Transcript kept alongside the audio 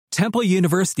Temple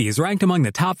University is ranked among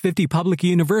the top 50 public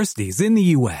universities in the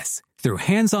U.S. Through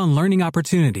hands-on learning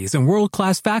opportunities and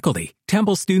world-class faculty,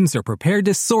 Temple students are prepared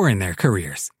to soar in their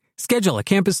careers. Schedule a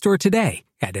campus tour today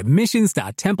at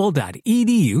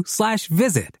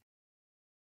admissions.temple.edu/visit.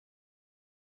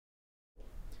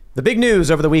 The big news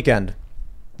over the weekend.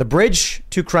 The bridge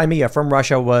to Crimea from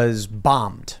Russia was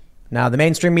bombed. Now, the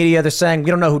mainstream media, they're saying,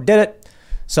 we don't know who did it.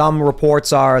 Some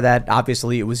reports are that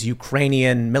obviously it was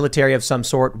Ukrainian military of some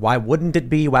sort. Why wouldn't it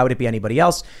be? Why would it be anybody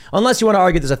else? Unless you want to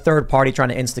argue there's a third party trying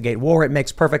to instigate war, it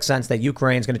makes perfect sense that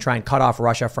Ukraine is going to try and cut off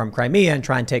Russia from Crimea and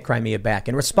try and take Crimea back.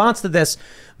 In response to this,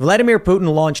 Vladimir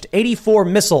Putin launched 84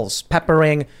 missiles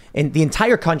peppering in the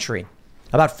entire country.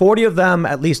 About 40 of them,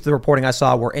 at least the reporting I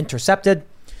saw, were intercepted.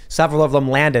 Several of them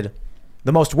landed.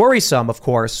 The most worrisome, of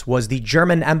course, was the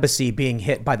German embassy being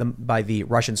hit by the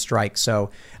Russian strike.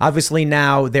 So obviously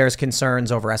now there's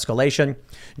concerns over escalation.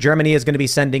 Germany is going to be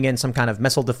sending in some kind of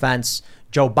missile defense.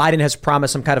 Joe Biden has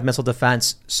promised some kind of missile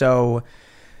defense. So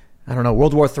I don't know,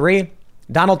 World War III.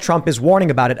 Donald Trump is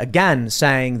warning about it again,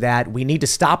 saying that we need to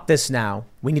stop this now.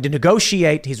 We need to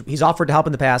negotiate. He's offered to help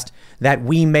in the past, that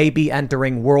we may be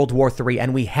entering World War III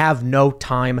and we have no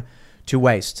time to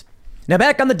waste. Now,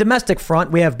 back on the domestic front,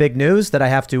 we have big news that I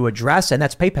have to address, and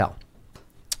that's PayPal.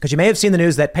 Because you may have seen the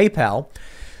news that PayPal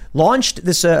launched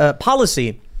this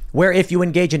policy where if you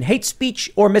engage in hate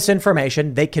speech or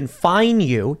misinformation, they can fine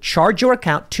you, charge your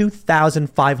account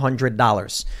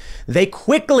 $2,500. They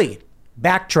quickly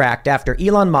backtracked after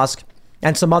Elon Musk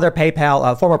and some other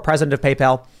PayPal, former president of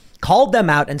PayPal, called them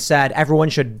out and said everyone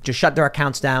should just shut their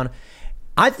accounts down.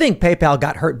 I think PayPal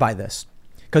got hurt by this.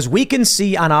 Because we can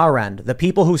see on our end, the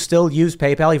people who still use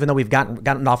PayPal, even though we've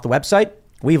gotten off the website,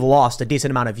 we've lost a decent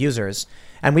amount of users.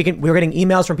 And we're getting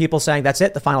emails from people saying, that's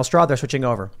it, the final straw, they're switching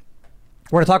over.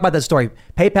 We're going to talk about that story.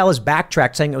 PayPal has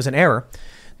backtracked, saying it was an error.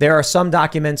 There are some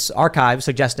documents archived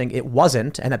suggesting it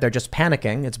wasn't and that they're just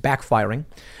panicking. It's backfiring.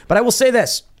 But I will say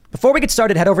this. Before we get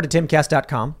started, head over to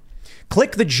timcast.com,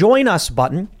 click the Join Us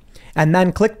button, and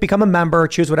then click Become a Member,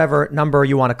 choose whatever number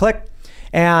you want to click.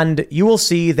 And you will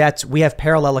see that we have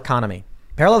Parallel Economy.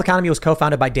 Parallel Economy was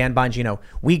co-founded by Dan Bongino.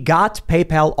 We got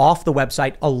PayPal off the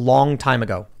website a long time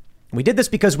ago. We did this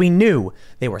because we knew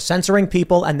they were censoring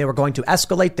people and they were going to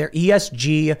escalate their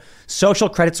ESG social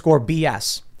credit score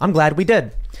BS. I'm glad we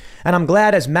did. And I'm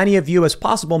glad as many of you as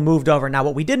possible moved over. Now,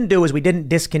 what we didn't do is we didn't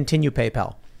discontinue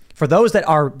PayPal. For those that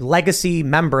are legacy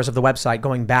members of the website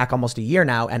going back almost a year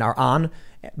now and are on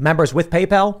members with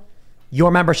PayPal,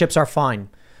 your memberships are fine.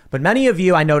 But many of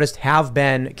you, I noticed, have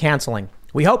been canceling.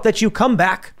 We hope that you come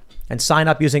back and sign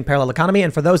up using Parallel Economy.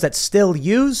 And for those that still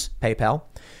use PayPal,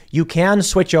 you can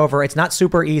switch over. It's not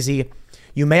super easy.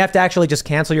 You may have to actually just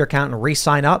cancel your account and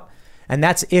re-sign up. And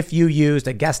that's if you used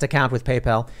a guest account with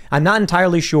PayPal. I'm not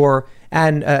entirely sure.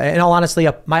 And in all honesty,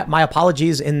 my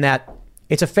apologies in that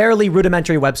it's a fairly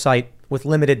rudimentary website with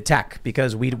limited tech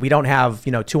because we don't have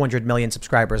 200 million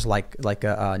subscribers like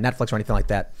Netflix or anything like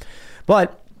that.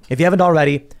 But if you haven't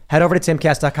already, head over to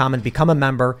timcast.com and become a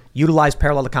member. Utilize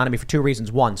Parallel Economy for two reasons.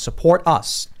 One, support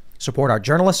us, support our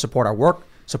journalists, support our work,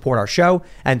 support our show.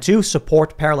 And two,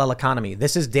 support Parallel Economy.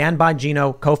 This is Dan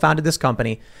Bongino, co-founded this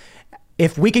company.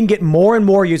 If we can get more and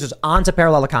more users onto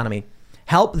Parallel Economy,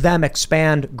 help them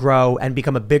expand, grow, and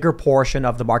become a bigger portion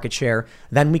of the market share,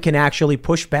 then we can actually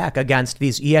push back against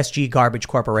these ESG garbage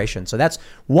corporations. So that's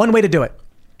one way to do it.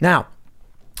 Now,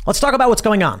 let's talk about what's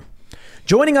going on.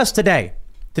 Joining us today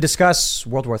to discuss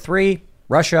World War III,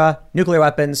 Russia, nuclear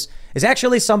weapons, is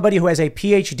actually somebody who has a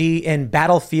PhD in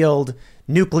battlefield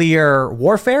nuclear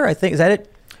warfare. I think, is that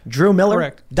it? Drew Miller?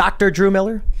 Correct. Dr. Drew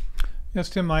Miller? Yes,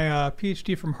 Tim, my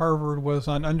PhD from Harvard was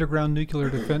on underground nuclear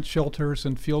defense shelters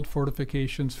and field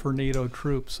fortifications for NATO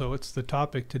troops. So it's the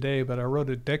topic today, but I wrote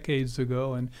it decades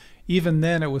ago. And even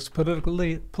then it was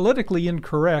politically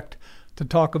incorrect to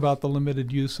talk about the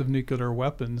limited use of nuclear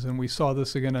weapons. And we saw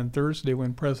this again on Thursday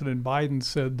when President Biden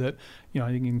said that,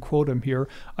 I can quote him here,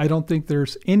 "I don't think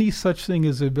there's any such thing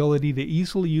as the ability to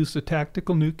easily use a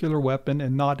tactical nuclear weapon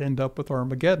and not end up with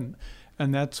Armageddon."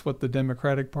 And that's what the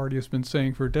Democratic Party has been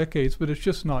saying for decades, but it's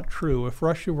just not true. If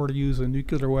Russia were to use a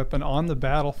nuclear weapon on the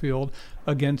battlefield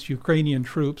against Ukrainian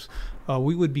troops,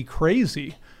 we would be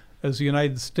crazy as the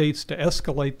United States to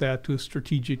escalate that to a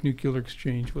strategic nuclear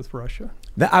exchange with Russia.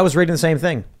 I was reading the same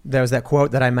thing. There was that quote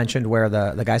that I mentioned where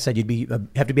the guy said you'd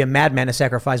have to be a madman to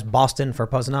sacrifice Boston for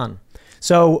Poznan.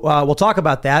 So we'll talk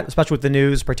about that, especially with the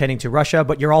news pertaining to Russia.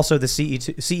 But you're also the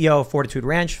CEO of Fortitude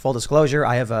Ranch. Full disclosure,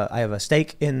 I have a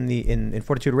stake in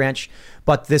Fortitude Ranch.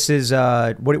 But this is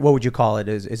what would you call it?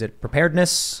 Is it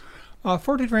preparedness?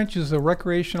 Fort Ranch is a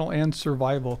recreational and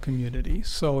survival community.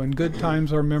 So in good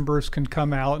times, our members can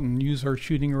come out and use our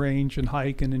shooting range and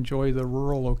hike and enjoy the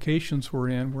rural locations we're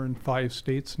in. We're in 5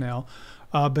 states now.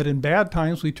 But in bad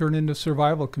times, we turn into a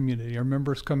survival community. Our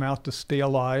members come out to stay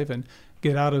alive and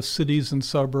get out of cities and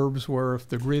suburbs where if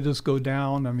the grid is go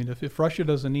down, I mean, if Russia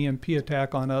does an EMP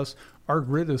attack on us, our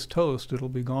grid is toast. It'll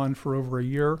be gone for over a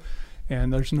year.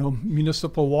 And there's no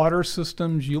municipal water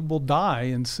systems. You will die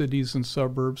in cities and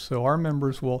suburbs. So our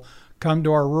members will come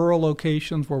to our rural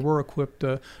locations where we're equipped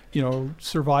to,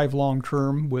 survive long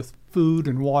term with food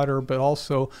and water, but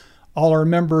also all our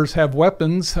members have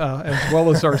weapons as well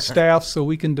as our staff, so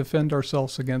we can defend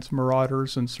ourselves against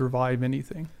marauders and survive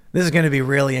anything. This is going to be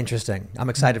really interesting. I'm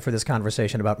excited for this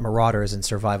conversation about marauders and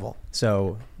survival.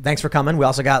 So thanks for coming. We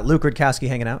also got Luke Rudkowski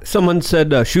hanging out. Someone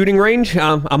said shooting range.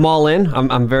 I'm all in.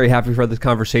 I'm very happy for this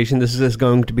conversation. This is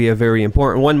going to be a very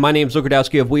important one. My name is Luke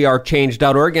Rudkowski of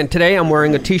WeAreChange.org, and today I'm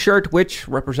wearing a T-shirt which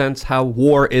represents how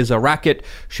war is a racket,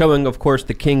 showing, of course,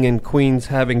 the king and queens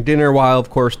having dinner while, of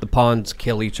course, the pawns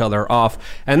kill each other off.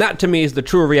 And that, to me, is the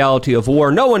true reality of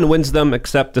war. No one wins them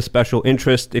except the special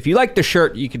interest. If you like the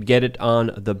shirt, you could get it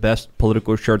on the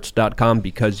bestpoliticalshirts.com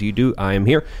because you do. I am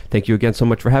here. Thank you again so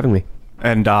much for having me.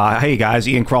 And hey guys,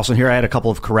 Ian Carlson here. I had a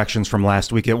couple of corrections from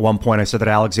last week. At one point I said that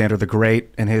Alexander the Great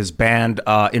and his band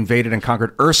invaded and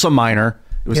conquered Ursa Minor.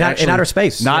 It was in outer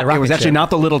space. It was actually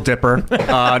not the Little Dipper.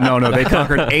 No, they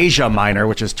conquered Asia Minor,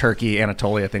 which is Turkey,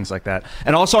 Anatolia, things like that.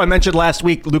 And also I mentioned last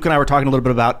week, Luke and I were talking a little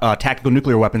bit about tactical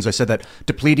nuclear weapons. I said that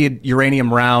depleted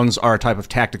uranium rounds are a type of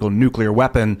tactical nuclear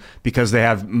weapon because they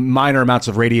have minor amounts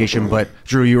of radiation. But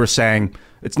Drew, you were saying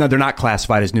they're not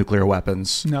classified as nuclear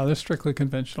weapons. No, they're strictly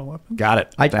conventional weapons. Got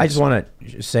it. I just want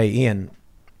to say, Ian,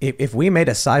 if we made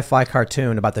a sci-fi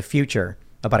cartoon about the future,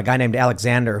 about a guy named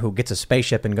Alexander who gets a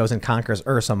spaceship and goes and conquers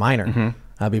Ursa Minor,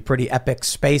 that'd be pretty epic.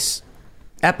 Space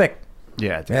epic.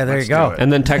 Yeah, there you go.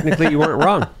 And then technically you weren't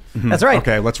wrong. That's right.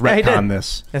 Okay, let's retcon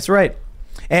this. That's right.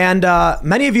 And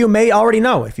many of you may already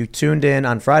know, if you tuned in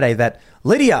on Friday, that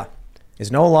Lydia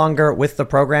is no longer with the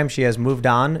program. She has moved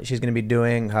on. She's going to be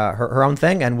doing her own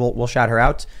thing, and we'll shout her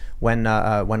out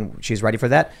when she's ready for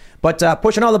that. But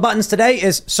pushing all the buttons today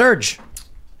is Serge.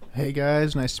 Hey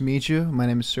guys, nice to meet you. My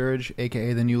name is Serge,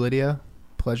 aka the New Lydia.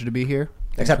 Pleasure to be here.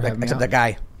 Except the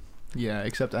guy. Yeah,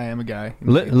 except I am a guy.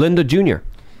 Linda Jr.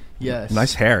 Yes.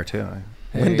 Nice hair too.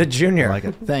 Hey. Linda Jr. I like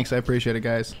it. Thanks, I appreciate it,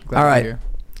 guys. Glad all to right, be here.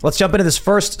 let's jump into this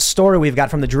first story we've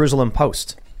got from the Jerusalem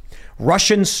Post.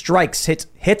 Russian strikes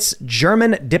hits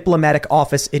German diplomatic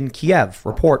office in Kiev.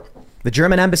 Report. The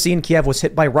German embassy in Kiev was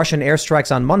hit by Russian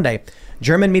airstrikes on Monday.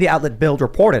 German media outlet Bild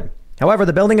reported. However,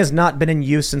 the building has not been in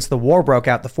use since the war broke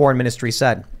out, the foreign ministry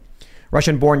said.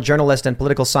 Russian-born journalist and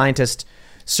political scientist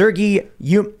Sergei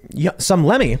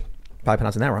Sumlemy, probably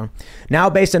pronouncing that wrong, now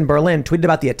based in Berlin, tweeted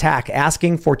about the attack,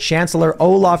 asking for Chancellor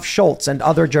Olaf Scholz and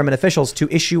other German officials to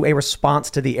issue a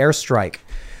response to the airstrike.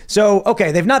 So,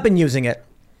 okay, they've not been using it,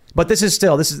 but if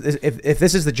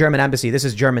this is the German embassy, this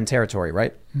is German territory,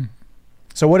 right?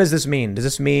 So what does this mean? Does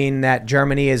this mean that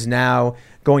Germany is now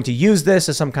going to use this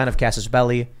as some kind of casus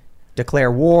belli,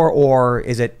 declare war, or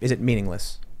is it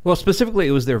meaningless? Well, specifically,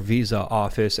 it was their visa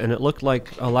office, and it looked like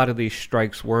a lot of these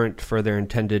strikes weren't for their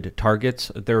intended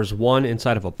targets. There was one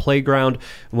inside of a playground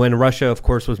when Russia, of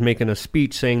course, was making a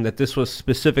speech saying that this was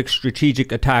specific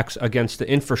strategic attacks against the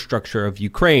infrastructure of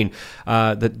Ukraine.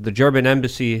 The German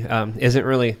embassy isn't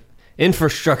really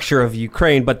infrastructure of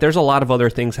Ukraine, but there's a lot of other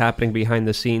things happening behind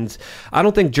the scenes. I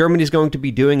don't think Germany's going to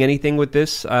be doing anything with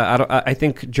this. I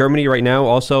think Germany right now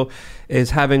also is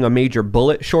having a major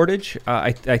bullet shortage.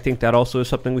 I think that also is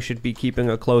something we should be keeping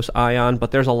a close eye on.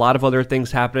 But there's a lot of other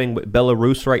things happening with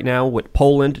Belarus right now, with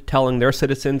Poland telling their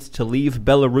citizens to leave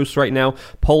Belarus right now.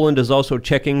 Poland is also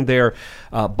checking their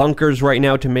bunkers right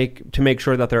now to make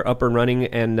sure that they're up and running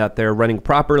and that they're running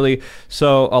properly.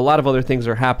 So a lot of other things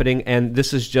are happening, and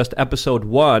this is just episode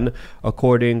 1,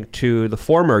 according to the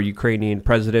former Ukrainian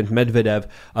president Medvedev,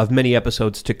 of many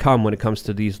episodes to come when it comes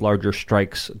to these larger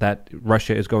strikes that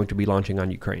Russia is going to be launching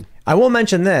on Ukraine. I will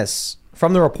mention this.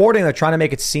 From the reporting, they're trying to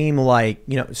make it seem like,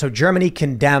 so Germany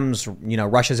condemns,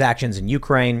 Russia's actions in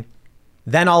Ukraine.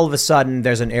 Then all of a sudden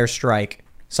there's an airstrike.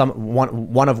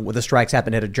 One of the strikes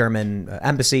happened at a German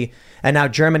embassy. And now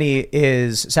Germany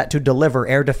is set to deliver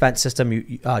air defense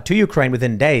system to Ukraine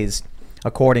within days,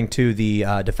 according to the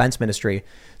defense ministry.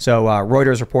 So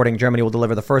Reuters reporting Germany will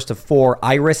deliver the first of 4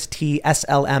 Iris-T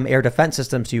SLM air defense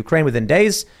systems to Ukraine within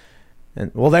days.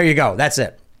 And well, there you go. That's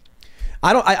it.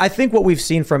 I think what we've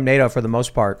seen from NATO for the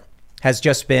most part has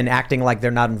just been acting like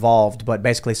they're not involved, but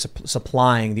basically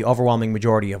supplying the overwhelming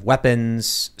majority of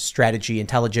weapons, strategy,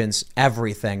 intelligence,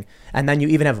 everything. And then you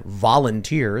even have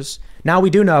volunteers. Now, we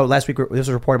do know, last week, this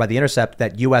was reported by The Intercept,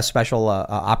 that U.S. special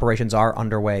operations are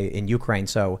underway in Ukraine.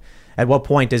 So at what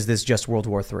point is this just World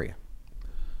War III?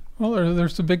 Well,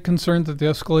 there's a big concern that the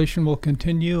escalation will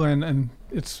continue, and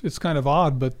it's kind of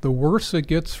odd, but the worse it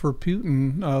gets for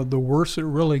Putin, the worse it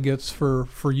really gets for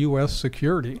U.S.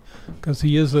 security, because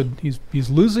he's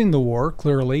losing the war,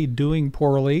 clearly, doing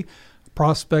poorly.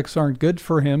 Prospects aren't good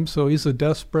for him, so he's a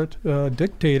desperate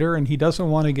dictator, and he doesn't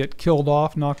want to get killed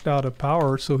off, knocked out of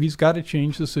power, so he's got to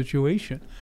change the situation.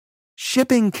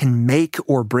 Shipping can make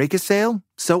or break a sale,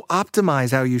 so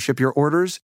optimize how you ship your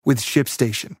orders with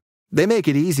ShipStation. They make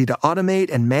it easy to automate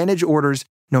and manage orders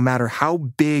no matter how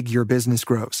big your business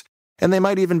grows. And they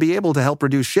might even be able to help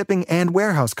reduce shipping and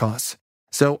warehouse costs.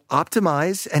 So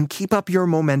optimize and keep up your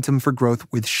momentum for growth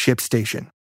with ShipStation.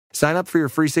 Sign up for your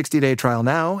free 60-day trial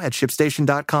now at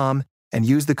ShipStation.com and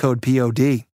use the code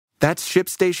POD. That's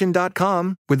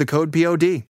ShipStation.com with the code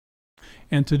POD.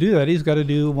 And to do that, he's got to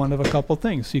do one of a couple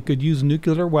things. He could use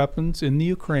nuclear weapons in the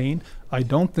Ukraine. I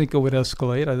don't think it would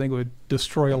escalate. I think it would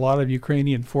destroy a lot of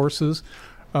Ukrainian forces.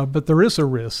 But there is a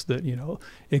risk that,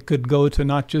 it could go to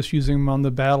not just using them on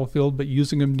the battlefield, but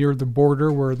using them near the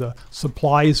border where the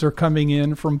supplies are coming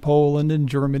in from Poland and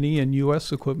Germany and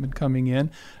U.S. equipment coming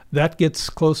in. That gets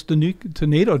close to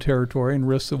NATO territory and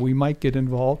risks that we might get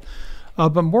involved.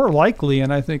 But more likely,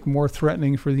 and I think more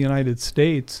threatening for the United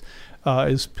States,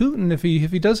 is Putin. If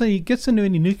he gets into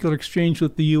any nuclear exchange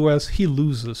with the U.S., he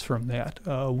loses from that.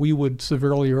 We would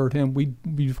severely hurt him. We'd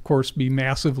of course be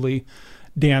massively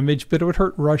damaged, but it would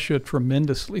hurt Russia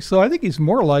tremendously. So I think he's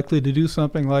more likely to do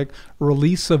something like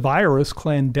release a virus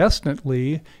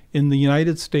clandestinely in the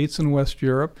United States and West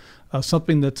Europe,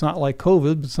 something that's not like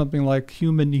COVID, but something like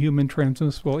human-to-human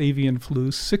transmissible avian flu,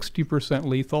 60%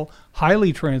 lethal,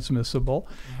 highly transmissible.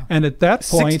 Yeah. And at that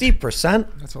point, 60%?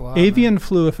 That's a lot. Avian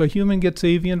flu, if a human gets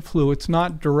avian flu, it's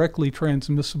not directly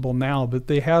transmissible now, but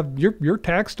they have your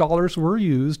tax dollars were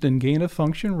used in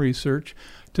gain-of-function research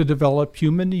to develop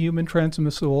human-to-human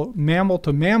transmissible,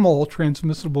 mammal-to-mammal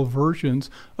transmissible versions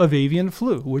of avian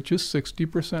flu, which is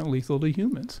 60% lethal to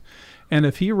humans. And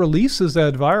if he releases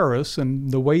that virus,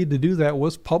 and the way to do that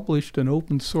was published in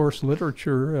open source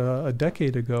literature a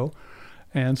decade ago,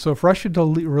 and so if Russia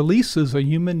releases a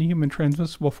human-to-human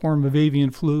transmissible form of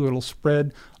avian flu, it'll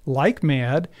spread like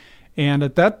mad. And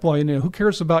at that point, who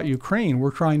cares about Ukraine?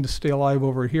 We're trying to stay alive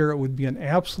over here. It would be an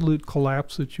absolute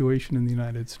collapse situation in the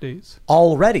United States.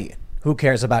 Already, who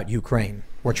cares about Ukraine?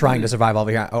 We're trying to survive over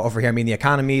here. I mean, the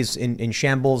economy's in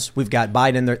shambles. We've got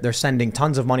Biden. They're sending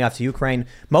tons of money off to Ukraine.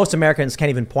 Most Americans can't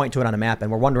even point to it on a map,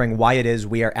 and we're wondering why it is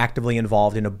we are actively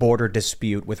involved in a border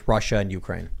dispute with Russia and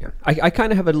Ukraine. Yeah. I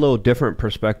kind of have a little different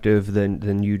perspective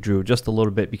than you, Drew, just a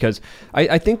little bit, because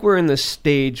I think we're in this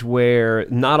stage where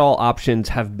not all options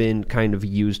have been kind of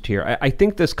used here. I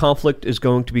think this conflict is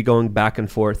going to be going back and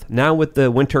forth. Now with the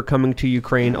winter coming to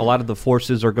Ukraine, a lot of the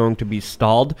forces are going to be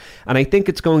stalled, and I think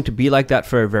it's going to be like that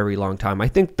for a very long time. I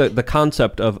think the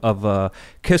concept of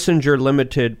Kissinger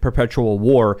limited perpetual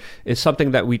war is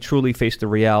something that we truly face the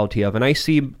reality of. And I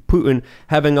see Putin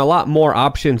having a lot more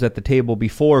options at the table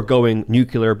before going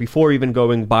nuclear, before even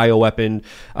going bioweapon,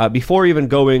 before even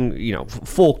going,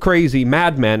 full crazy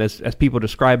madman, as people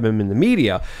describe him in the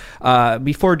media.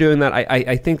 Before doing that,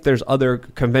 I think there's other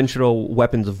conventional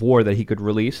weapons of war that he could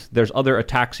release. There's other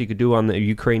attacks he could do on the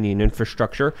Ukrainian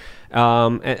infrastructure.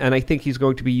 And I think he's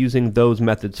going to be using those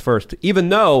methods first, even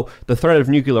though the threat of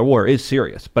nuclear war is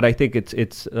serious. But I think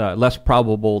it's less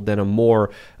probable than a more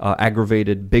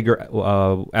aggravated, bigger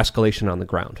escalation on the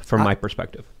ground, from my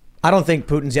perspective. I don't think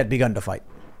Putin's yet begun to fight.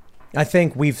 I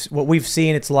think what we've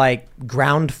seen, it's like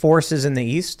ground forces in the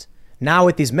east. Now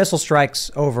with these missile strikes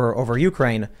over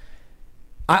Ukraine,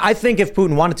 I think if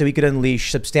Putin wanted to, he could unleash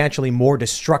substantially more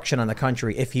destruction on the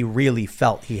country if he really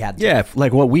felt he had to. Yeah,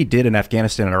 like what we did in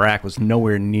Afghanistan and Iraq was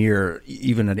nowhere near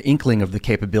even an inkling of the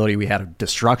capability we had of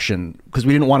destruction, because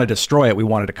we didn't want to destroy it, we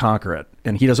wanted to conquer it.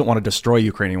 And he doesn't want to destroy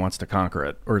Ukraine, he wants to conquer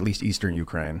it, or at least eastern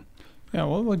Ukraine. Yeah,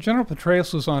 well, General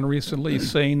Petraeus was on recently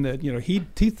saying that,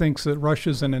 he thinks that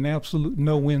Russia's in an absolute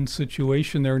no-win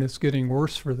situation there and it's getting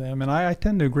worse for them. And I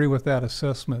tend to agree with that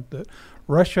assessment, that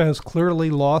Russia has clearly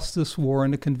lost this war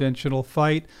in a conventional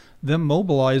fight. Them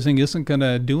mobilizing isn't going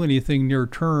to do anything near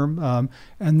term,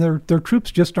 and their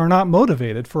troops just are not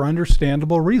motivated for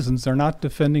understandable reasons. They're not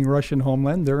defending Russian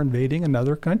homeland, they're invading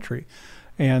another country.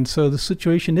 And so the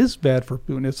situation is bad for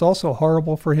Putin. It's also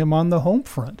horrible for him on the home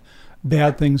front.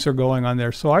 bad things are going on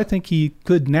there. So I think he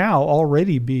could now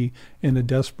already be in a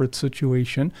desperate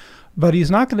situation. But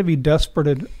he's not going to be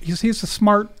desperate. He's a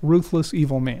smart, ruthless,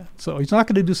 evil man. So he's not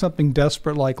going to do something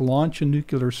desperate like launch a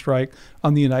nuclear strike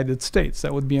on the United States.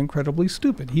 That would be incredibly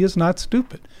stupid. He is not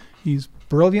stupid. He's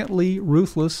brilliantly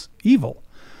ruthless, evil.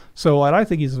 So what I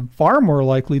think he's far more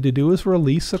likely to do is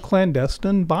release a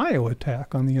clandestine bio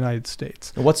attack on the United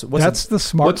States. That's the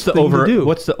smart thing to do.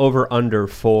 What's the over-under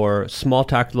for small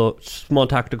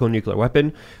tactical nuclear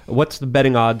weapon? What's the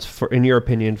betting odds, for, in your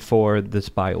opinion, for this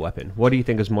bioweapon? What do you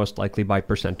think is most likely by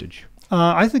percentage?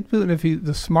 I think Putin,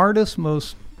 the smartest,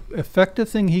 most effective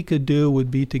thing he could do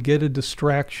would be to get a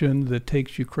distraction that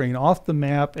takes Ukraine off the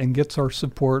map and gets our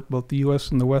support, both the U.S.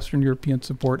 and the Western European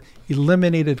support,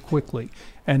 eliminated quickly.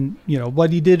 And,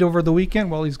 what he did over the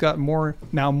weekend, well, he's got more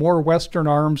Western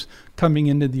arms coming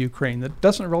into the Ukraine. That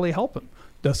doesn't really help him.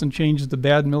 Doesn't change the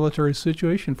bad military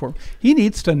situation for him. He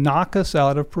needs to knock us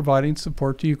out of providing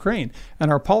support to Ukraine.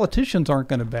 And our politicians aren't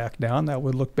going to back down. That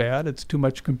would look bad. It's too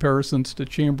much comparisons to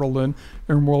Chamberlain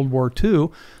in World War II.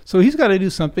 So he's got to do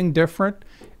something different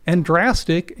and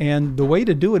drastic. And the way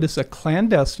to do it is a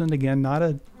clandestine, again, not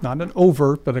an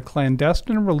overt, but a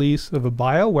clandestine release of a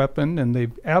bioweapon. And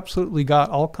they've absolutely got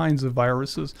all kinds of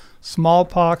viruses,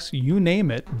 smallpox, you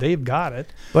name it, they've got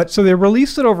it. So they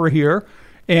released it over here.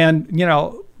 And,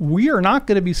 we are not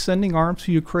going to be sending arms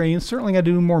to Ukraine, certainly going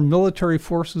to do more military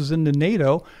forces into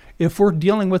NATO if we're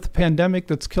dealing with a pandemic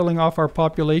that's killing off our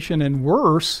population. And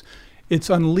worse, it's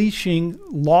unleashing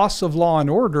loss of law and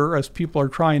order as people are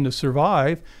trying to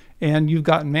survive. And you've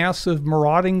got massive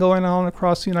marauding going on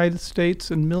across the United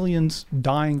States and millions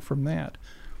dying from that.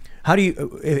 How do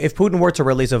you, if Putin were to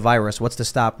release a virus, what's to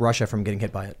stop Russia from getting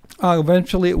hit by it?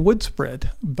 Eventually it would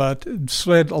spread, but it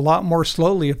spread a lot more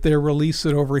slowly if they release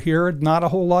it over here. Not a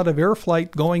whole lot of air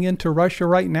flight going into Russia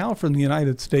right now from the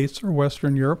United States or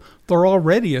Western Europe. They're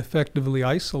already effectively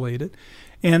isolated.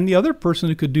 And the other person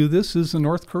who could do this is the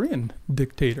North Korean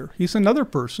dictator. He's another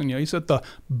person. He's at the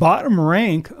bottom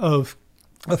rank of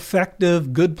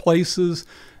effective, good places,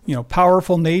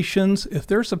 powerful nations. If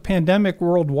there's a pandemic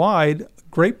worldwide,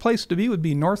 great place to be would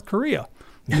be North Korea.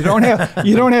 You don't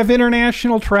have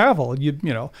international travel. You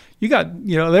got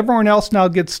everyone else now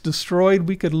gets destroyed.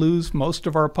 We could lose most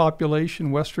of our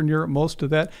population, Western Europe, most of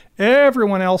that.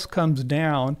 Everyone else comes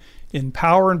down in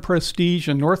power and prestige,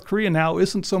 and North Korea now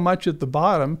isn't so much at the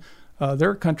bottom.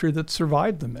 They're a country that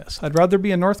survived the mess. I'd rather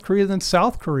be in North Korea than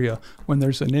South Korea when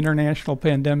there's an international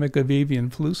pandemic of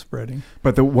avian flu spreading.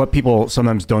 But what people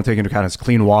sometimes don't take into account is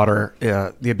clean water,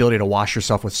 the ability to wash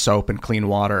yourself with soap and clean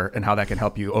water, and how that can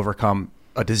help you overcome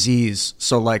a disease.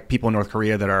 So like people in North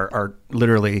Korea that are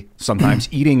literally sometimes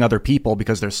eating other people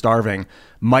because they're starving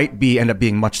might end up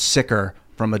being much sicker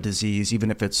from a disease, even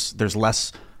if there's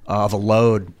less of a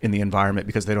load in the environment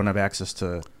because they don't have access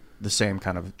to the same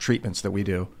kind of treatments that we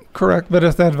do. Correct, but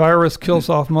if that virus kills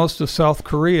off most of South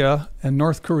Korea and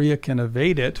North Korea can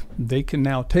evade it, they can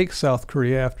now take South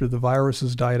Korea after the virus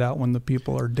has died out when the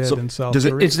people are dead in South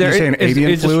Korea. Is there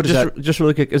avian flu? Just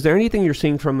really quick, is there anything you're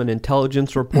seeing from an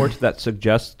intelligence report that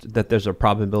suggests that there's a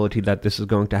probability that this is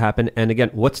going to happen? And again,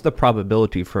 what's the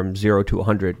probability from 0 to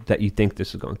 100 that you think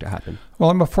this is going to happen? Well,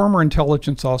 I'm a former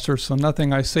intelligence officer, so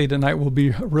nothing I say tonight will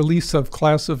be release of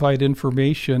classified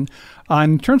information.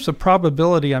 In terms of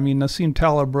probability, Nassim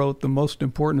Taleb wrote the most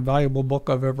important, valuable book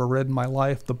I've ever read in my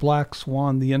life, The Black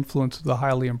Swan, The Influence of the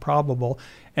Highly Improbable.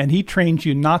 And he trains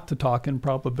you not to talk in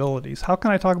probabilities. How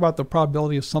can I talk about the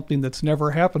probability of something that's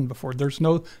never happened before? There's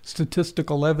no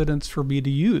statistical evidence for me to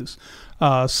use.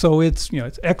 So it's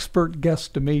expert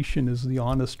guesstimation is the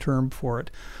honest term for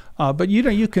it. But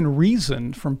you can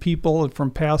reason from people and from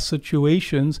past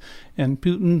situations. And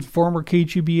Putin, former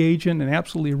KGB agent, an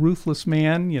absolutely ruthless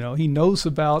man, he knows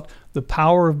about the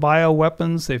power of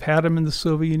bioweapons. They've had them in the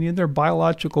Soviet Union. Their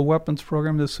biological weapons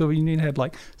program in the Soviet Union had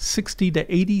like 60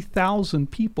 to 80,000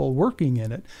 people working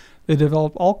in it. They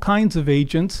developed all kinds of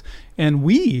agents, and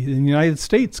we in the United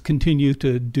States continue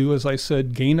to do, as I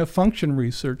said, gain-of-function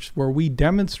research, where we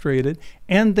demonstrated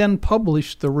and then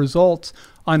published the results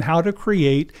on how to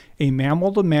create a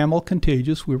mammal-to-mammal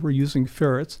contagious, we were using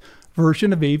ferrets,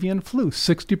 version of avian flu,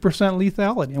 60%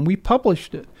 lethality, and we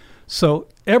published it. So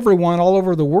everyone all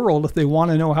over the world, if they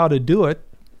want to know how to do it,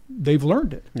 they've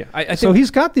learned it. Yeah, I so think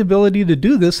he's got the ability to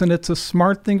do this, and it's a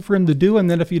smart thing for him to do. And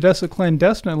then if he does it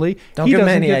clandestinely, Don't he give him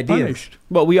doesn't any get ideas. punished.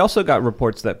 Well, we also got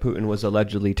reports that Putin was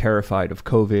allegedly terrified of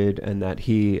COVID and that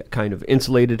he kind of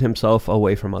insulated himself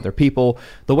away from other people.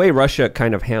 The way Russia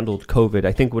kind of handled COVID,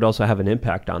 I think, would also have an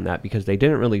impact on that because they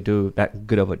didn't really do that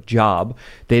good of a job.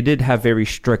 They did have very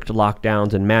strict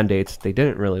lockdowns and mandates. They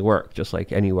didn't really work, just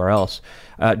like anywhere else.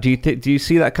 Do you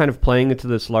see that kind of playing into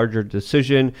this larger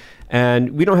decision?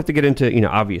 And we don't have to get into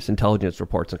obvious intelligence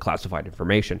reports and classified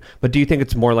information, but do you think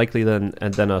it's more likely than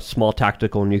a small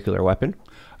tactical nuclear weapon?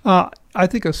 I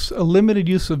think a limited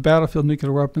use of battlefield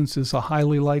nuclear weapons is a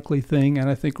highly likely thing, and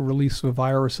I think a release of a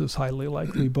virus is highly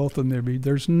likely. Both of them.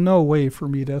 There's no way for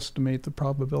me to estimate the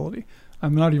probability.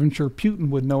 I'm not even sure Putin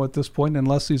would know at this point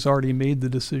unless he's already made the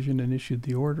decision and issued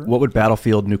the order. What would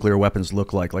battlefield nuclear weapons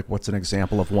look like? Like, what's an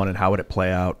example of one, and how would it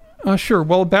play out? Sure.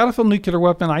 Well, a battlefield nuclear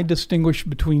weapon, I distinguish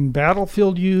between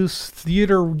battlefield use,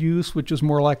 theater use, which is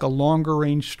more like a longer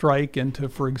range strike into,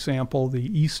 for example,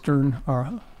 the eastern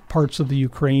parts of the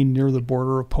Ukraine near the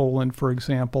border of Poland, for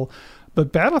example.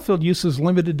 But battlefield use is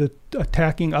limited to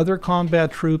attacking other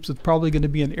combat troops. It's probably going to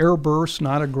be an air burst,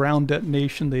 not a ground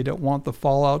detonation. They don't want the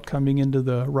fallout coming into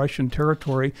the Russian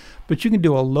territory. But you can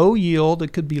do a low yield.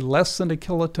 It could be less than a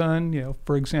kiloton.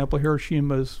 For example,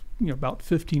 Hiroshima is about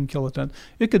 15 kilotons.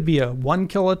 It could be a 1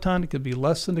 kiloton. It could be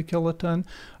less than a kiloton.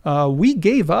 We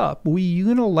gave up. We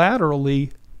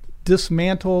unilaterally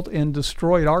dismantled and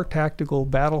destroyed our tactical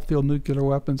battlefield nuclear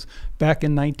weapons back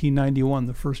in 1991,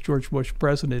 the first George Bush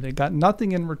president. It got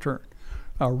nothing in return.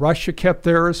 Russia kept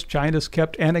theirs, China's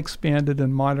kept and expanded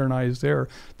and modernized theirs.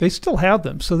 They still have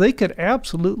them, so they could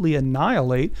absolutely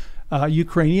annihilate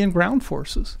Ukrainian ground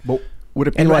forces. But would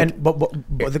it be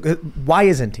why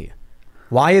isn't he?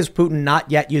 Why is Putin not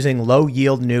yet using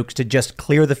low-yield nukes to just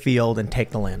clear the field and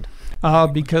take the land?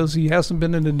 Because he hasn't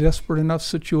been in a desperate enough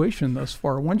situation thus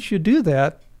far. Once you do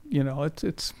that,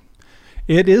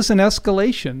 it is an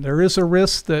escalation. There is a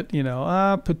risk that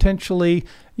potentially,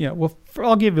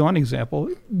 I'll give you one example.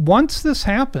 Once this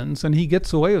happens and he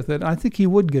gets away with it, I think he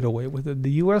would get away with it.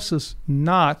 The U.S. is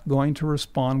not going to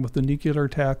respond with a nuclear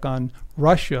attack on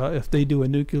Russia if they do a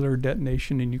nuclear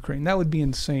detonation in Ukraine. That would be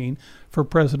insane for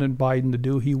President Biden to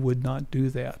do. He would not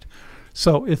do that.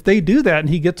 So if they do that and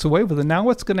he gets away with it, now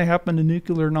what's going to happen to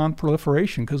nuclear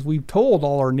nonproliferation? Because we've told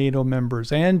all our NATO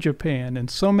members and Japan and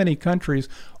so many countries,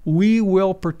 we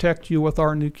will protect you with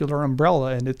our nuclear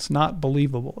umbrella, and it's not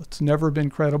believable. It's never been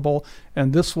credible,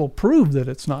 and this will prove that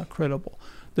it's not credible,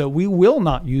 that we will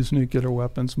not use nuclear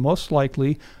weapons, most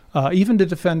likely, even to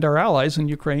defend our allies. In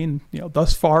Ukraine,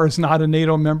 thus far is not a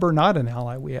NATO member, not an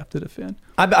ally we have to defend.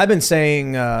 I've been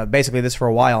saying basically this for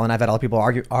a while, and I've had a lot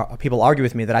of people argue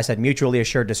with me that I said mutually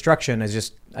assured destruction is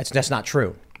just not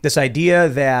true. This idea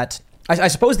that I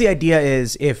suppose the idea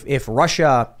is if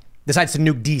Russia decides to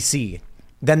nuke DC,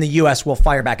 then the U.S. will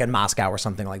fire back at Moscow or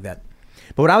something like that.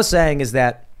 But what I was saying is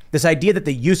that this idea that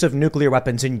the use of nuclear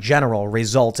weapons in general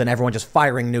results in everyone just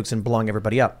firing nukes and blowing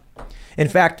everybody up. In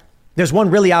fact, there's one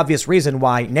really obvious reason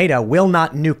why NATO will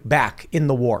not nuke back in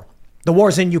the war. The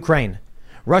war's in Ukraine.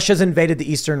 Russia's invaded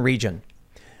the eastern region.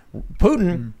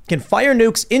 Putin can fire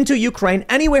nukes into Ukraine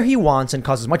anywhere he wants and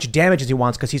cause as much damage as he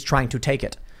wants because he's trying to take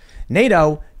it.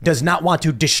 NATO does not want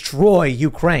to destroy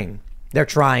Ukraine. They're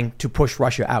trying to push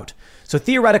Russia out. So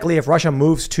theoretically, if Russia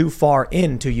moves too far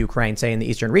into Ukraine, say in the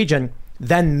eastern region,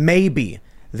 then maybe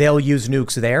they'll use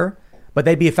nukes there, but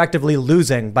they'd be effectively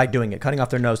losing by doing it, cutting off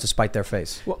their nose to spite their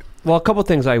face. Well, a couple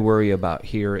things I worry about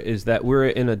here is that we're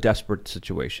in a desperate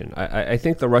situation. I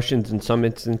think the Russians in some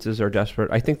instances are desperate.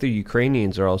 I think the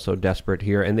Ukrainians are also desperate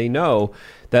here, and they know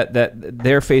that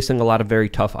they're facing a lot of very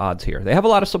tough odds here. They have a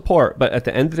lot of support, but at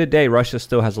the end of the day, Russia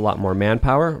still has a lot more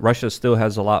manpower. Russia still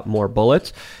has a lot more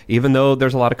bullets, even though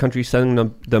there's a lot of countries sending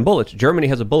them bullets. Germany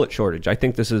has a bullet shortage. I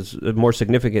think this is more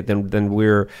significant than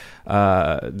we're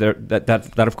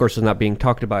that of course is not being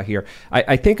talked about here.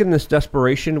 I think in this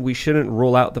desperation, we shouldn't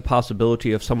rule out the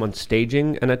possibility of someone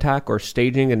staging an attack or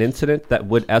staging an incident that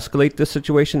would escalate this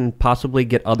situation and possibly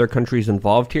get other countries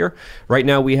involved here. Right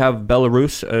now, we have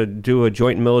Belarus do a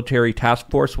joint military task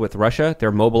force with Russia.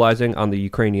 They're mobilizing on the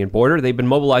Ukrainian border. They've been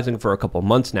mobilizing for a couple of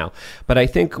months now. But I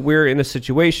think we're in a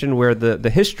situation where the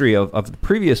history of the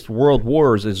previous world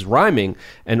wars is rhyming.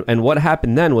 And what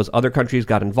happened then was other countries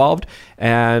got involved.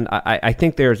 And I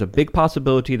think there's a big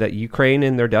possibility that Ukraine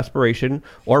in their desperation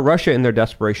or Russia in their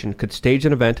desperation could stage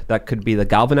an event that could be the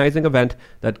galvanizing event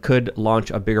that could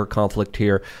launch a bigger conflict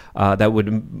here that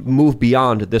would move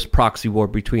beyond this proxy war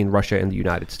between Russia and the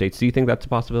United States. Do you think that's a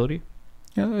possibility?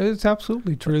 Yeah, it's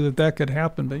absolutely true that could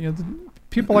happen. But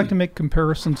people like to make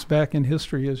comparisons back in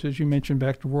history, as you mentioned,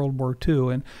 back to World War II.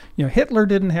 And, Hitler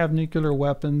didn't have nuclear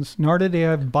weapons, nor did he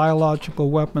have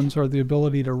biological weapons or the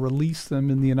ability to release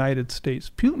them in the United States.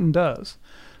 Putin does.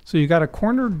 So you got a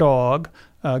cornered dog,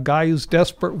 a guy who's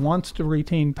desperate, wants to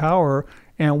retain power,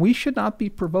 and we should not be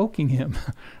provoking him.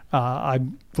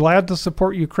 I'm glad to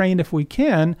support Ukraine if we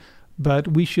can, but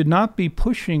we should not be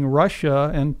pushing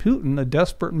Russia and Putin, a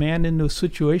desperate man, into a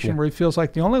situation where he feels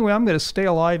like the only way I'm going to stay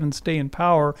alive and stay in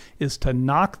power is to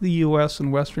knock the U.S.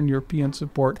 and Western European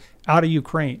support out of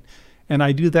Ukraine. And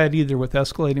I do that either with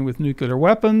escalating with nuclear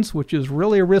weapons, which is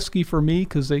really risky for me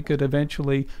because they could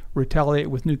eventually retaliate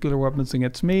with nuclear weapons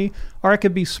against me, or I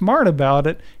could be smart about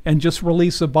it and just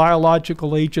release a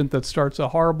biological agent that starts a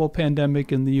horrible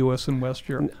pandemic in the U.S. and West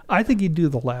Europe. I think he'd do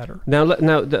the latter. Now,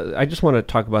 I just want to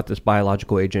talk about this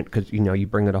biological agent because, you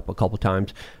bring it up a couple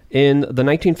times. In the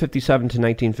 1957 to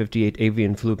 1958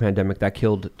 avian flu pandemic, that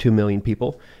killed 2 million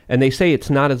people. And they say it's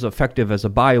not as effective as a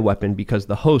bioweapon because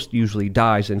the host usually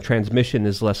dies and transmission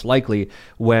is less likely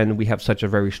when we have such a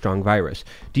very strong virus.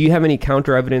 Do you have any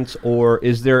counter evidence, or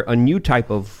is there a new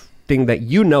type of thing that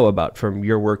you know about from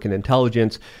your work in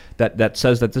intelligence that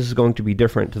says that this is going to be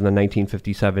different than the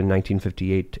 1957,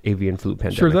 1958 avian flu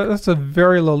pandemic? Sure, that's a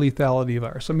very low lethality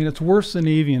virus. I mean, it's worse than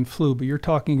avian flu, but you're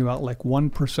talking about like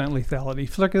 1% lethality.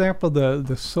 For example,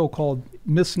 the so-called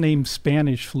misnamed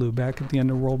Spanish flu back at the end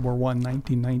of World War I,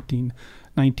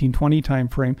 1920 time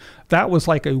frame, that was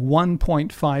like a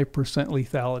 1.5%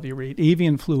 lethality rate.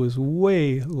 Avian flu is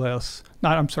way less.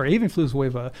 Avian flu is way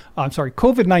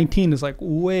COVID-19 is like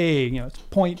way, it's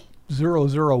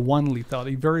 0.001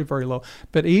 lethality, very, very low.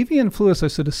 But avian flu, as I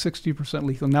said, is 60%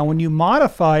 lethal. Now, when you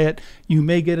modify it, you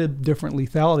may get a different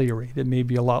lethality rate. It may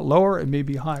be a lot lower, it may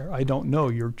be higher. I don't know.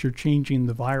 You're changing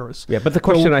the virus. Yeah, but the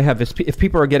question I have is, if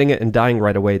people are getting it and dying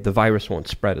right away, the virus won't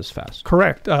spread as fast.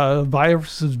 Correct.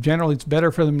 Viruses, generally, it's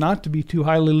better for them not to be too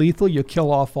highly lethal. You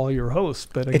kill off all your hosts.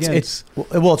 But again, it's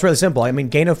really simple. I mean,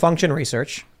 gain of function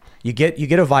research. You get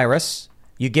a virus.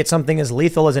 You get something as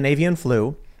lethal as an avian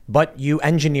flu, but you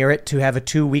engineer it to have a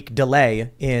 2-week delay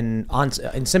in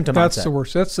symptom onset. That's the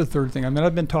worst. That's the third thing. I mean,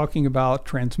 I've been talking about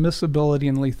transmissibility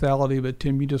and lethality, but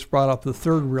Tim, you just brought up the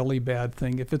third really bad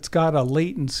thing. If it's got a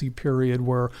latency period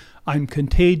where I'm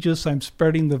contagious, I'm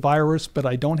spreading the virus, but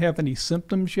I don't have any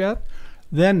symptoms yet,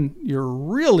 then you're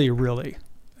really, really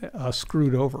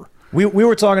screwed over. We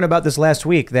were talking about this last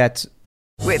week that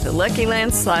with the Lucky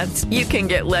Land Slots, you can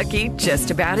get lucky just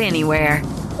about anywhere.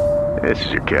 This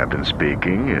is your captain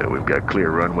speaking. We've got clear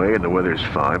runway and the weather's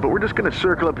fine, but we're just going to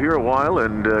circle up here a while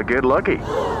and get lucky.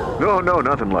 No,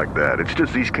 nothing like that. It's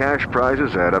just these cash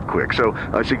prizes add up quick. So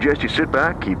I suggest you sit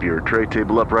back, keep your tray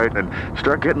table upright, and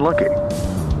start getting lucky.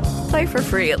 Play for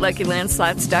free at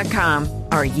LuckyLandSlots.com.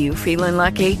 Are you feeling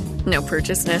lucky? No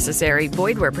purchase necessary.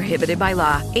 Void where prohibited by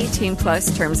law.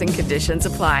 18+ terms and conditions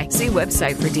apply. See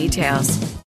website for details.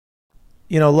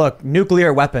 Look,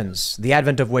 nuclear weapons, the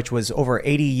advent of which was over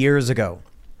 80 years ago.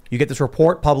 You get this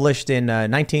report published in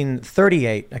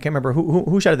 1938. I can't remember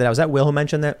who shouted that out. Was that Will who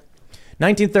mentioned that?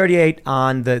 1938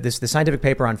 on the scientific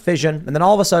paper on fission. And then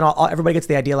all of a sudden, everybody gets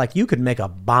the idea like you could make a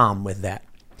bomb with that.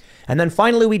 And then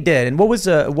finally we did. And what was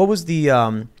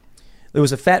the it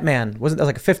was a Fat Man. Wasn't that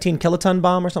like a 15 kiloton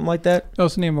bomb or something like that? That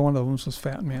was the name of one of them was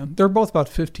Fat Man. They're both about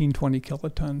 15, 20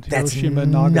 kilotons. That's Hiroshima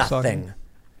and Nagasaki. Nothing.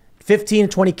 15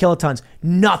 to 20 kilotons,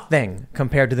 nothing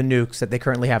compared to the nukes that they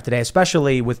currently have today,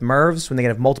 especially with MIRVs when they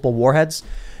have multiple warheads.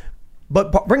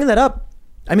 But bringing that up,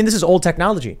 I mean, this is old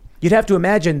technology. You'd have to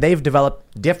imagine they've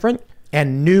developed different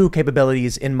and new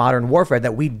capabilities in modern warfare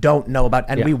that we don't know about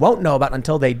and we won't know about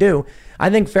until they do.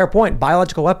 I think fair point.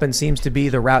 Biological weapons seems to be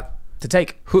the route to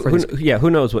take. Who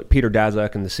knows what Peter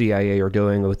Daszak and the CIA are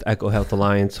doing with Echo Health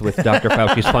Alliance with Dr.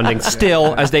 Fauci's funding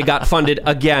still, as they got funded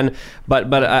again.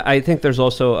 But I think there's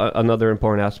also another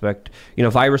important aspect.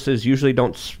 Viruses usually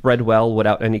don't spread well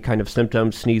without any kind of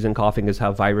symptoms. Sneezing, coughing is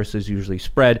how viruses usually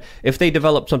spread. If they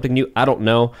develop something new, I don't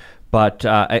know. But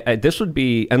this would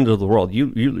be end of the world.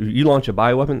 You launch a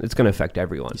bioweapon, it's going to affect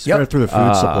everyone. Spread through the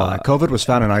food supply. COVID was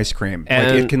found in ice cream.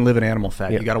 And it can live in animal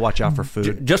fat. You got to watch out for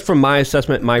food. Just from my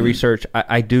assessment, my research,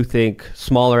 I do think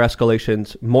smaller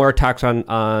escalations, more attacks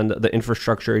on the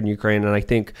infrastructure in Ukraine, and I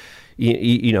think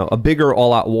a bigger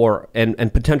all-out war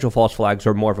and potential false flags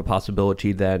are more of a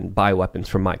possibility than bioweapons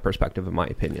from my perspective, in my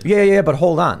opinion. Yeah, but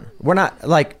hold on. We're not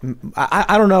like,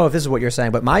 I don't know if this is what you're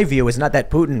saying, but my view is not that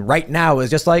Putin right now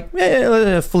is just like,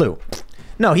 flu.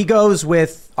 No, he goes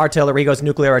with artillery, he goes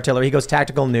nuclear artillery, he goes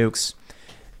tactical nukes.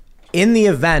 In the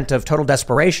event of total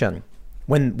desperation,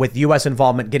 when with U.S.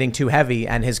 involvement getting too heavy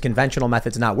and his conventional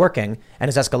methods not working and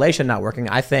his escalation not working,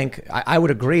 I think I would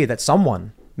agree that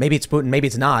someone, maybe it's Putin, maybe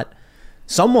it's not.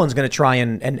 Someone's going to try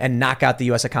and knock out the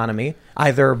U.S. economy,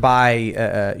 either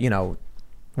by,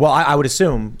 well, I would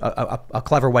assume a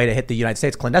clever way to hit the United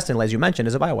States clandestinely, as you mentioned,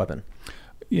 is a bioweapon.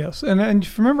 Yes. And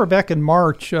if you remember back in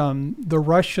March, the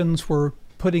Russians were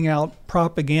putting out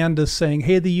propaganda saying,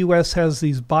 hey, the U.S. has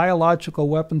these biological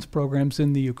weapons programs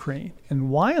in the Ukraine. And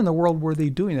why in the world were they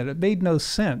doing that? It made no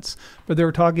sense. But they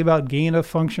were talking about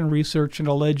gain-of-function research and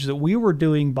alleged that we were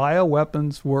doing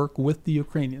bioweapons work with the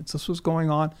Ukrainians. This was going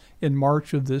on in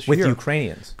March of this year. With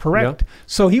Ukrainians. Correct. Yeah.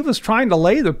 So he was trying to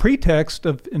lay the pretext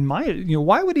of,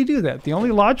 why would he do that? The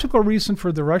only logical reason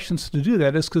for the Russians to do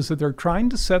that is because they're trying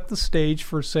to set the stage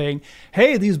for saying,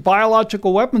 hey, these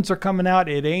biological weapons are coming out.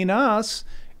 It ain't us.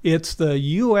 It's the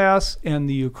U.S. and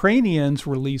the Ukrainians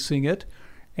releasing it.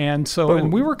 And so,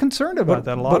 and we were concerned about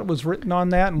that. A lot was written on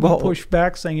that, and we pushed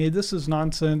back saying, hey, this is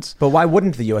nonsense. But why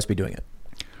wouldn't the U.S. be doing it?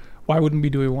 Why wouldn't we be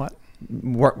doing what?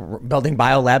 We're building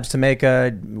biolabs to make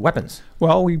weapons.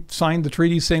 Well, we signed the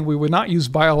treaty saying we would not use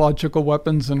biological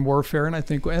weapons in warfare, and I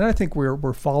think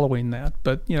we're following that.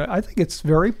 But I think it's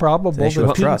very probable that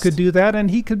Putin could do that,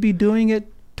 and he could be doing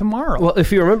it tomorrow. Well,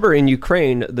 if you remember in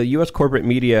Ukraine, the U.S. corporate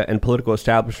media and political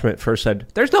establishment first said,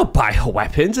 there's no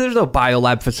bioweapons, there's no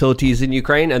biolab facilities in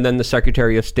Ukraine. And then the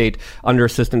Secretary of State, Under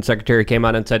Assistant Secretary, came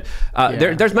out and said,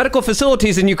 there's medical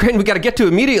facilities in Ukraine we got to get to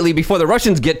immediately before the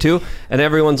Russians get to. And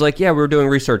everyone's like, yeah, we're doing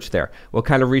research there. What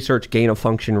kind of research?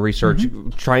 Gain-of-function research,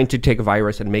 trying to take a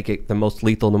virus and make it the most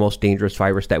lethal, the most dangerous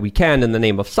virus that we can in the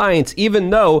name of science,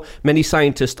 even though many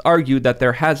scientists argue that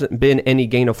there hasn't been any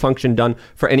gain-of-function done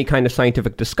for any kind of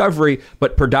scientific discovery,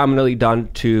 but predominantly done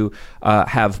to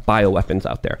have bioweapons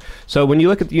out there. So when you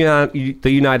look at the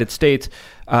United States,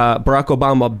 Barack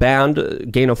Obama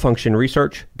banned gain-of-function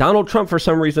research. Donald Trump, for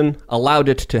some reason, allowed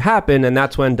it to happen, and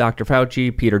that's when Dr.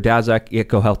 Fauci, Peter Daszak,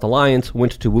 EcoHealth Alliance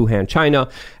went to Wuhan, China,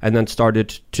 and then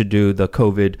started to do the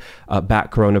COVID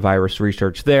bat coronavirus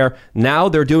research there. Now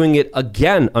they're doing it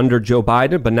again under Joe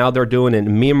Biden, but now they're doing it in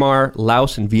Myanmar,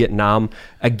 Laos, and Vietnam.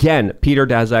 Again, Peter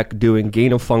Daszak doing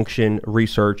gain-of-function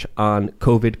research on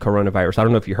COVID coronavirus. I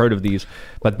don't know if you heard of these,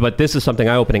 but this is something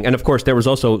eye-opening. And of course, there was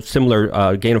also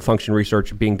similar gain-of-function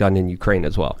research being done in Ukraine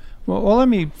as well. Well, let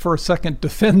me for a second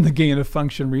defend the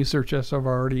gain-of-function research, as I've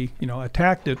already,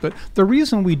 attacked it. But the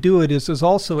reason we do it is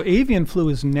also avian flu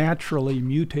is naturally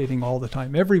mutating all the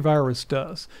time. Every virus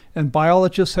does. And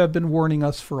biologists have been warning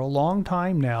us for a long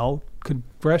time now,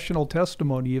 congressional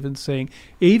testimony even saying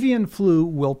avian flu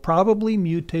will probably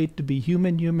mutate to be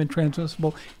human-human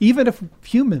transmissible, even if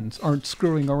humans aren't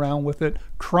screwing around with it,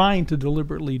 trying to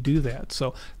deliberately do that.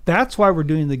 So that's why we're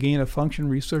doing the gain-of-function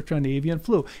research on avian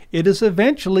flu. It is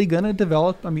eventually going to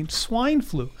develop, swine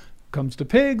flu comes to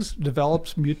pigs,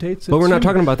 develops, mutates. But we're not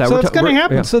talking about that. So it's going to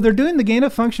happen. Yeah. So they're doing the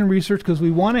gain-of-function research because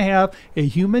we want to have a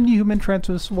human-human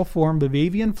transmissible form of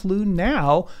avian flu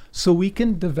now so we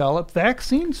can develop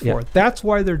vaccines for it. That's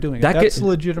why they're doing it. That's the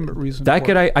legitimate reason for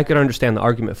it. I could understand the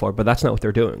argument for it, but that's not what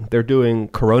they're doing. They're doing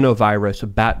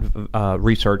coronavirus bat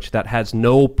research that has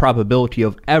no probability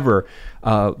of ever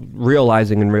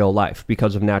realizing in real life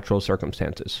because of natural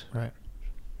circumstances. Right.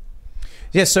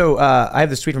 Yeah, so I have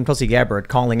this tweet from Tulsi Gabbard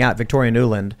calling out Victoria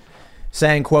Nuland,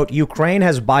 saying, quote, Ukraine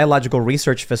has biological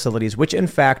research facilities, which in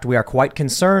fact we are quite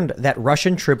concerned that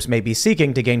Russian troops may be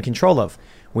seeking to gain control of.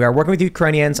 We are working with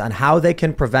Ukrainians on how they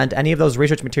can prevent any of those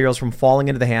research materials from falling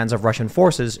into the hands of Russian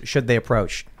forces should they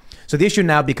approach. So the issue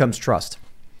now becomes trust.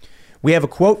 We have a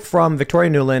quote from Victoria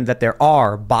Nuland that there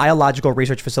are biological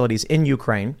research facilities in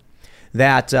Ukraine,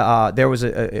 that there was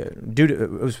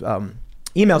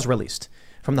emails released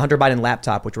from the Hunter Biden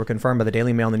laptop, which were confirmed by the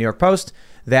Daily Mail and the New York Post,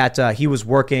 that he was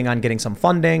working on getting some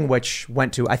funding, which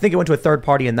went to, I think it went to a third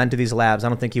party and then to these labs. I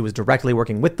don't think he was directly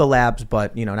working with the labs,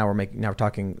 but now we're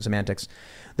talking semantics.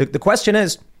 The question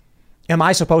is, am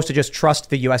I supposed to just trust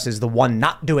the U.S. is the one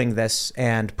not doing this,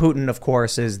 and Putin, of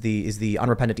course, is the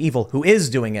unrepentant evil who is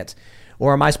doing it,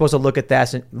 or am I supposed to look at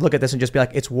this and just be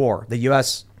like, it's war? The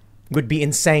U.S. would be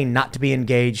insane not to be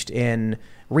engaged in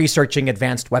researching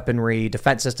advanced weaponry,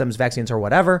 defense systems, vaccines, or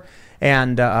whatever.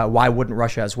 And why wouldn't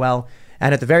Russia as well?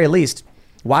 And at the very least,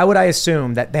 why would I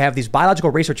assume that they have these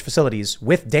biological research facilities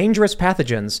with dangerous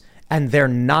pathogens and they're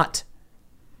not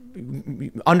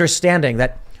understanding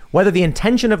that whether the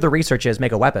intention of the research is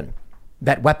make a weapon,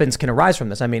 that weapons can arise from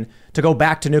this? I mean, to go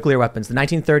back to nuclear weapons, the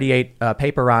 1938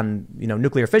 paper on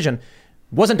nuclear fission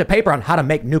wasn't a paper on how to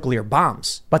make nuclear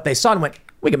bombs, but they saw and went,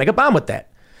 we can make a bomb with that.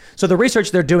 So the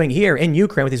research they're doing here in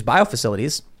Ukraine with these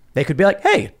biofacilities, they could be like,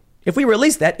 hey, if we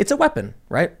release that, it's a weapon,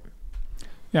 right?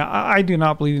 Yeah, I do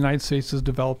not believe the United States is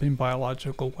developing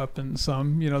biological weapons.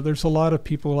 There's a lot of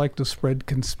people who like to spread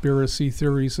conspiracy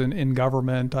theories in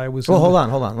government. Hold on.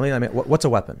 What's a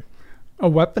weapon? A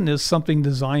weapon is something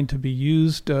designed to be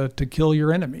used to kill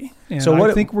your enemy. And So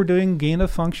I think we're doing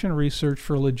gain-of-function research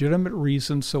for legitimate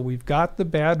reasons. So we've got the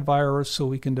bad virus so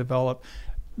we can develop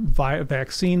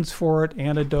vaccines for it,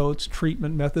 antidotes,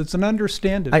 treatment methods, and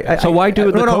understand it. So why do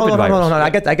the COVID virus? No, I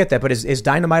get that. But is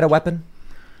dynamite a weapon?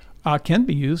 Can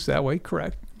be used that way,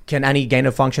 correct. Can any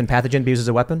gain-of-function pathogen be used as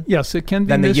a weapon? Yes, it can be.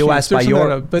 Then the misused. U.S. There's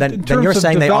then you're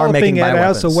saying they are making it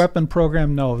as a bioweapons. weapon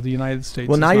program. No, the United States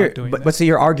Well, is now not doing that. but see,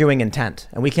 you're arguing intent,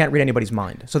 and we can't read anybody's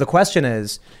mind. So the question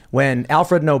is, when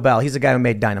Alfred Nobel, he's the guy who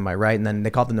made dynamite, right? And then they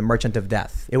called him the Merchant of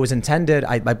Death. It was intended,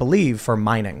 I believe, for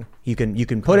mining. You can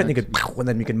put it, and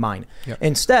then you can mine. Yep.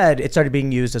 Instead, it started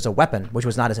being used as a weapon, which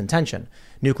was not his intention.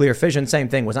 Nuclear fission, same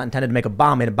thing, was not intended to make a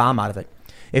bomb, made a bomb out of it.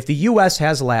 If the U.S.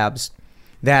 has labs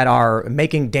that are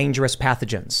making dangerous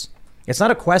pathogens, it's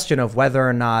not a question of whether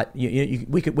or not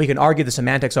we can argue the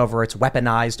semantics over it's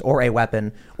weaponized or a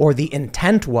weapon, or the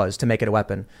intent was to make it a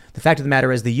weapon. The fact of the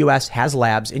matter is the U.S. has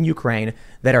labs in Ukraine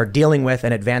that are dealing with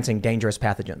and advancing dangerous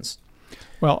pathogens.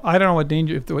 Well, I don't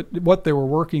know what they were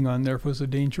working on there, if it was a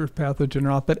dangerous pathogen or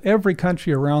not, but every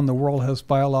country around the world has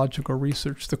biological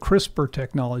research. The CRISPR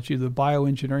technology, the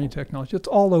bioengineering technology, it's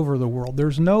all over the world.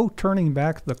 There's no turning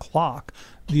back the clock.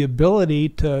 The ability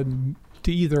to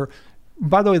either,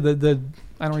 by the way, I don't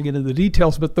want to get into the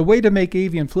details, but the way to make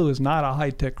avian flu is not a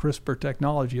high-tech CRISPR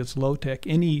technology. It's low-tech.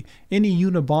 Any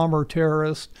Unabomber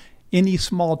terrorist, any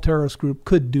small terrorist group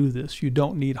could do this. You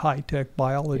don't need high-tech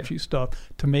biology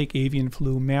stuff to make avian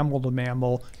flu, mammal to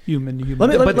mammal, human to human.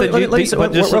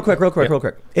 Real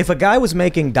quick. If a guy was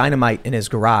making dynamite in his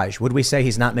garage, would we say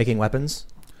he's not making weapons?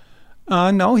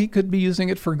 No, he could be using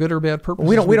it for good or bad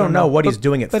purposes. We don't know what he's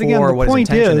doing it for, again, what his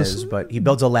intention is, but he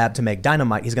builds a lab to make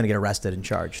dynamite. He's going to get arrested and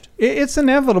charged. It's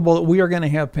inevitable that we are going to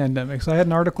have pandemics. I had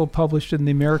an article published in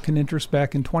the American Interest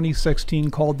back in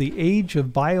 2016 called The Age of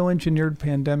Bioengineered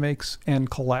Pandemics and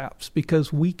Collapse,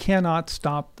 because we cannot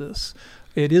stop this.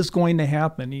 It is going to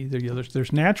happen.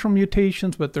 There's natural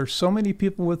mutations, but there's so many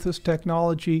people with this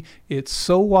technology. It's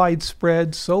so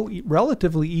widespread, so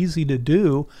relatively easy to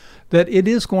do, that it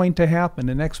is going to happen.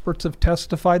 And experts have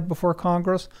testified before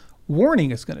Congress,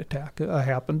 warning it's going to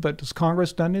happen. But has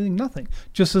Congress done anything? Nothing.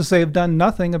 Just as they have done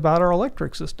nothing about our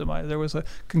electric system. There was a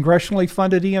congressionally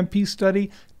funded EMP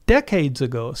study decades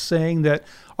ago saying that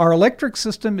our electric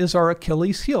system is our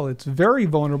Achilles heel. It's very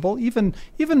vulnerable. Even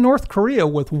North Korea,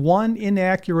 with one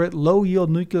inaccurate, low-yield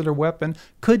nuclear weapon,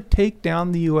 could take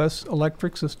down the U.S.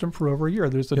 electric system for over a year.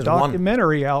 There's a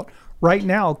documentary out right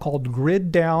now called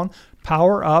Grid Down,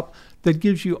 Power Up, that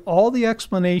gives you all the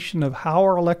explanation of how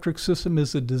our electric system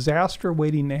is a disaster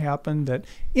waiting to happen, that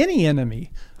any enemy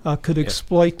could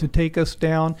exploit to take us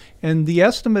down. And the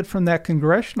estimate from that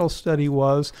congressional study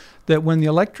was that when the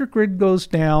electric grid goes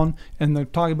down, and they're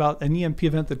talking about an EMP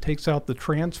event that takes out the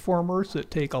transformers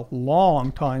that take a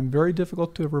long time, very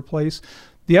difficult to replace,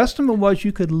 the estimate was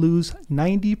you could lose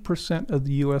 90% of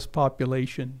the U.S.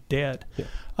 population dead. Yeah.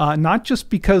 Not just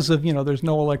because of, there's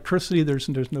no electricity, there's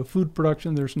no food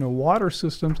production, there's no water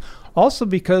systems. Also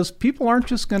because people aren't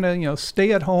just going to,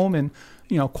 stay at home and,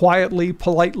 quietly,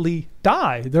 politely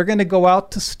die. They're going to go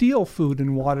out to steal food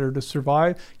and water to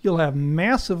survive. You'll have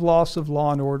massive loss of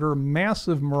law and order,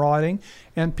 massive marauding,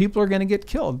 and people are going to get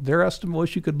killed. Their estimate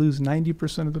was you could lose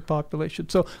 90% of the population.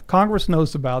 So Congress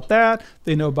knows about that.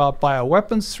 They know about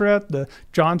bioweapons threat. The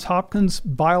Johns Hopkins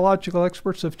biological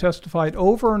experts have testified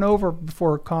over and over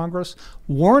before Congress,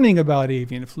 warning about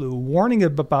avian flu, warning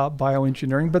about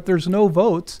bioengineering, but there's no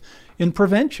votes in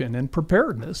prevention and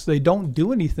preparedness. They don't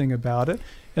do anything about it.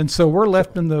 And so we're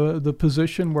left in the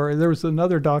position where there was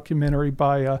another documentary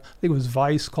by, I think it was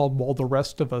Vice, called While the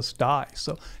Rest of Us Die.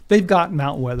 So they've got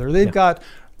Mount Weather.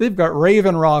 They've got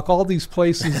Raven Rock, all these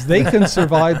places they can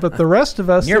survive, but the rest of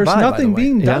us, Nearby, there's nothing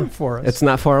being done for us. It's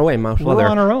not far away, Mount Weather. We're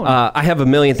on our own. I have a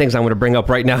million things I want to bring up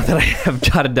right now that I have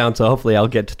jotted down, so hopefully I'll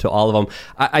get to all of them.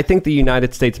 I think the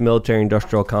United States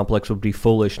military-industrial complex would be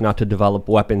foolish not to develop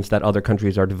weapons that other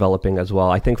countries are developing as well.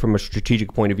 I think from a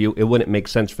strategic point of view, it wouldn't make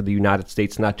sense for the United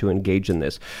States not to engage in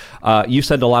this. You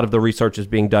said a lot of the research is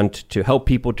being done to help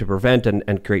people, to prevent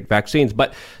and create vaccines,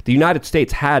 but the United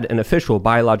States had an official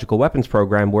biological weapons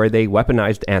program time where they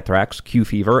weaponized anthrax, Q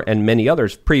fever, and many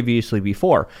others previously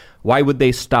before. Why would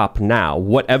they stop now?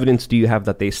 What evidence do you have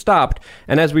that they stopped?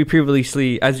 And as you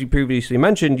previously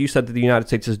mentioned, you said that the United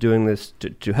States is doing this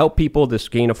to help people. This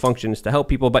gain of function is to help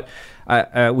people. But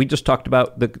we just talked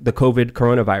about the COVID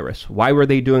coronavirus. Why were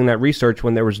they doing that research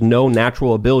when there was no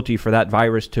natural ability for that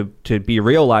virus to be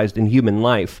realized in human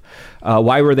life?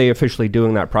 Why were they officially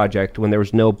doing that project when there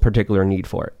was no particular need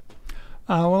for it?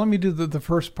 Well, let me do the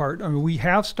first part. I mean, we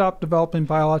have stopped developing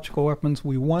biological weapons.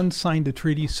 We once signed a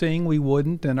treaty saying we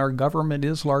wouldn't, and our government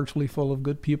is largely full of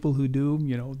good people who do,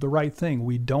 the right thing.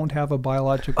 We don't have a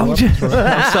biological weapons program.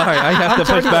 I'm sorry, I have to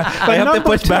push back. I have to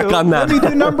push back on that. Let me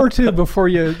do number two before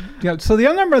you. So the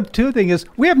number two thing is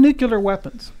we have nuclear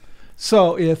weapons.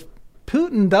 So if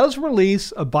Putin does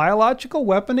release a biological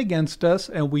weapon against us,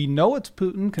 and we know it's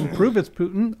Putin, can prove it's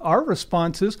Putin, our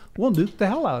response is we'll nuke the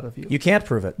hell out of you. You can't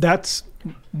prove it.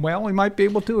 We might be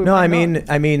able to. No, I mean,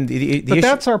 the but issue,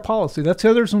 that's our policy. That's the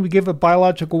other reason we give up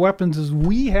biological weapons is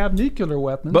we have nuclear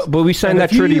weapons. But we signed that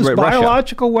treaty treaty with with Russia.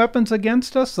 Biological weapons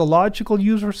against us, the logical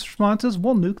user response is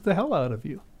we'll nuke the hell out of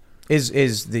you. Is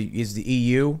the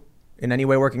EU in any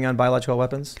way working on biological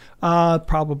weapons?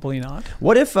 Probably not.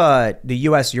 What if the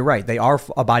U.S., you're right, they are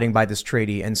abiding by this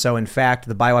treaty, and so in fact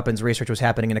the bioweapons research was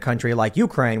happening in a country like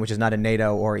Ukraine, which is not a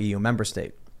NATO or EU member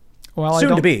state? Well,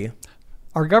 soon to be.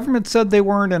 Our government said they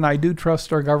weren't, and I do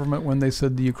trust our government when they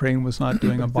said the Ukraine was not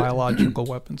doing a biological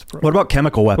weapons program. What about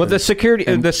chemical weapons? Well,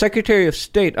 the Secretary of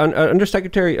State,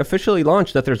 Undersecretary, officially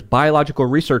launched that there's biological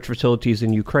research facilities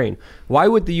in Ukraine. Why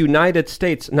would the United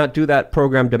States not do that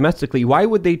program domestically? Why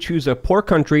would they choose a poor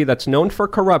country that's known for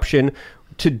corruption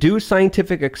to do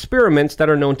scientific experiments that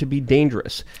are known to be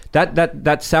dangerous?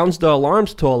 That sounds the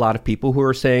alarms to a lot of people who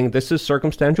are saying this is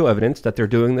circumstantial evidence that they're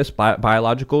doing this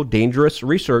biological dangerous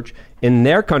research in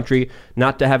their country,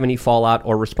 not to have any fallout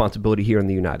or responsibility here in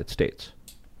the United States.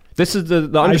 This is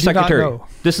the undersecretary.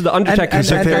 This is the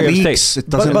undersecretary of state. It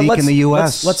doesn't leak in the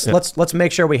U.S. Let's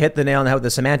make sure we hit the nail on the head with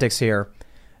the semantics here.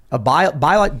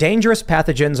 Dangerous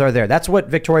pathogens are there. That's what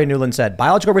Victoria Nuland said.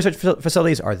 Biological research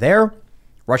facilities are there.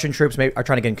 Russian troops are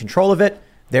trying to gain control of it.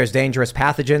 There's dangerous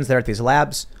pathogens there at these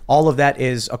labs. All of that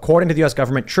is, according to the U.S.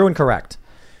 government, true and correct.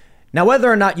 Now,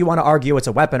 whether or not you want to argue it's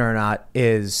a weapon or not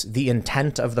is the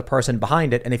intent of the person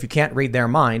behind it. And if you can't read their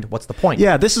mind, what's the point?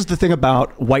 Yeah, this is the thing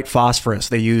about white phosphorus.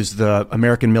 They used the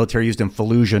American military used in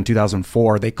Fallujah in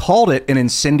 2004. They called it an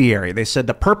incendiary. They said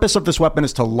the purpose of this weapon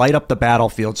is to light up the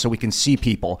battlefield so we can see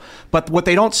people. But what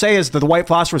they don't say is that the white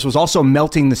phosphorus was also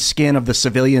melting the skin of the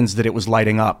civilians that it was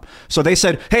lighting up. So they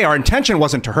said, hey, our intention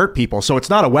wasn't to hurt people, so it's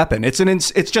not a weapon.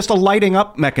 It's just a lighting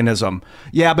up mechanism.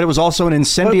 Yeah, but it was also an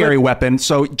incendiary weapon.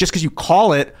 So just because you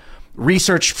call it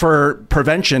research for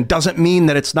prevention doesn't mean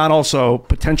that it's not also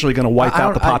potentially going to wipe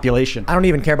out the population. I don't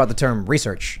even care about the term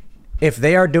research. If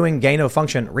they are doing gain of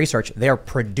function research, they are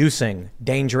producing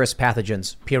dangerous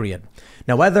pathogens, period.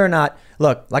 Now, whether or not,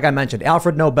 look, like I mentioned,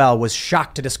 Alfred Nobel was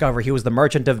shocked to discover he was the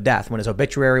merchant of death when his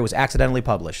obituary was accidentally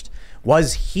published.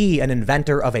 Was he an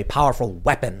inventor of a powerful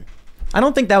weapon? I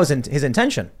don't think that was his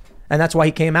intention. And that's why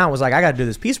he came out and was like, I got to do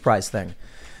this Peace Prize thing.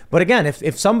 But again, if the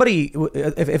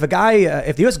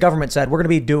U.S. government said we're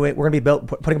going to be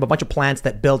putting up a bunch of plants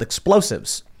that build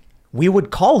explosives, we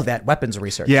would call that weapons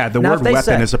research. Yeah, the word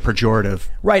weapon is a pejorative,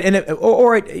 right? And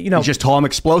you just call them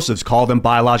explosives, call them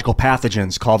biological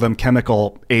pathogens, call them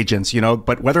chemical agents.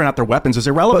 But whether or not they're weapons is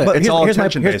irrelevant. But it's all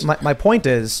intention based. My point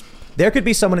is, there could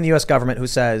be someone in the U.S. government who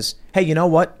says, "Hey, you know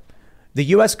what? The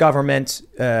U.S. government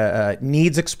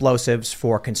needs explosives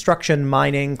for construction,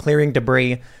 mining, clearing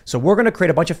debris. So we're going to create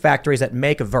a bunch of factories that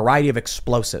make a variety of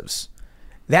explosives."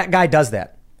 That guy does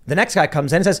that. The next guy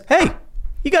comes in and says, "Hey,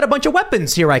 you got a bunch of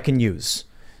weapons here I can use."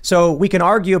 So we can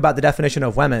argue about the definition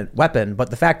of weapon, but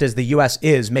the fact is the U.S.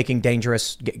 is making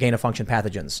dangerous gain-of-function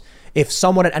pathogens. If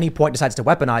someone at any point decides to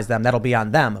weaponize them, that'll be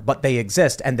on them, but they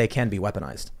exist and they can be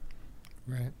weaponized.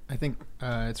 Right. I think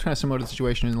it's kind of similar to the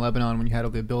situation in Lebanon when you had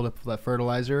all the buildup of that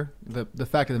fertilizer. The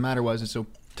fact of the matter was it's a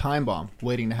time bomb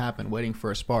waiting to happen, waiting for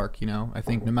a spark. I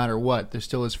think no matter what, there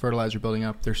still is fertilizer building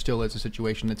up. There still is a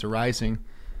situation that's arising.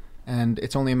 And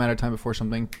it's only a matter of time before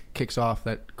something kicks off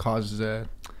that causes a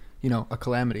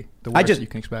calamity, the worst you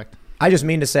can expect. I just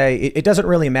mean to say it doesn't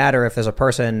really matter if there's a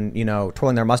person,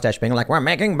 twirling their mustache being like, we're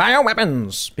making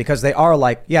bioweapons, because they are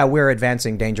like, yeah, we're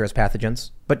advancing dangerous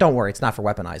pathogens. But don't worry, it's not for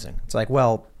weaponizing. It's like,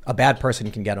 well, a bad person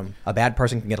can get them. A bad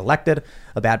person can get elected.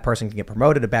 A bad person can get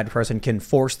promoted. A bad person can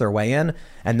force their way in.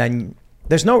 And then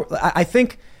there's I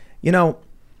think,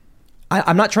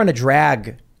 I'm not trying to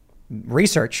drag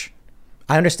research.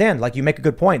 I understand, like you make a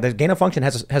good point. The gain of function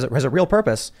has a real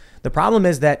purpose. The problem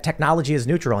is that technology is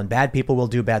neutral and bad people will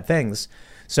do bad things.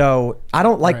 So I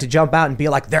don't like to jump out and be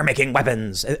like, they're making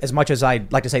weapons, as much as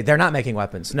I'd like to say they're not making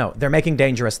weapons. No, they're making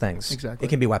dangerous things. Exactly. It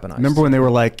can be weaponized. Remember when they were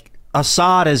like,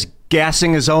 Assad is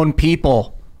gassing his own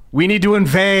people. We need to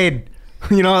invade.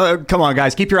 You know, come on,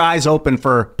 guys. Keep your eyes open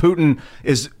for Putin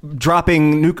is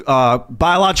dropping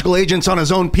biological agents on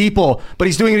his own people, but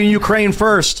he's doing it in Ukraine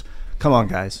first. Come on,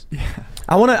 guys. Yeah.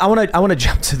 I want to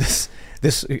jump to this.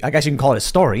 I guess you can call it a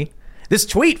story. This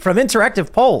tweet from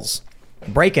Interactive Polls.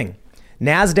 Breaking.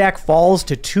 NASDAQ falls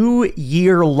to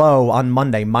 2-year low on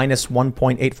Monday, minus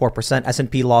 1.84%.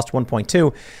 S&P lost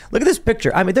 1.2%. Look at this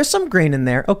picture. I mean, there's some green in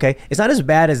there. Okay. It's not as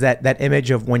bad as that image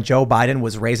of when Joe Biden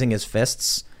was raising his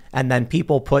fists and then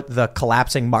people put the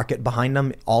collapsing market behind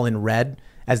them all in red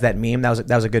as that meme. That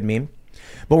was a good meme.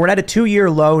 But we're at a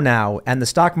 2-year low now, and the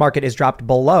stock market is dropped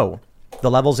below the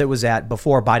levels it was at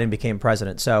before Biden became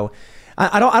president. So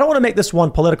I don't want to make this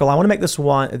one political. I want to make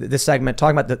this segment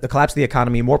talking about the collapse of the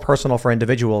economy more personal for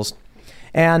individuals,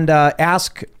 and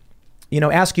ask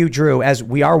you, Drew, as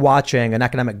we are watching an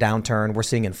economic downturn. We're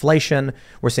seeing inflation.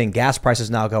 We're seeing gas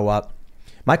prices now go up.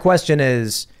 My question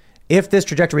is, if this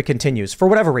trajectory continues for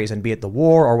whatever reason, be it the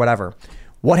war or whatever,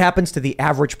 what happens to the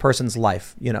average person's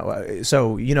life?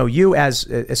 You as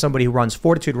somebody who runs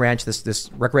Fortitude Ranch, this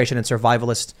recreation and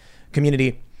survivalist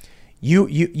community,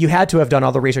 you had to have done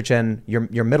all the research in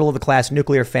your middle of the class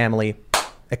nuclear family.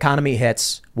 Economy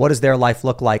hits. What does their life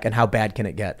look like, and how bad can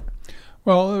it get?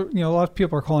 Well, a lot of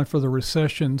people are calling for the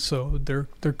recession, so there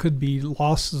could be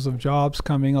losses of jobs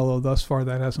coming, although thus far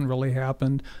that hasn't really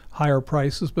happened, higher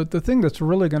prices. But the thing that's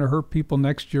really going to hurt people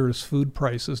next year is food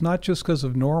prices, not just because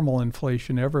of normal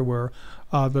inflation everywhere,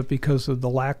 but because of the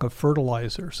lack of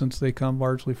fertilizer, since they come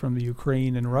largely from the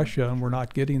Ukraine and Russia, and we're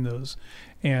not getting those.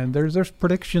 And there's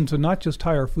predictions of not just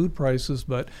higher food prices,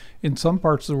 but in some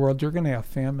parts of the world, you're going to have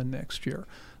famine next year.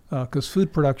 Because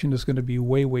food production is going to be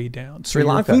way, way down. Sri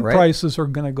Lanka, food right? prices are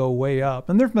going to go way up.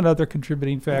 And there have been other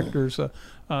contributing factors,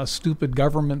 stupid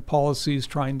government policies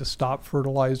trying to stop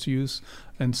fertilizer use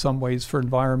in some ways for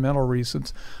environmental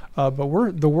reasons. But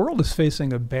the world is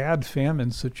facing a bad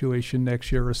famine situation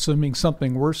next year, assuming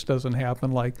something worse doesn't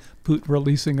happen, like Putin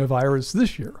releasing a virus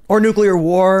this year. Or nuclear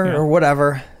war or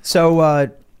whatever.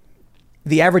 So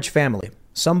the average family,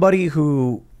 somebody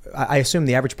who... I assume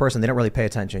the average person, they don't really pay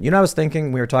attention. I was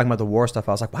thinking, we were talking about the war stuff.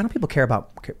 I was like, why don't people care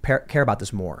about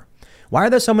this more? Why are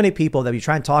there so many people that we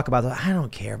try and talk about? I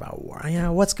don't care about war.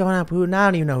 What's going on? Putin? I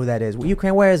don't even know who that is.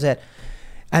 Ukraine, where is it?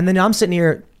 And then I'm sitting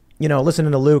here,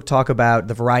 listening to Luke talk about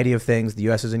the variety of things the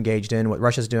U.S. is engaged in, what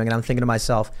Russia's doing. And I'm thinking to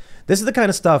myself, this is the kind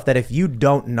of stuff that if you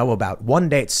don't know about, one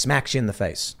day it smacks you in the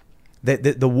face.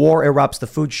 The war erupts, the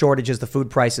food shortages, the food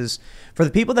prices. For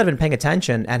the people that have been paying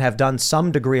attention and have done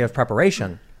some degree of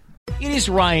preparation. It is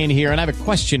Ryan here, and I have a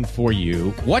question for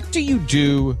you. What do you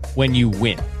do when you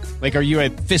win? Like, are you a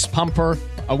fist pumper,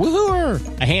 a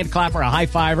woohooer, a hand clapper, a high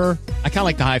fiver? I kind of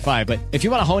like the high five, but if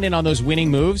you want to hone in on those winning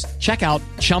moves, check out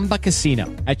Chumba Casino.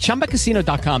 At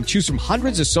ChumbaCasino.com, choose from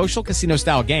hundreds of social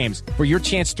casino-style games for your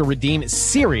chance to redeem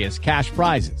serious cash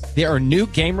prizes. There are new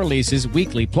game releases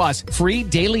weekly, plus free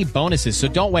daily bonuses, so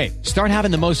don't wait. Start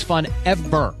having the most fun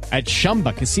ever at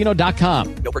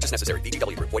ChumbaCasino.com. No purchase necessary.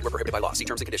 VGW. Void where prohibited by law. See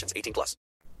terms and conditions. 18+.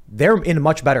 They're in a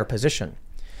much better position.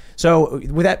 So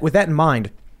with that in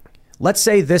mind, let's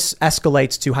say this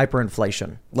escalates to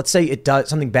hyperinflation. Let's say it does,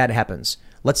 something bad happens.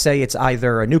 Let's say it's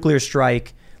either a nuclear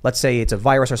strike. Let's say it's a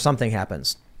virus or something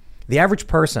happens. The average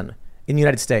person in the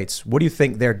United States, what do you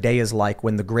think their day is like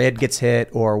when the grid gets hit,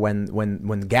 or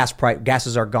when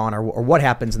gases are gone, or what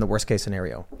happens in the worst case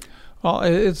scenario? Well,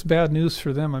 it's bad news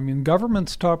for them. I mean,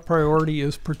 government's top priority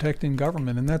is protecting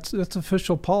government, and that's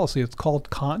official policy. It's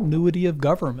called continuity of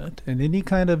government. And any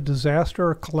kind of disaster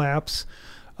or collapse,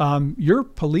 your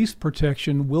police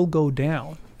protection will go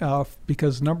down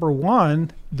because, number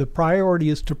one, the priority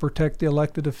is to protect the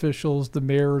elected officials, the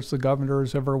mayors, the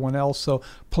governors, everyone else. So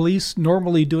police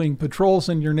normally doing patrols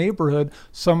in your neighborhood,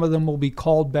 some of them will be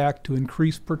called back to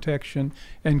increase protection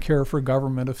and care for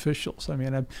government officials. I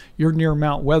mean, you're near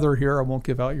Mount Weather here. I won't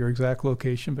give out your exact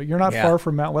location, but you're not far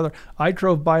from Mount Weather. I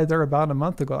drove by there about a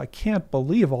month ago. I can't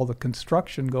believe all the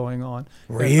construction going on.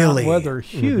 Really? Mount Weather,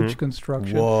 huge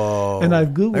construction. Whoa. And I've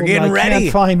Googled, They're getting ready.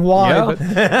 Can't find why, but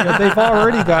they've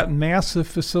already got massive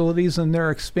facilities, and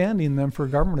they're expanding them for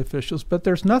government officials. But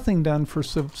there's nothing done for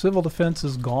civil defense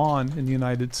is gone in the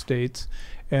United States.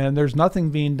 and there's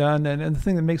nothing being done. And the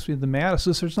thing that makes me the maddest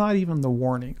is there's not even the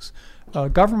warnings.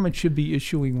 Government should be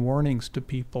issuing warnings to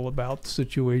people about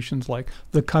situations like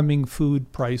the coming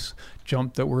food price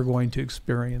jump that we're going to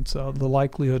experience, the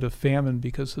likelihood of famine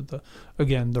because of the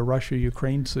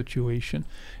Russia-Ukraine situation.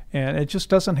 And it just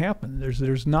doesn't happen.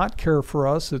 There's not care for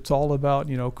us. It's all about,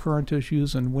 current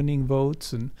issues and winning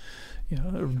votes, and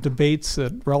debates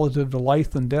that relative to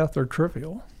life and death are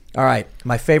trivial. All right,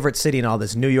 my favorite city in all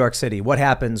this, New York City. What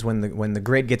happens when the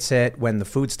grid gets hit, when the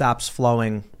food stops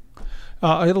flowing?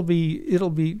 It'll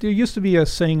be. There used to be a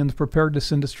saying in the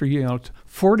preparedness industry,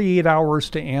 48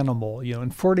 hours to animal. In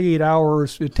 48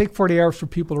 hours, it'd take 48 hours for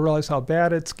people to realize how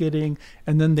bad it's getting,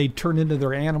 and then they'd turn into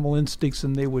their animal instincts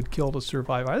and they would kill to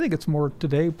survive. I think it's more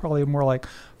today, probably more like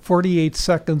 48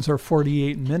 seconds or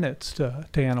 48 minutes to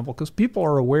animal, because people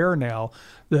are aware now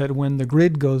that when the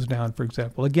grid goes down, for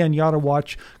example, again, you ought to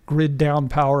watch Grid Down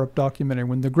Power Up documentary.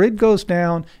 When the grid goes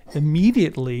down,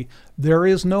 immediately there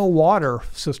is no water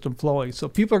system flowing. So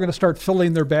people are going to start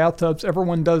filling their bathtubs.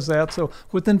 Everyone does that. So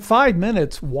within 5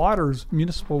 minutes,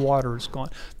 municipal water is gone.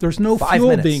 There's no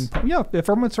fuel being pumped. Yeah, if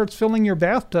everyone starts filling your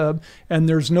bathtub and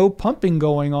there's no pumping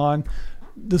going on,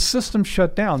 the system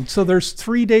shut down. So there's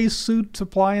 3 days food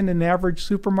supply in an average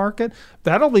supermarket.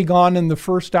 That'll be gone in the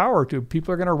first hour or two.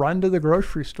 People are going to run to the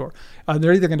grocery store.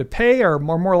 They're either going to pay or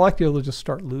more likely they'll just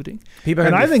start looting.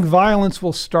 I think violence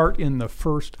will start in the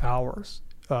first hours.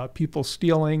 People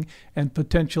stealing and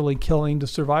potentially killing to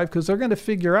survive, because they're going to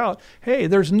figure out, hey,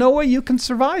 there's no way you can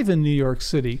survive in New York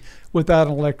City without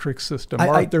an electric system,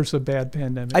 or there's a bad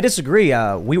pandemic. I disagree.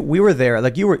 We were there.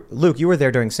 Like Luke, you were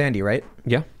there during Sandy, right?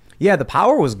 Yeah. Yeah, the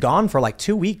power was gone for like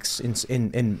 2 weeks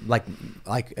in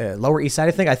Lower East Side.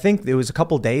 I think it was a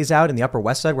couple days out in the Upper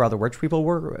West Side where all the rich people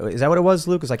were. Is that what it was,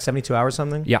 Luke? It was like 72 hours or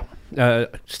something? Yeah.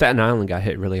 Staten Island got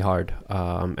hit really hard,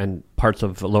 and parts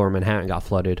of Lower Manhattan got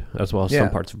flooded, as well as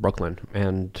some parts of Brooklyn.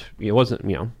 And it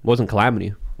wasn't calamity.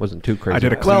 It wasn't too crazy. I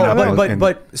did a cleanup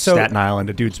in Staten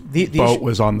Island. A dude's boat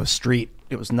was on the street.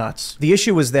 It was nuts. The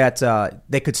issue was that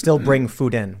they could still bring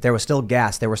food in. There was still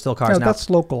gas. There were still cars. No, that's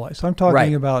localized. I'm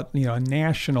talking about a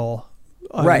national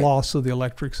loss of the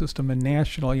electric system, a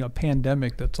national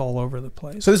pandemic that's all over the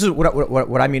place. So this is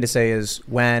what I mean to say is,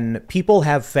 when people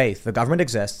have faith, the government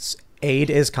exists, aid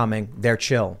is coming, they're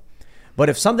chill. But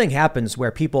if something happens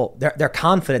where people, their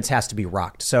confidence has to be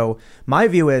rocked. So my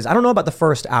view is, I don't know about the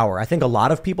first hour. I think a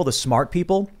lot of people, the smart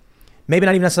people, maybe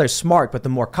not even necessarily smart, but the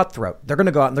more cutthroat, they're going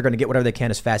to go out and they're going to get whatever they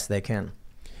can as fast as they can.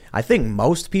 I think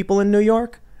most people in New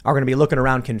York are going to be looking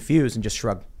around confused and just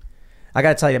shrug. I got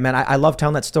to tell you, man, I love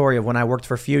telling that story of when I worked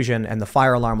for Fusion and the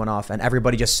fire alarm went off and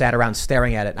everybody just sat around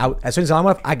staring at it. As soon as the alarm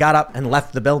went off, I got up and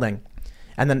left the building.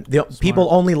 And then people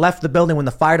only left the building when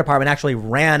the fire department actually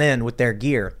ran in with their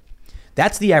gear.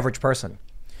 That's the average person.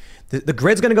 The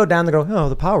grid's going to go down. They go, oh,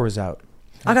 the power is out.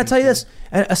 I got to tell you this,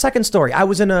 a second story. I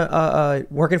was in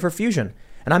working for Fusion,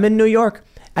 and I'm in New York,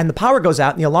 and the power goes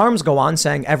out, and the alarms go on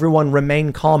saying, everyone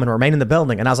remain calm and remain in the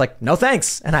building. And I was like, no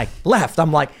thanks. And I left.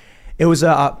 I'm like, it was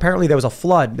apparently there was a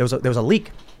flood. There was a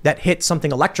leak that hit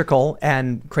something electrical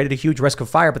and created a huge risk of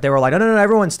fire. But they were like, no,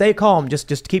 everyone stay calm.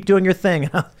 Just keep doing your thing.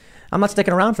 I'm not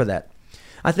sticking around for that.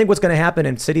 I think what's going to happen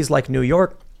in cities like New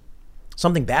York,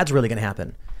 something bad's really going to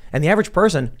happen. And the average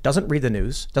person doesn't read the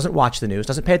news, doesn't watch the news,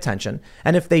 doesn't pay attention.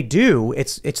 And if they do,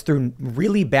 it's through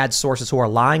really bad sources who are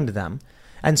lying to them.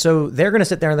 And so they're going to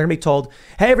sit there and they're going to be told,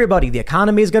 hey, everybody, the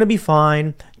economy is going to be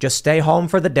fine. Just stay home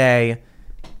for the day.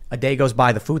 A day goes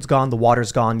by, the food's gone, the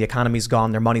water's gone, the economy's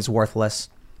gone, their money's worthless.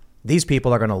 These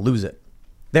people are going to lose it.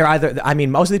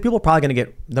 Most of these people are probably going to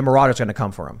get, the marauders are going to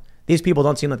come for them. These people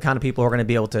don't seem like the kind of people who are going to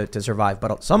be able to survive.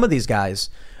 But some of these guys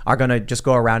are going to just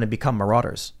go around and become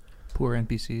marauders. Poor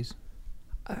NPCs.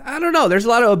 I don't know. There's a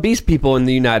lot of obese people in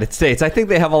the United States. I think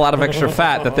they have a lot of extra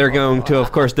fat that they're going to,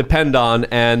 of course, depend on.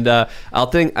 And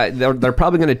they're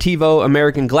probably going to TiVo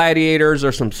American Gladiators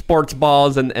or some sports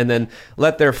balls and then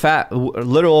let their fat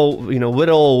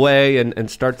whittle away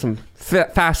and start some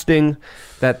fasting.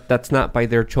 That's not by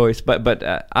their choice, but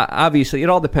obviously it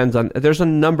all depends on. There's a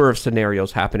number of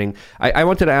scenarios happening. I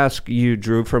wanted to ask you,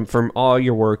 Drew, from all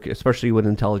your work, especially with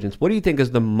intelligence, what do you think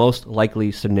is the most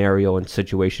likely scenario and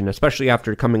situation, especially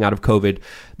after coming out of COVID,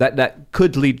 that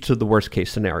could lead to the worst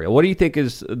case scenario? What do you think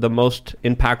is the most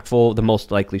impactful, the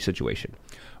most likely situation?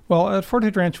 Well, at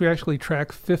Forte Ranch, we actually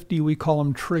track 50, we call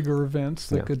them trigger events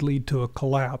that could lead to a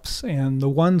collapse. And the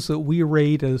ones that we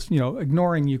rate as,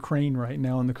 ignoring Ukraine right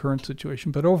now in the current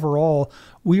situation, but overall,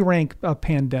 we rank a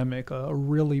pandemic, a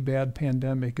really bad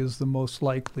pandemic, is the most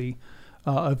likely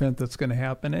event that's going to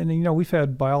happen. And, we've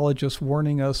had biologists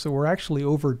warning us that we're actually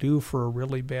overdue for a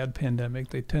really bad pandemic.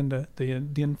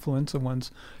 The influenza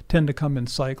ones tend to come in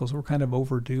cycles. We're kind of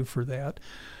overdue for that.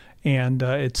 And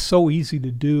it's so easy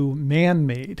to do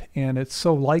man-made, and it's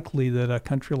so likely that a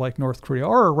country like North Korea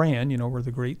or Iran, we're the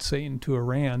great Satan to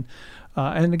Iran.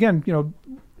 And again,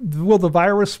 will the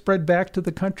virus spread back to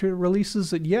the country that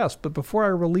releases it? Yes, but before I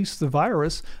release the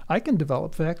virus, I can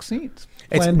develop vaccines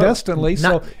clandestinely,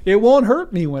 so it won't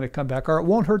hurt me when it comes back, or it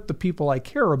won't hurt the people I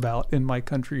care about in my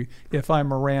country if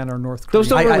I'm Iran or North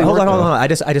Korea. Hold on. I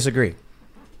disagree,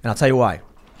 and I'll tell you why.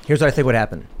 Here's what I think would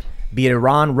happen. Be it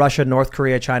Iran, Russia, North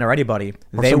Korea, China, or anybody,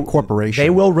 some corporation. They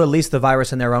will release the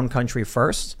virus in their own country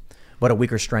first, but a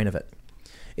weaker strain of it.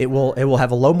 It will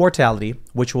have a low mortality,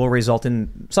 which will result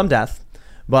in some death,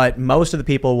 but most of the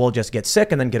people will just get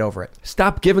sick and then get over it.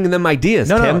 Stop giving them ideas,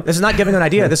 Tim. No, this is not giving an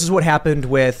idea. This is what happened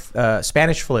with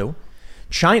Spanish flu.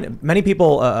 China, many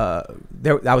people, I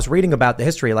was reading about the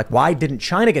history, like why didn't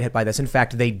China get hit by this? In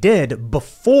fact, they did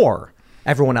before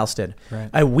everyone else did.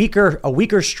 Right. A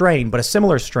weaker strain, but a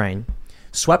similar strain,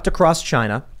 swept across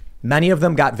China. Many of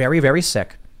them got very, very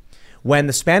sick. When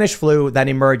the Spanish flu then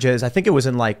emerges, I think it was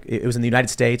in the United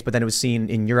States, but then it was seen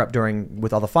in Europe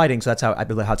with all the fighting. So that's how I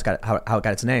believe how it got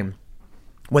its name.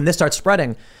 When this starts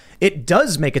spreading, it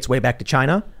does make its way back to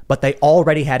China, but they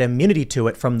already had immunity to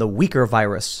it from the weaker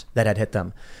virus that had hit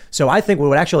them. So I think what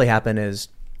would actually happen is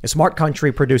a smart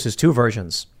country produces two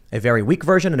versions, a very weak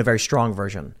version and a very strong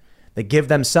version. They give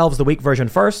themselves the weak version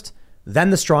first, then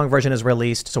the strong version is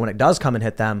released. So when it does come and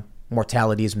hit them,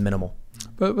 mortality is minimal.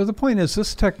 But the point is,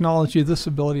 this technology, this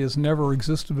ability has never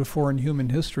existed before in human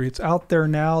history. It's out there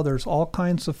now. There's all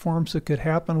kinds of forms it could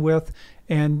happen with.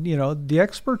 And, the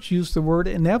experts use the word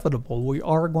inevitable. We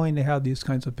are going to have these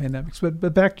kinds of pandemics.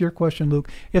 But back to your question, Luke,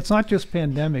 it's not just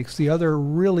pandemics. The other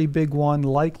really big one,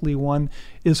 likely one,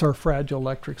 is our fragile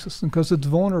electric system because it's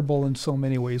vulnerable in so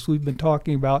many ways. We've been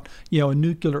talking about, a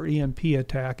nuclear EMP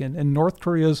attack and North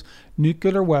Korea's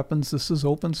nuclear weapons. This is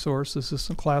open source. This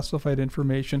isn't classified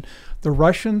information. The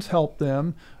Russians helped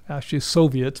them, actually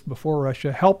Soviets before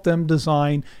Russia, helped them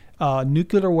design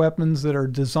nuclear weapons that are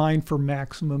designed for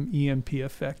maximum EMP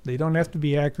effect. They don't have to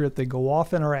be accurate. They go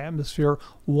off in our atmosphere,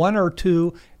 one or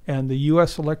two, and the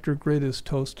U.S. electric grid is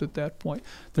toast at that point.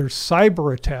 There's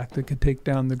cyber attack that could take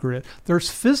down the grid.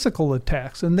 There's physical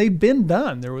attacks, and they've been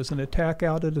done. There was an attack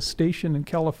out at a station in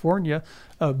California,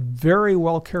 a very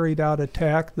well carried out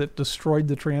attack that destroyed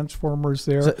the transformers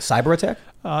there. Cyber attack?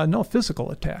 No,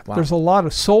 physical attack. Wow. There's a lot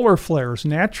of solar flares,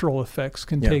 natural effects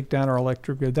can take down our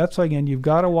electric grid. That's why, again, you've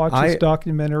got to watch this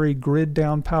documentary, Grid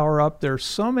Down, Power Up. There's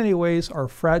so many ways our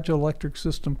fragile electric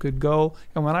system could go.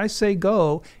 And when I say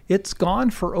go, it's gone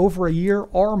for over a year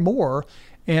or more.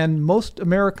 And most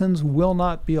Americans will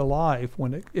not be alive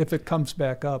if it comes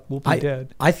back up. We'll be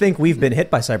dead. I think we've been hit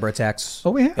by cyber attacks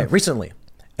we have. Recently.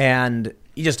 And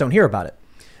you just don't hear about it.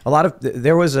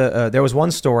 There was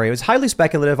one story. It was highly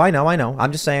speculative. I know.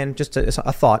 I'm just saying, just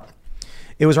a thought.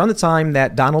 It was around the time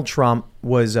that Donald Trump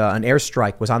was an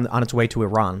airstrike was on its way to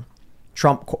Iran.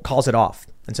 Trump calls it off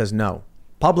and says no.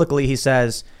 Publicly, he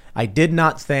says, I did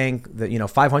not think that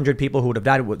 500 people who would have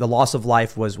died, the loss of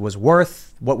life was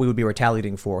worth what we would be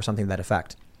retaliating for, or something to that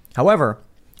effect. However,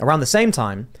 around the same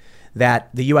time that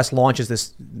the U.S. launches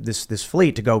this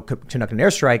fleet to go conduct an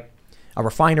airstrike, a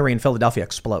refinery in Philadelphia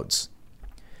explodes.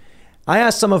 I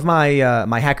asked some of my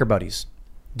my hacker buddies,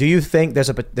 do you think there's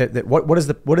what is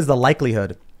the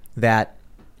likelihood that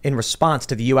in response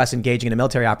to the U.S. engaging in a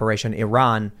military operation,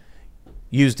 Iran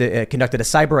conducted a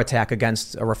cyber attack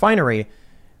against a refinery,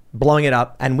 blowing it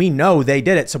up, and we know they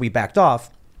did it, so we backed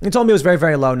off. He told me it was very,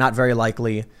 very low, not very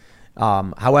likely,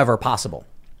 however possible,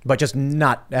 but just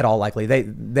not at all likely.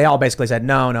 They all basically said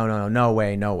no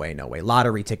way,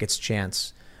 lottery tickets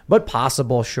chance, but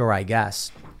possible, sure, I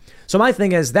guess. So my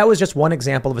thing is, that was just one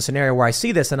example of a scenario where I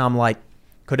see this and I'm like,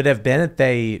 could it have been that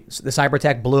the cyber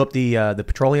attack blew up the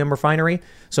petroleum refinery?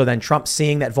 So then Trump,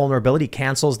 seeing that vulnerability,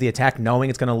 cancels the attack, knowing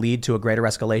it's going to lead to a greater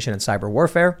escalation in cyber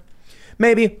warfare?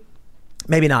 Maybe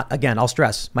not. Again, I'll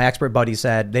stress, my expert buddy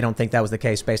said they don't think that was the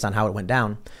case based on how it went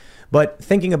down. But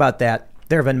thinking about that,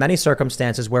 there have been many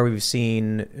circumstances where we've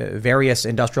seen various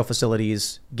industrial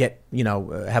facilities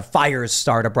have fires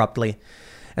start abruptly.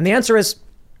 And the answer is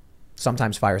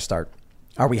sometimes fires start.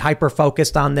 Are we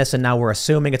hyper-focused on this and now we're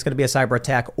assuming it's going to be a cyber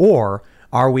attack? Or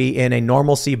are we in a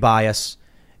normalcy bias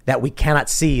that we cannot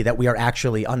see that we are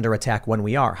actually under attack when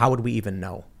we are? How would we even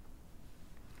know?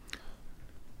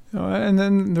 And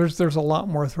then there's a lot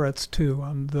more threats too.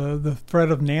 The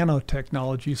threat of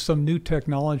nanotechnology, some new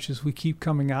technologies we keep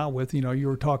coming out with. You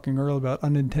were talking earlier about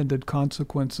unintended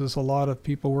consequences. A lot of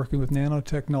people working with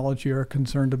nanotechnology are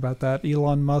concerned about that.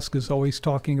 Elon Musk is always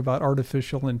talking about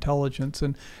artificial intelligence,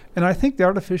 and I think the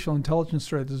artificial intelligence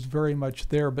threat is very much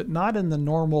there, but not in the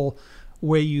normal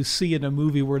way you see in a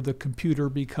movie where the computer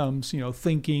becomes,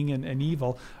 thinking and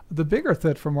evil. The bigger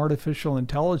threat from artificial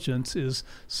intelligence is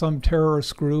some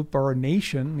terrorist group or a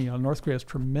nation, North Korea has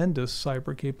tremendous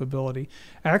cyber capability,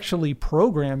 actually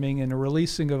programming and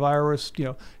releasing a virus,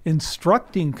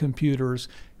 instructing computers,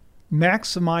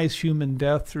 maximize human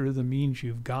death through the means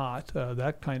you've got,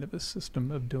 that kind of a system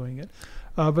of doing it.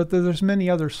 But there's many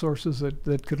other sources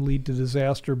that could lead to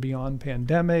disaster beyond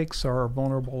pandemics, our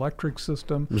vulnerable electric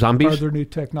system, zombies, other new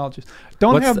technologies.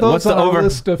 Don't have those on our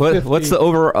list of 50. What's the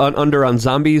over-under on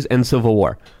zombies and Civil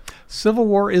War? Civil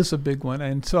War is a big one,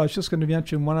 and so I was just going to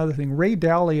mention one other thing. Ray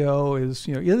Dalio is,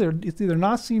 either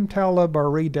Nassim Taleb or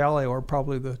Ray Dalio are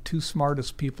probably the two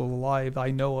smartest people alive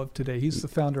I know of today. He's the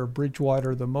founder of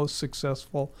Bridgewater, the most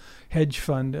successful hedge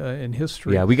fund in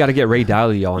history. Yeah, we got to get Ray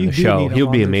Dalio on the show. He'll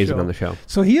be amazing on the show.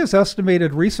 So he has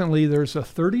estimated recently there's a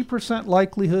 30%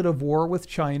 likelihood of war with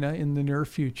China in the near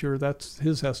future. That's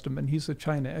his estimate. He's a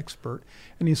China expert.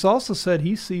 And he's also said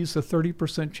he sees a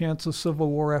 30% chance of civil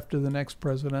war after the next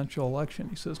presidential election.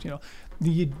 He says,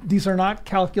 these are not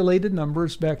calculated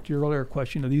numbers, back to your earlier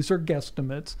question. These are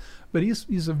guesstimates. But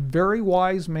he's a very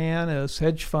wise man. His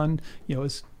hedge fund,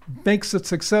 makes its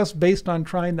success based on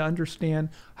trying to understand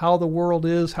how the world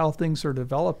is, how things are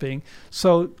developing.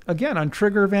 So again, on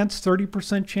trigger events,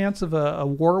 30% chance of a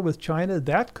war with China,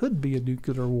 that could be a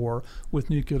nuclear war with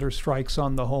nuclear strikes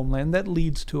on the homeland. That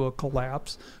leads to a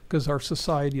collapse because our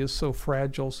society is so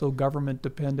fragile, so government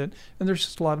dependent, and there's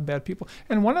just a lot of bad people.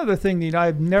 And one other thing that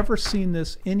I've never seen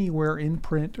this anywhere in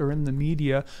print or in the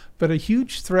media, but a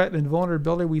huge threat and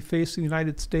vulnerability we face in the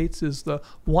United States is the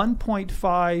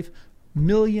 1.5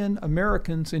 million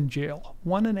Americans in jail,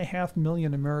 1.5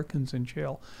 million Americans in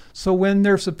jail. So when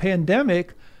there's a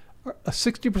pandemic, a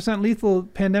 60% lethal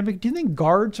pandemic, do you think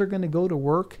guards are going to go to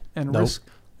work and risk?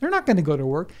 They're not going to go to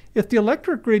work. If the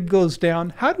electric grid goes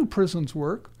down, how do prisons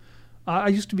work? I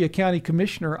used to be a county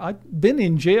commissioner. I've been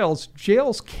in jails.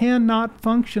 Jails cannot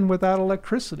function without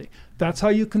electricity. That's how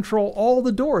you control all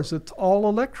the doors. It's all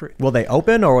electric. Will they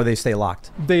open or will they stay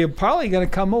locked? They're probably going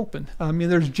to come open. I mean,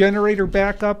 there's generator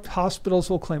backup. Hospitals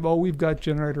will claim, we've got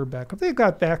generator backup. They've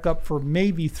got backup for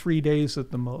maybe 3 days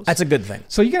at the most. That's a good thing.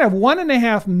 So you can have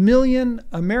 1.5 million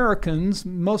Americans,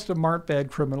 most of them aren't bad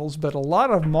criminals, but a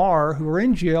lot of them are, who are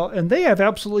in jail, and they have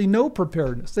absolutely no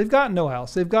preparedness. They've got no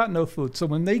house. They've got no food. So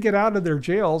when they get out of their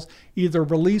jails, either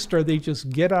released or they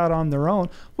just get out on their own,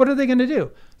 what are they going to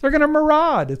do? They're going to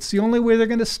maraud. It's the only way they're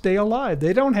going to stay alive.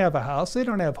 They don't have a house. They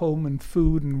don't have home and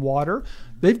food and water.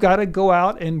 They've got to go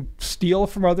out and steal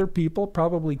from other people,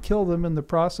 probably kill them in the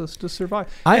process to survive.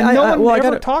 No one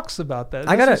ever talks about that.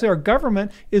 Our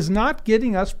government is not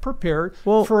getting us prepared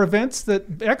for events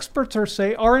that experts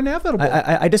say are inevitable.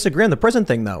 I disagree on the prison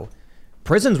thing, though.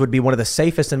 Prisons would be one of the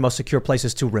safest and most secure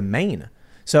places to remain.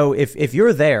 So if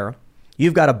you're there,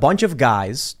 you've got a bunch of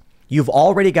guys, you've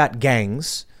already got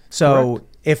gangs. So correct.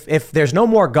 If there's no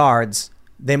more guards,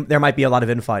 then there might be a lot of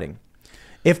infighting.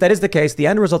 If that is the case, the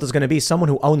end result is going to be someone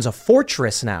who owns a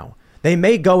fortress now. They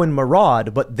may go and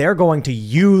maraud, but they're going to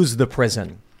use the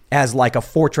prison as like a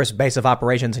fortress base of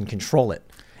operations and control it.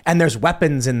 And there's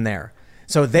weapons in there.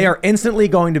 So they are instantly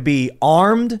going to be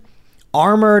armed,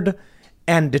 armored,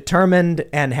 and determined,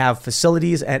 and have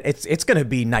facilities. And it's going to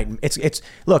be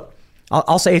look,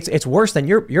 I'll say it's worse than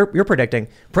you're predicting.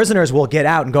 Prisoners will get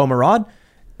out and go maraud.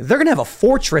 They're going to have a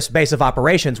fortress base of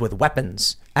operations with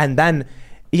weapons. And then,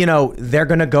 they're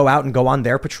going to go out and go on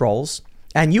their patrols.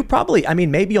 And you probably,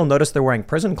 maybe you'll notice they're wearing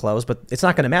prison clothes, but it's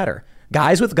not going to matter.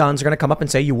 Guys with guns are going to come up and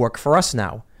say, you work for us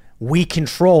now. We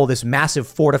control this massive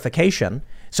fortification,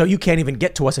 so you can't even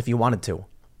get to us if you wanted to.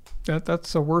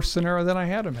 That's a worse scenario than I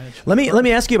had imagined. Let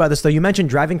me ask you about this, though. You mentioned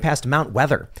driving past Mount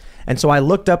Weather. And so I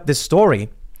looked up this story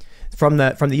from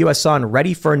the U.S. Sun,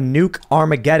 ready for nuke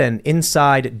Armageddon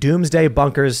inside doomsday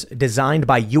bunkers designed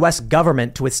by U.S.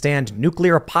 government to withstand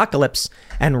nuclear apocalypse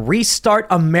and restart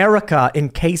America in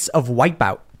case of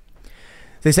wipeout.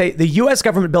 They say the U.S.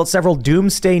 government built several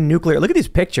doomsday nuclear. Look at these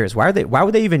pictures. Why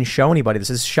would they even show anybody? This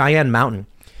is Cheyenne Mountain.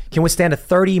 Can withstand a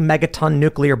 30 megaton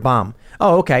nuclear bomb.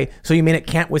 Oh, okay. So you mean it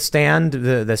can't withstand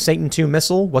the Satan II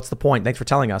missile? What's the point? Thanks for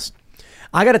telling us.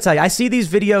 I got to tell you, I see these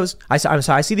videos.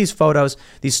 I see these photos,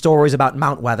 these stories about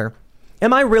Mount Weather,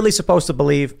 Am I really supposed to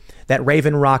believe that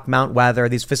Raven Rock, Mount Weather,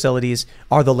 these facilities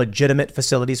are the legitimate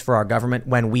facilities for our government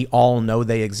when we all know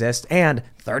they exist? And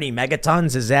 30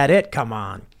 megatons, is that it? Come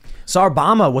on.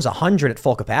 Sarbama was 100 at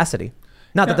full capacity.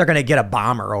 Not that they're going to get a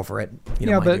bomber over it.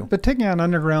 But taking out an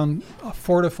underground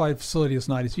fortified facility is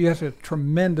not easy. You have to have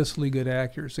tremendously good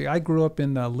accuracy. I grew up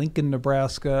in Lincoln,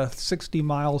 Nebraska, 60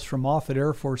 miles from Offutt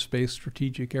Air Force Base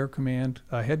Strategic Air Command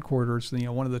headquarters,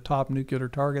 one of the top nuclear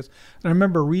targets. And I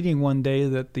remember reading one day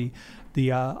that the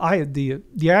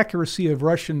accuracy of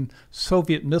Russian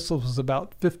Soviet missiles was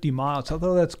about 50 miles.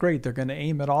 Although that's great, they're going to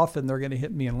aim it off and they're going to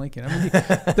hit me in Lincoln. I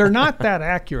mean, they're not that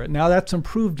accurate. Now that's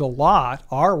improved a lot.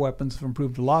 Our weapons have improved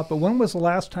a lot. But when was the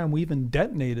last time we even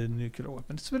detonated a nuclear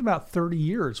weapon? It's been about 30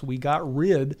 years. We got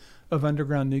rid of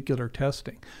underground nuclear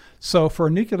testing. So for a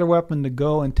nuclear weapon to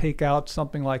go and take out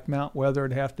something like Mount Weather,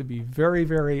 it'd have to be very,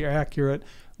 very accurate.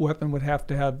 Weapon would have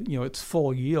to have its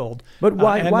full yield. But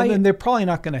why? And they're probably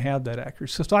not going to have that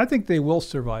accuracy. So I think they will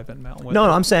survive in Mount Weather. No,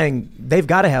 I'm saying they've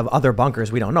got to have other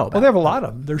bunkers we don't know about. Well, they have a lot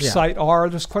of them. There's Site R.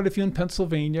 There's quite a few in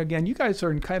Pennsylvania. Again, you guys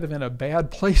are in a bad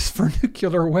place for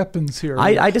nuclear weapons here.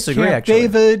 I disagree, Camp actually.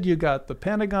 David, you got the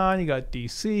Pentagon, you got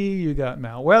D.C., you got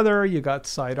Mount Weather, you got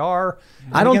Site R.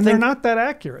 They're not that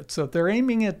accurate. So if they're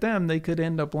aiming at them, they could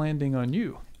end up landing on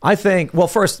you. I think, well,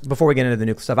 first, before we get into the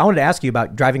nuclear stuff, I wanted to ask you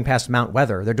about driving past Mount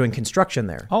Weather. They're doing construction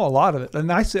there. Oh, a lot of it.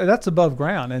 And I say that's above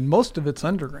ground, and most of it's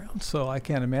underground. So I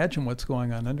can't imagine what's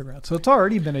going on underground. So it's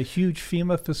already been a huge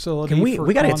FEMA facility.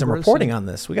 We got to get some reporting on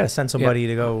this. We got to send somebody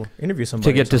to go interview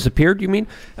somebody. To get disappeared, you mean?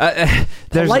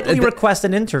 Politely request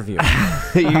an interview.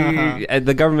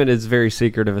 The government is very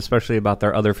secretive, especially about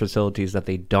their other facilities that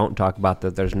they don't talk about,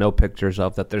 that there's no pictures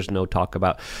of, that there's no talk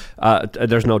about.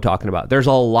 There's no talking about. There's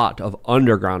a lot of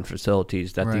underground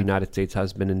facilities that the United States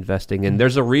has been investing in.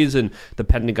 There's a reason the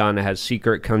Pentagon has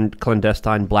secret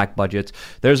clandestine black budgets.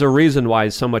 There's a reason why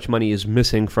so much money is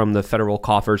missing from the federal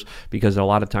coffers, because a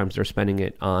lot of times they're spending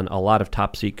it on a lot of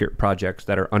top secret projects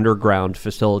that are underground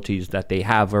facilities that they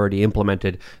have already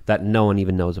implemented that no one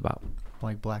even knows about.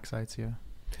 Like black sites, yeah.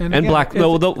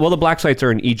 The black sites are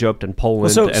in Egypt and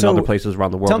Poland and other places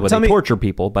around the world where they torture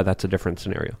people, but that's a different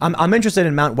scenario. I'm interested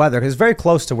in Mount Weather because it's very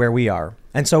close to where we are.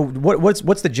 And so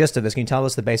what's the gist of this? Can you tell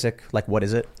us the basic, what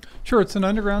is it? Sure. It's an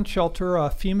underground shelter.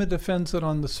 FEMA defends it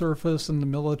on the surface, and the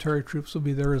military troops will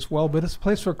be there as well. But it's a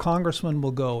place where congressmen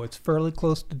will go. It's fairly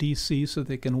close to D.C., so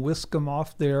they can whisk them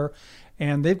off there.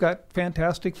 And they've got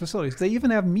fantastic facilities. They even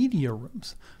have media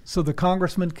rooms, so the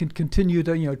congressmen can continue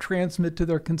to, transmit to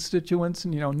their constituents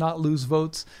and, not lose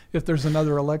votes if there's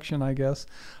another election, I guess.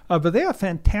 But they have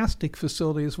fantastic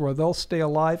facilities where they'll stay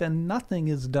alive, and nothing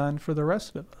is done for the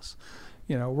rest of us.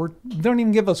 They don't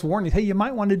even give us warning. Hey, you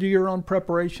might want to do your own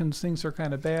preparations. Things are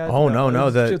kind of bad. Oh, no.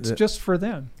 It's just for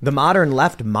them. The modern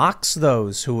left mocks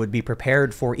those who would be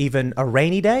prepared for even a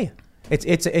rainy day.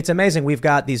 It's amazing. We've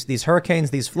got these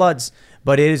hurricanes, these floods,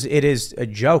 but it is a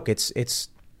joke. It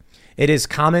is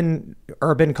common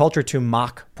urban culture to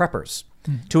mock preppers,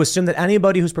 to assume that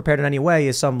anybody who's prepared in any way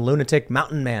is some lunatic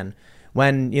mountain man.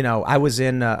 When I was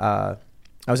in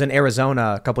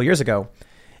Arizona a couple of years ago,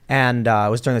 and it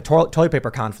was during the toilet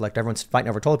paper conflict. Everyone's fighting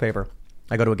over toilet paper.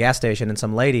 I go to a gas station, and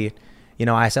some lady,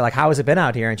 I said, how has it been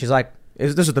out here? And she's like,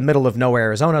 this is the middle of nowhere,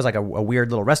 Arizona. It was like a weird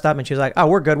little rest stop, and she's like, oh,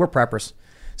 we're good, we're preppers.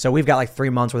 So we've got 3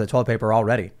 months worth of toilet paper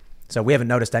already. So we haven't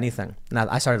noticed anything. And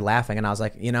I started laughing, and I was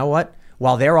like, you know what?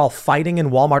 While they're all fighting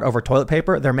in Walmart over toilet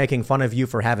paper, they're making fun of you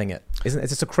for having it. It's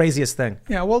just the craziest thing.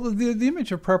 Yeah, well, the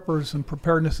image of preppers and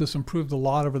preparedness has improved a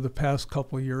lot over the past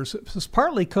couple of years. It was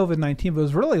partly COVID-19, but it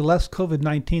was really less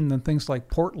COVID-19 than things like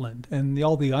Portland and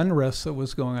all the unrest that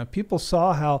was going on. People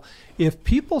saw how if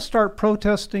people start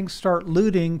protesting, start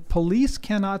looting, police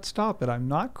cannot stop it. I'm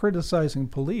not criticizing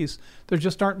police. There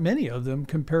just aren't many of them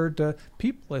compared to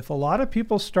people. If a lot of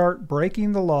people start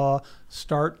breaking the law,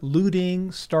 start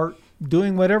looting, start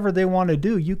doing whatever they want to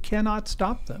do, you cannot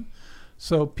stop them.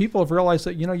 So people have realized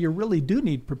that, you really do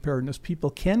need preparedness.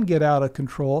 People can get out of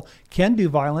control, can do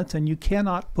violence, and you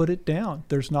cannot put it down.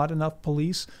 There's not enough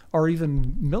police or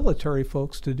even military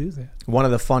folks to do that. One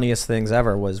of the funniest things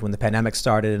ever was when the pandemic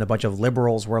started and a bunch of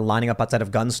liberals were lining up outside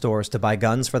of gun stores to buy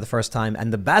guns for the first time.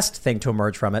 And the best thing to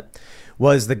emerge from it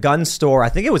was the gun store, I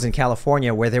think it was in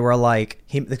California, where they were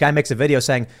the guy makes a video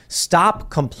saying, stop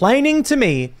complaining to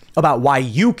me about why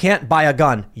you can't buy a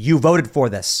gun. You voted for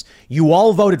this. You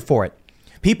all voted for it.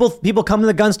 People come to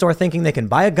the gun store thinking they can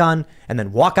buy a gun and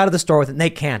then walk out of the store with it, and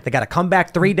they can't. They got to come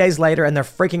back 3 days later, and they're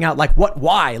freaking out what,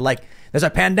 why? There's a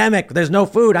pandemic. There's no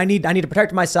food. I need to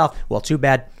protect myself. Well, too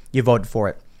bad you voted for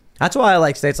it. That's why I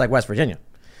like states like West Virginia.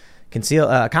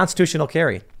 Constitutional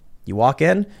carry. You walk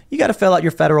in, you got to fill out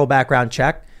your federal background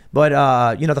check. But,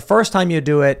 the first time you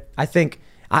do it, I think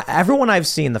everyone I've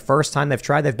seen, the first time they've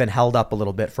tried, they've been held up a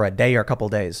little bit for a day or a couple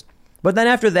days. But then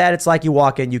after that, it's like you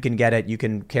walk in, you can get it, you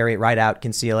can carry it right out,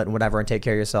 conceal it and whatever, and take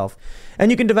care of yourself. And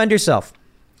you can defend yourself.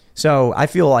 So I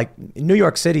feel like New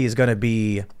York City is going to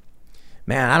be,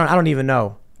 man, I don't even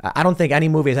know. I don't think any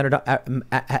movie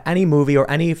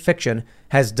or any fiction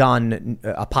has done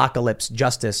apocalypse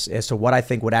justice as to what I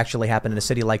think would actually happen in a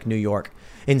city like New York.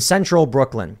 In central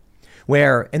Brooklyn,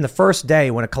 where in the first day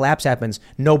when a collapse happens,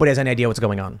 nobody has any idea what's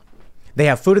going on. They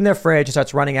have food in their fridge, it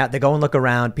starts running out, they go and look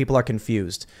around, people are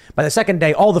confused. By the second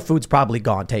day, all the food's probably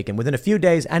gone, taken. Within a few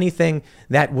days, anything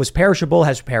that was perishable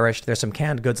has perished, there's some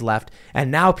canned goods left, and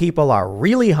now people are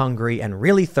really hungry and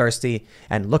really thirsty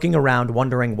and looking around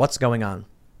wondering what's going on.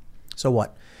 So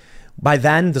what? By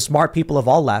then, the smart people have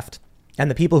all left,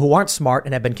 and the people who aren't smart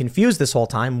and have been confused this whole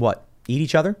time, what? Eat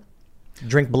each other?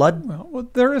 Drink blood? Well,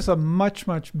 there is a much,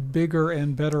 much bigger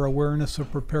and better awareness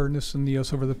of preparedness in the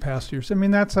U.S. over the past years. I mean,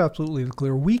 that's absolutely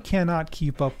clear. We cannot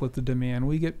keep up with the demand.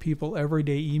 We get people every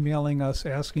day emailing us,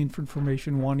 asking for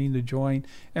information, wanting to join,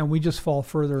 and we just fall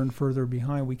further and further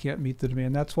behind. We can't meet the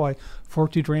demand. That's why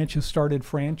Fortitude Ranch has started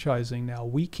franchising now.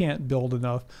 We can't build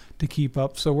enough to keep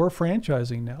up, so we're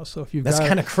franchising now. So if you've That's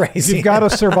kind of crazy. If you've got a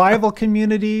survival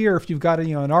community, or if you've got an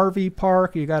RV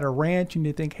park, you got a ranch, and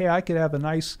you think, hey, I could have a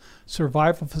nice survival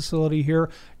facility here,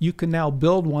 you can now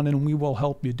build one, and we will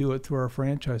help you do it through our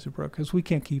franchise program, because we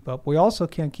can't keep up. We also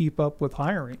can't keep up with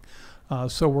hiring.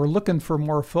 So we're looking for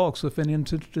more folks. If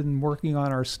anyone's interested in working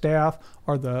on our staff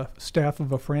or the staff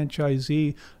of a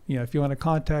franchisee, if you want to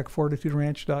contact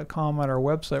FortitudeRanch.com on our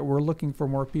website, we're looking for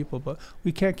more people, but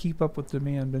we can't keep up with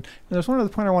demand. And there's one other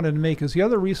point I wanted to make is the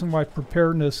other reason why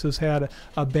preparedness has had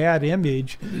a bad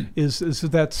image is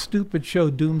that stupid show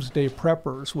Doomsday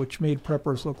Preppers, which made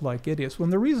preppers look like idiots.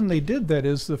 When the reason they did that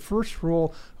is the first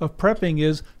rule of prepping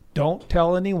is don't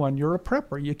tell anyone you're a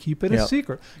prepper. You keep it a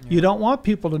secret. You don't want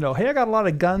people to know, hey, I got a lot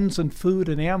of guns and food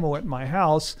and ammo at my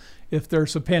house. If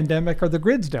there's a pandemic or the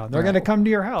grid's down, they're going to come to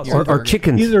your house. Or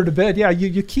chickens. Either to bed. Yeah,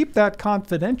 you keep that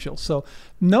confidential. So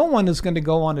no one is going to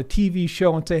go on a TV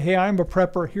show and say, hey, I'm a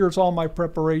prepper. Here's all my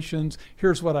preparations.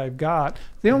 Here's what I've got.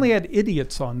 They only had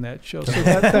idiots on that show. So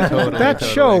that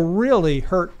show really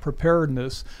hurt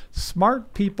preparedness.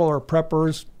 Smart people are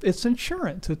preppers. It's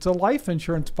insurance. It's a life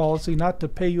insurance policy, not to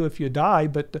pay you if you die,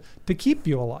 but to keep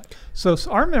you alive. So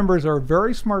our members are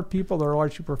very smart people. They're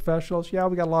largely professionals. Yeah,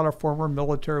 we got a lot of former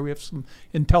military. We have some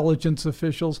intelligence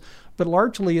officials, but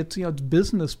largely it's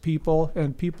business people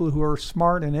and people who are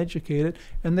smart and educated,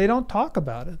 and they don't talk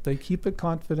about it. They keep it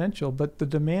confidential. But the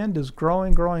demand is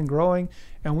growing,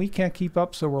 and we can't keep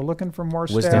up. So we're looking for more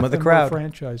Wisdom staff of the and crowd. more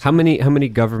franchises. How many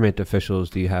government officials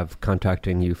do you have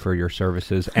contacting you for your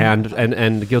services?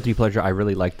 And Guilty Pleasure, I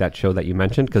really liked that show that you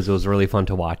mentioned because it was really fun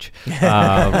to watch.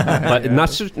 But not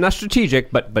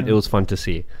strategic, but it was fun to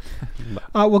see.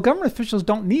 Well, government officials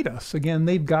don't need us. Again,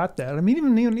 they've got that. I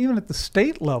mean, even at the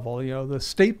state level, the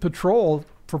state patrol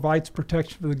provides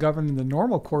protection for the government in the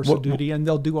normal course of duty, and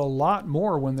they'll do a lot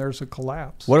more when there's a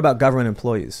collapse. What about government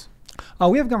employees?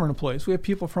 We have government employees. We have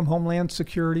people from Homeland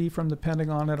Security, from the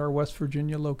Pentagon at our West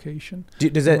Virginia location.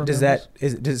 Does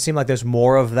it seem like there's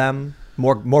more of them?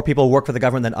 More people work for the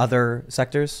government than other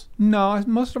sectors? No,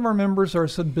 most of our members are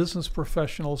business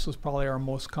professionals is probably our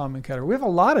most common category. We have a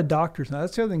lot of doctors now.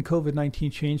 That's the other thing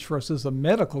COVID-19 changed for us is the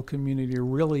medical community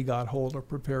really got hold of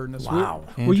preparedness. Wow.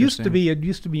 It used to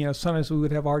be, sometimes we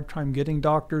would have a hard time getting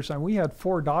doctors. And we had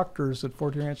 4 doctors at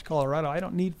Fortitude Ranch, Colorado. I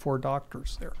don't need 4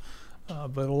 doctors there.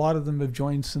 But a lot of them have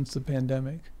joined since the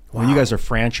pandemic. When you guys are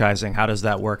franchising, how does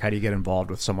that work? How do you get involved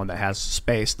with someone that has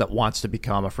space that wants to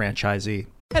become a franchisee?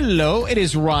 Hello, it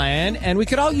is Ryan, and we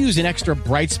could all use an extra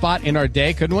bright spot in our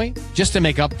day, couldn't we? Just to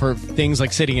make up for things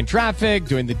like sitting in traffic,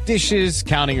 doing the dishes,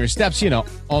 counting your steps,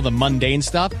 all the mundane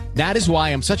stuff. That is why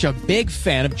I'm such a big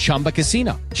fan of Chumba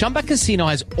Casino. Chumba Casino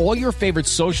has all your favorite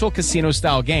social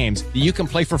casino-style games that you can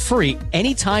play for free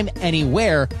anytime,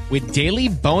 anywhere with daily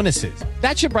bonuses.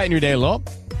 That should brighten your day a little.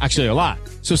 Actually, a lot.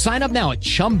 So sign up now at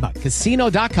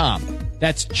ChumbaCasino.com.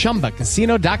 That's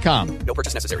ChumbaCasino.com. No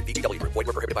purchase necessary. VGW Group. Void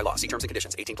where prohibited by law. See terms and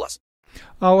conditions. 18+.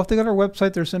 If they go to our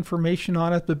website, there's information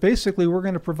on it. But basically, we're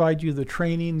going to provide you the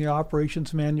training, the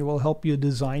operations manual, help you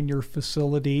design your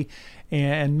facility,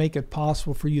 and make it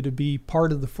possible for you to be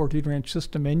part of the Fortitude Ranch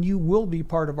system. And you will be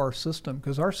part of our system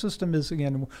because our system is,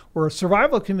 again, we're a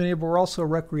survival community, but we're also a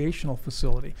recreational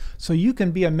facility. So you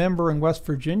can be a member in West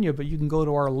Virginia, but you can go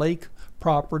to our lake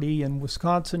property in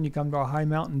Wisconsin, you come to a high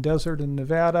mountain desert in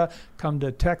Nevada, come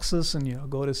to Texas, and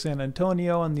go to San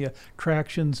Antonio and the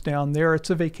attractions down there. It's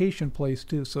a vacation place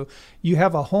too. So you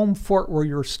have a home fort where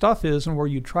your stuff is and where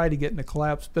you try to get in a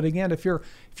collapse. But again, if you're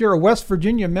a West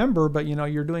Virginia member, but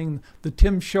you're doing the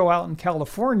Tim show out in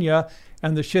California,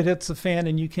 and the shit hits the fan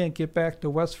and you can't get back to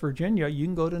West Virginia, you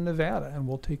can go to Nevada and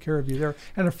we'll take care of you there.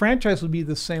 And a franchise would be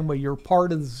the same way. You're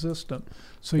part of the system.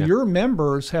 So your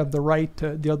members have the right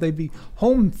to, they'd be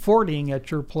home forting at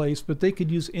your place, but they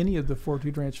could use any of the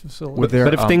Fortitude Ranch facilities.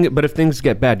 But if things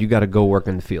get bad, you got to go work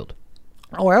in the field.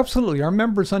 Oh, absolutely. Our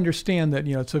members understand that,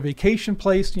 it's a vacation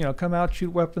place, come out,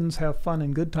 shoot weapons, have fun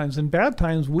in good times. In bad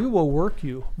times, we will work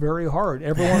you very hard.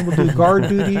 Everyone will do guard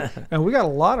duty, and we got a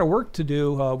lot of work to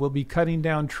do. We'll be cutting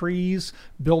down trees,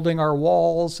 building our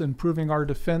walls, improving our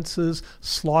defenses,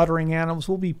 slaughtering animals.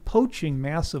 We'll be poaching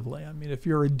massively. I mean, if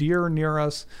you're a deer near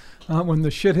us, when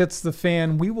the shit hits the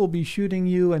fan, we will be shooting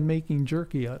you and making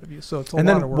jerky out of you. So it's a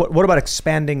lot of work. What about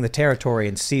expanding the territory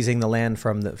and seizing the land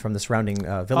from the surrounding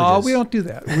villages? We don't do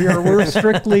that. We're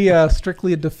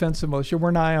strictly a defensive militia.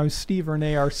 We're not. Steve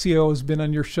Renee, our CEO, has been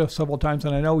on your show several times,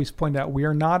 and I know he's pointed out we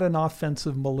are not an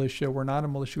offensive militia. We're not a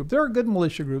militia group. There are good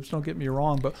militia groups. Don't get me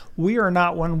wrong, but we are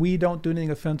not one. We don't do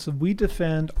anything offensive. We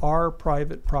defend our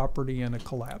private property in a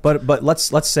collapse. But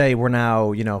let's say we're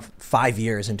now 5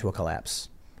 years into a collapse.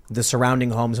 The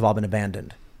surrounding homes have all been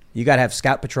abandoned. You got to have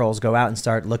scout patrols go out and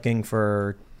start looking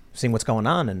for, seeing what's going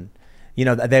on. And,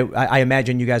 I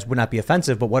imagine you guys would not be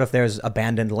offensive, but what if there's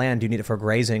abandoned land? Do you need it for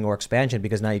grazing or expansion?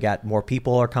 Because now you got more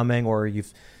people are coming, or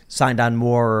you've signed on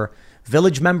more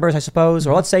village members, I suppose.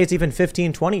 Or let's say it's even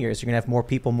 15, 20 years. You're going to have more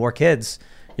people, more kids.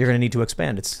 You're going to need to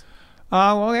expand.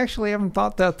 Well, actually, I haven't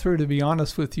thought that through, to be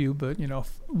honest with you. But,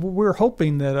 we're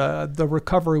hoping that the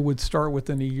recovery would start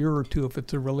within a year or two if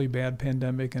it's a really bad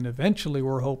pandemic. And eventually,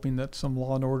 we're hoping that some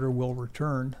law and order will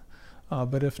return.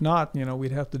 But if not,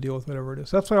 we'd have to deal with whatever it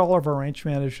is. That's why all of our ranch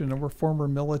managers, we're former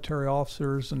military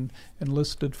officers and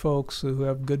enlisted folks who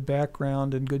have good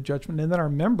background and good judgment. And then our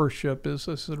membership is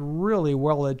really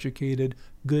well-educated,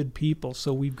 good people.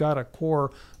 So we've got a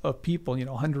core of people,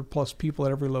 100-plus people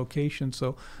at every location.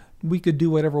 So we could do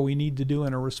whatever we need to do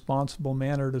in a responsible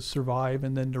manner to survive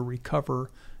and then to recover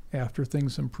after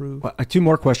things improve. Well, two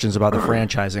more questions about the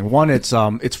franchising. One,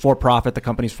 it's for profit. The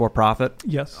company's for profit.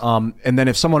 Yes. And then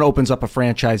if someone opens up a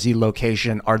franchisee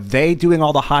location, are they doing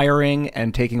all the hiring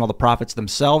and taking all the profits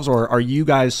themselves, or are you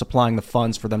guys supplying the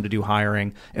funds for them to do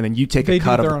hiring and then you take a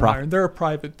cut of the profit? They're a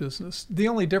private business. The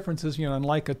only difference is,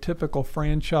 unlike a typical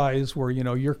franchise where,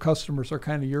 your customers are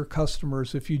kind of your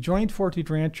customers, if you join Fortitude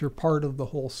Ranch, you're part of the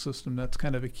whole system. That's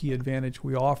kind of a key advantage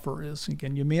we offer is,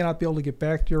 again, you may not be able to get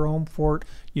back to your home fort.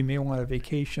 You may want a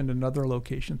vacation to another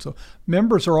location. So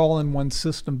members are all in one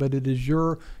system, but it is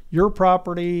your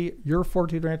property, your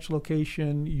Fortitude Ranch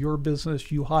location, your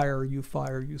business. You hire, you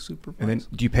fire, you supervise. And then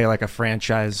do you pay like a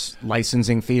franchise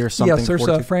licensing fee or something? Yes, there's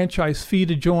a franchise fee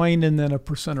to join and then a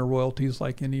percent of royalties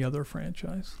like any other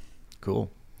franchise.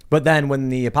 Cool. But then when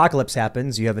the apocalypse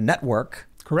happens, you have a network.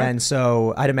 Correct. And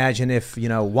so I'd imagine if,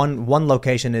 one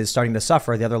location is starting to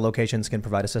suffer, the other locations can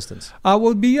provide assistance.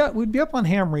 We'd be up on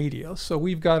ham radio. So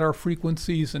we've got our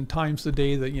frequencies and times a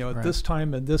day that, at this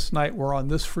time and this night, we're on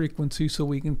this frequency so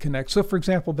we can connect. So for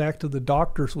example, back to the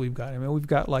doctors we've got. We've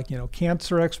got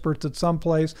cancer experts at some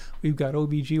place. We've got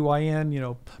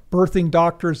OBGYN, birthing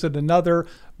doctors at another.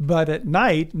 But at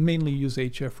night, mainly use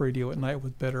HF radio at night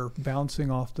with better bouncing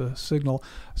off the signal.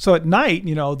 So at night,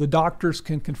 the doctors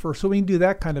can confer. So we can do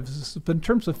that kind of assistance. But in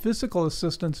terms of physical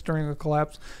assistance during a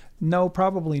collapse, no,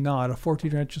 probably not. A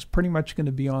Fortitude Ranch is pretty much going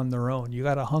to be on their own. You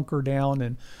got to hunker down,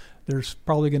 and there's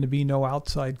probably going to be no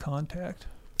outside contact.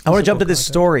 I want to jump to this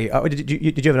story. Did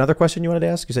you have another question you wanted to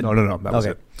ask? You said, No. That was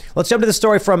it. Let's jump to the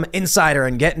story from Insider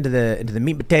and get into the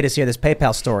meat and potatoes here, this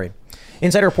PayPal story.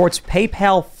 Insider reports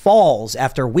PayPal falls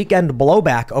after weekend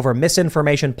blowback over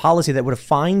misinformation policy that would have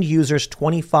fined users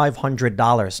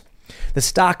 $2,500. The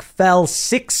stock fell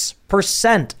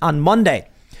 6% on Monday,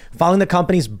 following the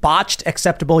company's botched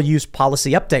acceptable use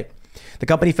policy update. The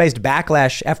company faced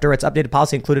backlash after its updated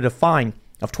policy included a fine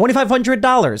of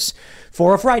 $2,500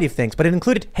 for a variety of things, but it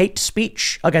included hate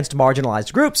speech against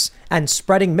marginalized groups and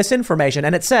spreading misinformation.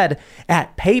 And it said,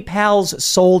 at PayPal's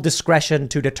sole discretion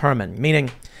to determine,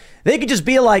 meaning they could just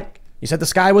be like, you said the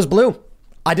sky was blue.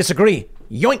 I disagree.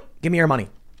 Yoink, give me your money.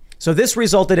 So this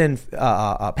resulted in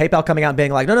PayPal coming out and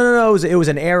being like, no, it was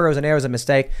an error, it was a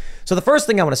mistake. So the first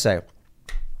thing I want to say,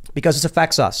 because this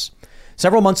affects us,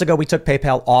 several months ago, we took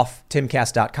PayPal off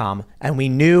timcast.com, and we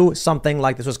knew something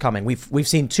like this was coming. We've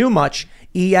seen too much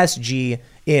ESG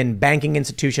in banking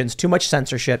institutions, too much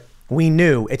censorship. We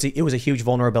knew it was a huge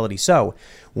vulnerability. So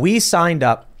we signed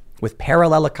up with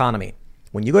Parallel Economy.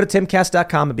 When you go to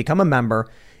timcast.com and become a member,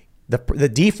 the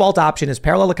default option is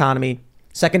Parallel Economy.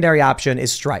 Secondary option is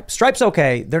Stripe. Stripe's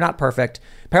okay. They're not perfect.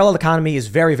 Parallel Economy is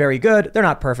very, very good. They're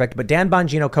not perfect. But Dan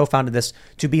Bongino co-founded this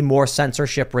to be more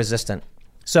censorship resistant.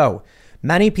 So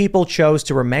many people chose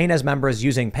to remain as members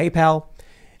using PayPal.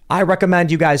 I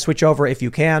recommend you guys switch over if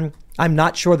you can. I'm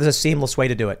not sure there's a seamless way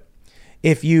to do it.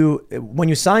 When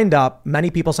you signed up, many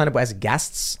people signed up as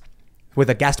guests with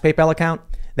a guest PayPal account.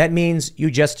 That means you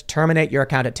just terminate your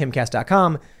account at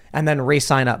timcast.com and then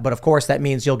re-sign up. But of course, that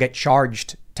means you'll get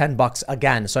charged $10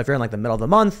 again. So if you're in like the middle of the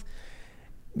month,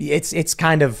 it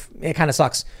kind of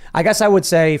sucks. I guess I would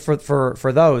say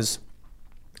for those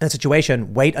in a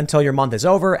situation, wait until your month is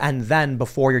over, and then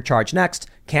before you're charged next,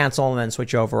 cancel and then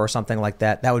switch over or something like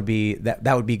that. That would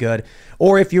be good.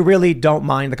 Or if you really don't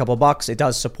mind a couple bucks, it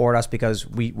does support us because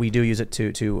we do use it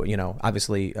to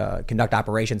obviously conduct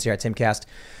operations here at Timcast.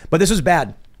 But this was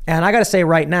bad, and I got to say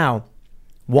right now,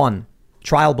 one,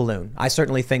 trial balloon. I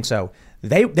certainly think so.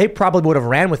 They probably would have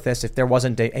ran with this if there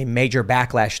wasn't a major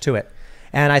backlash to it.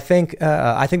 And I think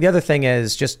the other thing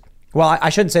is just, well, I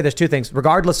shouldn't say there's two things.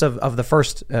 Regardless of the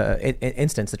first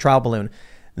instance, the trial balloon,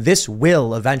 this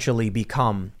will eventually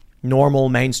become normal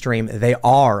mainstream. They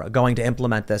are going to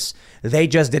implement this. They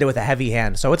just did it with a heavy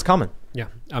hand. So it's coming. Yeah,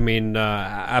 I mean,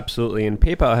 absolutely. And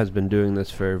PayPal has been doing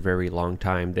this for a very long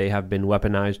time. They have been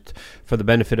weaponized for the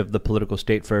benefit of the political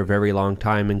state for a very long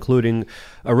time, including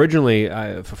originally,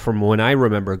 from when I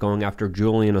remember, going after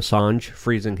Julian Assange,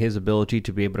 freezing his ability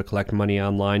to be able to collect money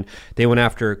online. They went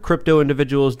after crypto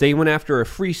individuals. They went after a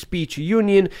free speech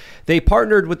union. They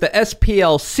partnered with the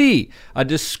SPLC, a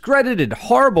discredited,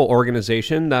 horrible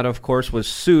organization that, of course, was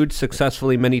sued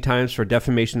successfully many times for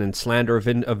defamation and slander of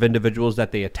individuals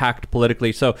that they attacked politically.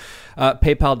 So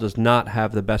PayPal does not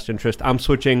have the best interest. I'm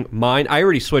switching mine. I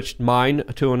already switched mine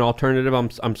to an alternative.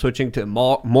 I'm switching to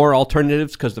more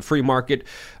alternatives because the free market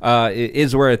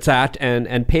is where it's at.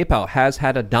 And PayPal has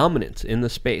had a dominance in the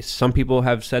space. Some people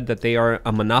have said that they are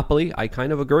a monopoly. I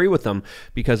kind of agree with them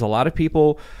because a lot of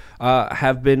people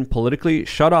have been politically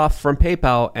shut off from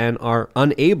PayPal and are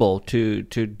unable to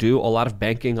do a lot of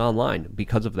banking online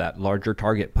because of that larger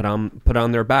target put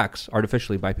on their backs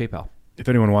artificially by PayPal. If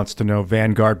anyone wants to know,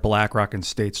 Vanguard, BlackRock, and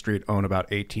State Street own about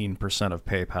 18% of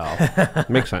PayPal.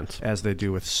 Makes sense. As they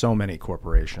do with so many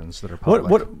corporations that are public.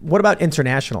 What about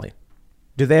internationally?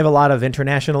 Do they have a lot of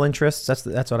international interests?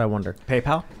 That's what I wonder.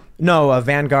 PayPal? No,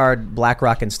 Vanguard,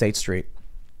 BlackRock, and State Street.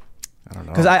 I don't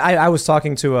know. Because I was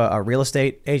talking to a real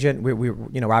estate agent. We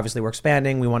obviously we're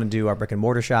expanding. We want to do our brick and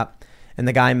mortar shop. And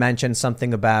the guy mentioned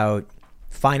something about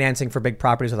financing for big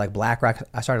properties with like BlackRock.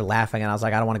 I started laughing and I was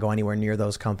like, I don't want to go anywhere near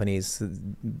those companies.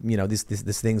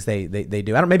 These things they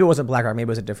do. Maybe it wasn't BlackRock. Maybe it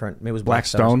was a different. Maybe it was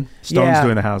Blackstone. Stone's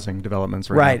doing the housing developments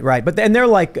right now. Right. But they're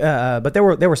like, but they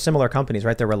were similar companies,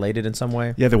 right? They're related in some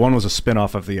way. Yeah, the one was a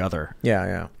spinoff of the other.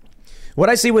 Yeah. What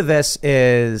I see with this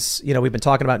is, we've been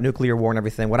talking about nuclear war and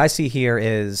everything. What I see here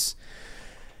is,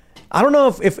 I don't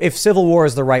know if civil war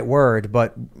is the right word,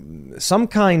 but some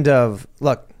kind of,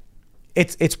 look,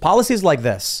 it's policies like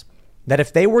this that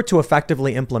if they were to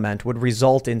effectively implement would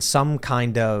result in some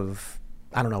kind of,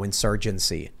 I don't know,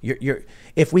 insurgency.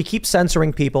 If we keep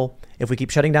censoring people, if we keep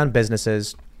shutting down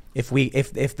businesses, if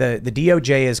the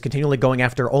DOJ is continually going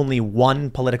after only one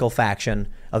political faction,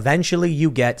 eventually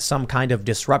you get some kind of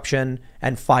disruption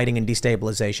and fighting and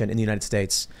destabilization in the United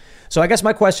States. So I guess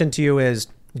my question to you is,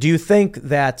 do you think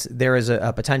that there is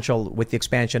a potential with the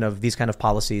expansion of these kind of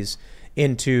policies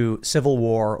into civil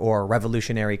war or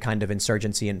revolutionary kind of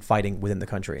insurgency and fighting within the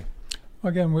country?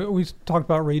 Again, we talked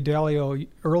about Ray Dalio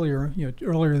earlier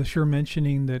this year,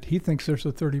 mentioning that he thinks there's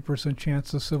a 30%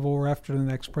 chance of civil war after the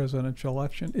next presidential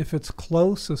election. If it's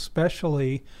close,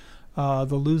 especially, the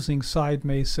losing side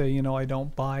may say, I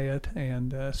don't buy it,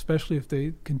 and especially if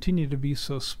they continue to be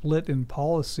so split in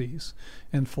policies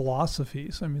and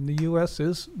philosophies. I mean, the U.S.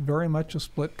 is very much a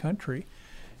split country.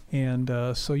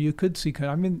 And so you could see,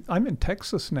 I'm in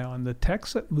Texas now, and the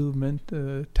Texit movement,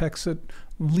 Texit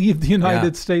Leave the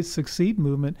United States Succeed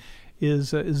movement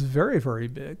is very, very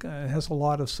big. It has a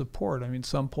lot of support. I mean,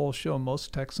 some polls show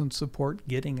most Texans support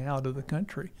getting out of the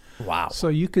country. Wow. So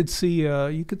you could see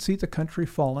the country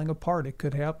falling apart. It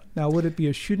could happen. Now, would it be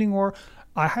a shooting war?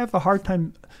 I have a hard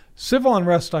time Civil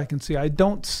unrest I can see. I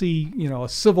don't see, a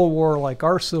civil war like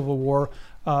our Civil War.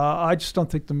 I just don't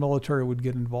think the military would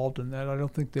get involved in that. I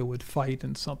don't think they would fight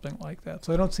in something like that.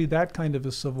 So I don't see that kind of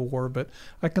a civil war, but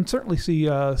I can certainly see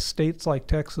states like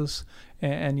Texas.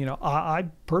 And I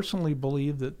personally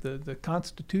believe that the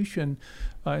Constitution,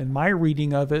 in my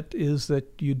reading of it, is that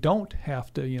you don't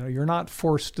have to, you're not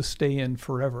forced to stay in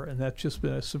forever. And that's just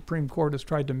been, the Supreme Court has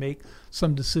tried to make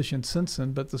some decisions since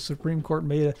then, but the Supreme Court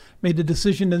made a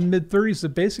decision in the mid-30s that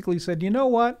basically said, you know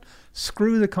what,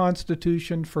 screw the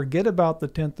Constitution, forget about the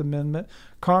 10th Amendment.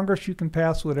 Congress, you can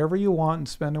pass whatever you want and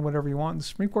spend on whatever you want. And the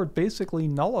Supreme Court basically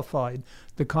nullified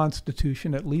the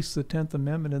Constitution, at least the 10th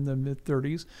Amendment, in the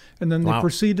mid-30s, and then they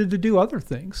proceeded to do other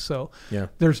things. So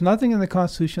there's nothing in the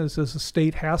Constitution that says a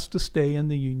state has to stay in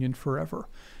the Union forever.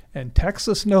 And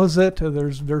Texas knows it.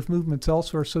 There's movements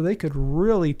elsewhere, so they could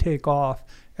really take off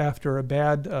after a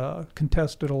bad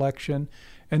contested election.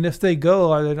 And if they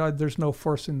go, there's no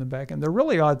forcing them back. And the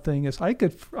really odd thing is I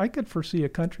could foresee a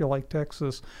country like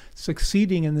Texas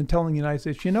succeeding and then telling the United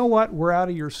States, you know what, we're out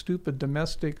of your stupid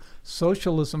domestic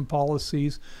socialism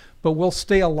policies, but we'll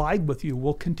stay allied with you.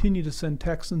 We'll continue to send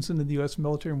Texans into the U.S.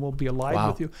 military and we'll be allied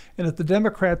with you. And if the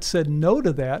Democrats said no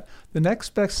to that, the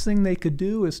next best thing they could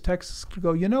do is Texas could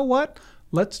go, you know what,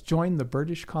 let's join the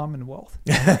British Commonwealth.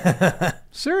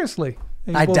 Seriously.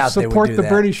 I doubt they would do that. Support the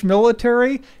British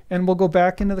military, and we'll go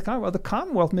back into the Commonwealth. The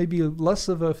Commonwealth may be less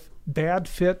of a bad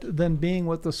fit than being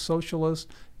with the socialist,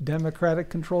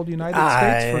 democratic-controlled United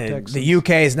States for Texas. The UK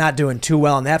is not doing too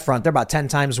well on that front. They're about 10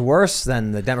 times worse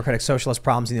than the democratic socialist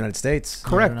problems in the United States.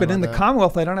 Correct, but in the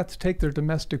Commonwealth, I don't have to take their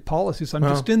domestic policies. I'm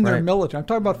just in their military. I'm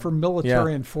talking about for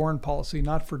military and foreign policy,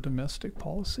 not for domestic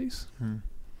policies.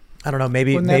 I don't know.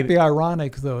 Maybe wouldn't that be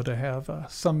ironic, though, to have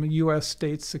some U.S.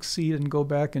 states succeed and go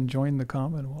back and join the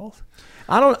Commonwealth?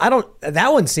 I don't.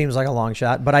 That one seems like a long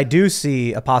shot, but I do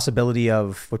see a possibility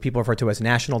of what people refer to as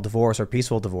national divorce or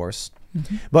peaceful divorce.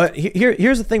 Mm-hmm. But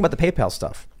here's the thing about the PayPal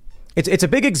stuff. It's a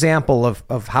big example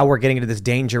of how we're getting into this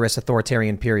dangerous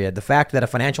authoritarian period. The fact that a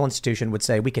financial institution would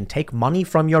say we can take money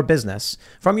from your business,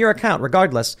 from your account,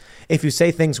 regardless, if you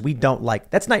say things we don't like.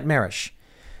 That's nightmarish.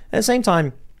 At the same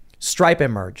time, Stripe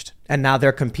emerged, and now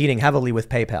they're competing heavily with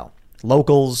PayPal.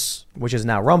 Locals, which is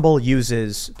now Rumble,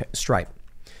 uses Stripe.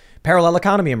 Parallel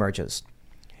economy emerges.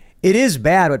 It is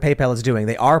bad what PayPal is doing.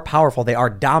 They are powerful. They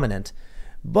are dominant.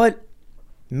 But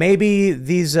maybe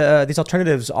these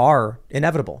alternatives are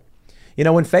inevitable.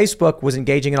 When Facebook was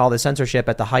engaging in all this censorship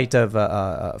at the height of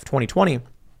 2020,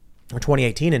 or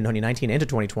 2018 and 2019 into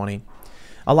 2020,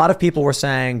 a lot of people were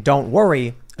saying, don't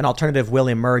worry, an alternative will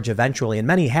emerge eventually, and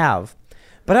many have.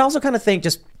 But I also kind of think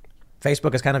just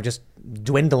Facebook is kind of just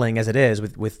dwindling as it is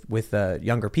with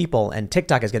younger people, and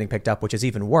TikTok is getting picked up, which is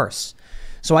even worse.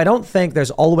 So I don't think there's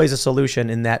always a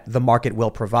solution in that the market will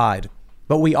provide.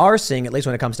 But we are seeing, at least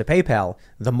when it comes to PayPal,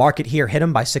 the market here hit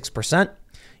them by 6%.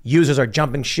 Users are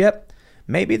jumping ship.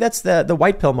 Maybe that's the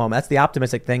white pill moment. That's the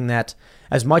optimistic thing, that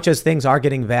as much as things are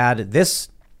getting bad, this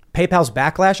PayPal's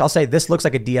backlash, I'll say this looks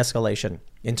like a de-escalation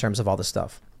in terms of all this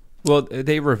stuff. Well,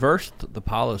 they reversed the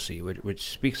policy, which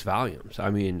speaks volumes.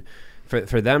 I mean,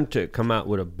 for them to come out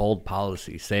with a bold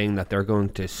policy saying that they're going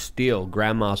to steal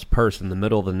grandma's purse in the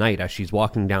middle of the night as she's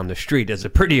walking down the street is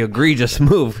a pretty egregious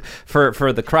move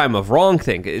for the crime of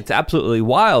wrongthink. It's absolutely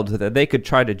wild that they could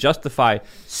try to justify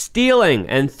stealing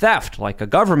and theft like a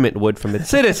government would from its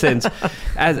citizens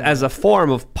as a form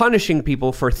of punishing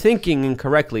people for thinking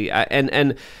incorrectly.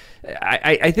 And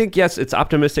I think, yes, it's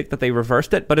optimistic that they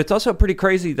reversed it, but it's also pretty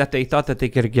crazy that they thought that they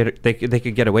could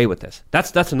get away with this.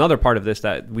 That's another part of this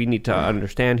that we need to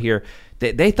understand here.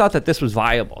 They thought that this was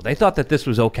viable. They thought that this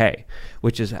was okay,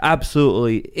 which is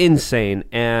absolutely insane.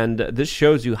 And this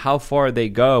shows you how far they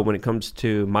go when it comes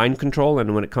to mind control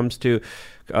and when it comes to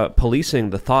policing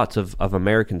the thoughts of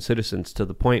American citizens, to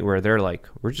the point where they're like,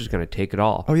 we're just going to take it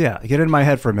all. Oh, yeah. Get in my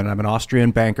head for a minute. I'm an Austrian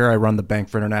banker. I run the Bank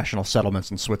for International Settlements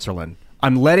in Switzerland.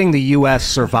 I'm letting the U.S.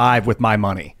 survive with my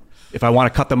money. If I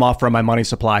want to cut them off from my money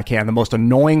supply, I can. The most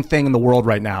annoying thing in the world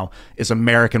right now is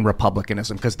American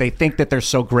republicanism, because they think that they're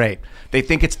so great. They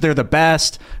think they're the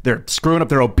best. They're screwing up.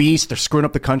 They're obese. They're screwing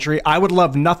up the country. I would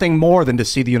love nothing more than to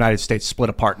see the United States split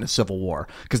apart in a civil war,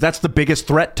 because that's the biggest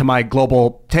threat to my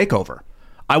global takeover.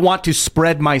 I want to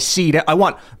spread my seed. I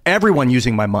want everyone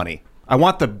using my money. I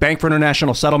want the Bank for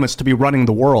International Settlements to be running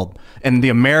the world, and the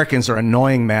Americans are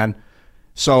annoying, man.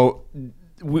 So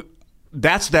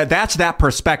that's that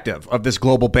perspective of this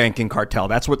global banking cartel.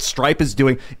 That's what Stripe is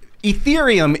doing.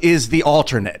 Ethereum is the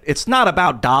alternate. It's not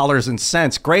about dollars and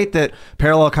cents. Great that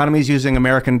parallel economy is using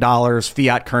American dollars,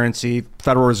 fiat currency,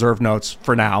 Federal Reserve notes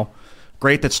for now.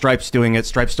 Great that Stripe's doing it.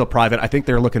 Stripe's still private. I think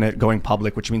they're looking at going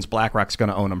public, which means BlackRock's going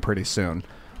to own them pretty soon.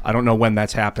 I don't know when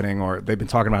that's happening, or they've been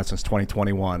talking about it since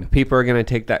 2021. People are going to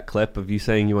take that clip of you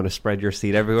saying you want to spread your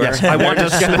seed everywhere. Yes, I want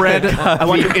to I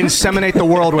want to inseminate the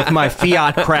world with my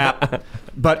fiat crap.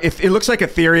 But if it looks like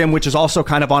Ethereum, which is also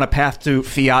kind of on a path to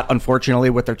fiat, unfortunately,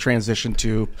 with their transition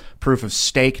to proof of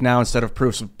stake now instead of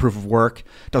proof of work.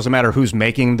 Doesn't matter who's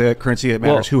making the currency; it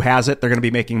matters who has it. They're going to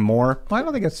be making more. Well, I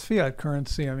don't think it's fiat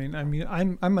currency. I mean,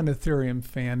 I'm an Ethereum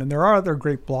fan, and there are other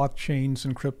great blockchains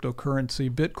and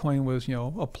cryptocurrency. Bitcoin was,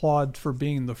 applaud for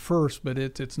being the first, but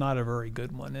it's not a very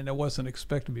good one, and it wasn't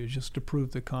expected to be. It was just to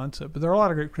prove the concept. But there are a lot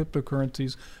of great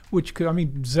cryptocurrencies, which could,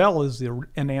 Zelle is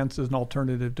an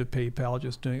alternative to PayPal,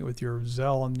 just doing it with your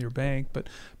Zelle and your bank. But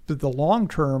the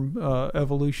long-term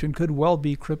evolution could well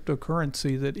be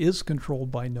cryptocurrency that is controlled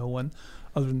by no one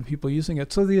other than the people using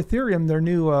it. So the Ethereum,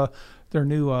 their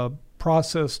new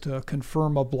process to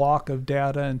confirm a block of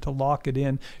data and to lock it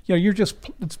in.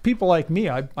 It's people like me.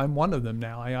 I'm one of them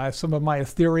now. I have some of my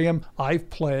Ethereum I've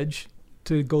pledged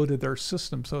to go to their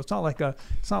system. So it's not like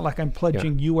I'm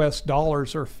pledging US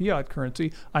dollars or fiat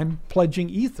currency. I'm pledging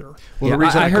Ether. Well, the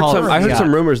reason I heard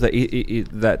some rumors that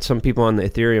that some people on the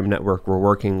Ethereum network were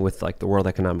working with like the World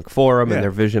Economic Forum and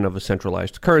their vision of a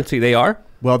centralized currency. They are?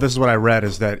 Well, this is what I read,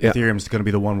 is that Ethereum is going to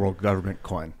be the one world government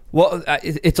coin. Well,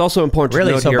 it's also important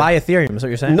to note so here. Buy Ethereum is what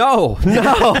you're saying? No.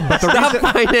 Stop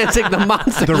financing the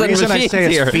monsters. The reason I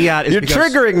say it's fiat is you're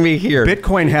triggering me here.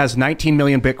 Bitcoin has 19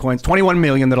 million Bitcoins, 21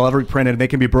 million that'll ever be printed. They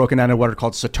can be broken down into what are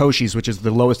called Satoshis, which is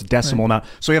the lowest decimal amount.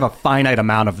 So you have a finite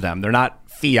amount of them. They're not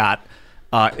fiat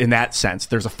in that sense.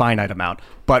 There's a finite amount.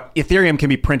 But Ethereum can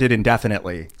be printed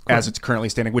indefinitely as it's currently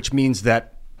standing, which means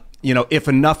that, if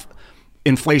enough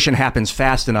inflation happens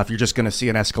fast enough, you're just going to see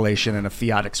an escalation and a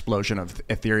fiat explosion of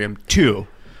Ethereum 2.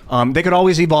 They could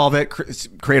always evolve it,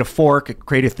 create a fork,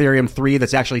 create Ethereum 3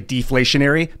 that's actually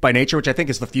deflationary by nature, which I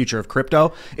think is the future of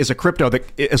crypto, is a crypto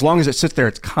that, as long as it sits there,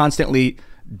 it's constantly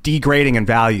degrading in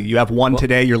value. You have one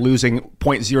today, you're losing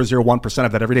 0.001%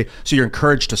 of that every day. So you're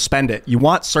encouraged to spend it. You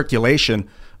want circulation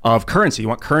of currency. You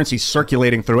want currency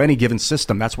circulating through any given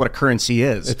system. That's what a currency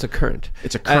is. It's a current.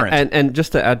 It's a current. And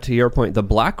just to add to your point, the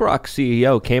BlackRock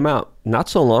CEO came out not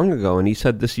so long ago, and he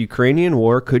said this Ukrainian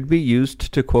war could be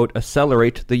used to, quote,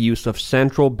 accelerate the use of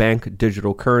central bank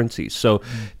digital currencies. So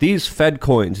these Fed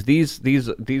coins, these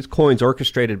coins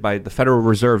orchestrated by the Federal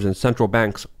Reserves and central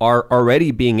banks are already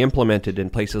being implemented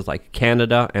in places like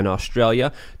Canada and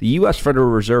Australia. The U.S. Federal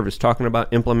Reserve is talking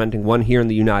about implementing one here in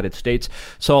the United States.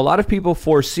 So a lot of people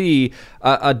foresee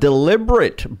a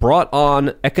deliberate brought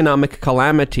on economic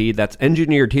calamity that's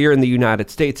engineered here in the United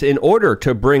States in order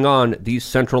to bring on these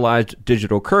centralized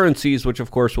digital currencies, which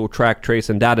of course will track, trace,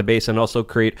 and database, and also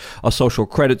create a social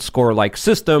credit score-like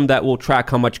system that will track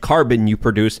how much carbon you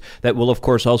produce, that will of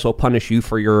course also punish you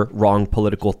for your wrong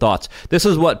political thoughts. This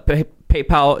is what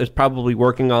PayPal is probably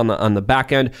working on the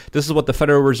back end. This is what the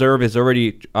Federal Reserve is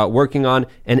already working on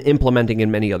and implementing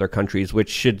in many other countries, which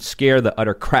should scare the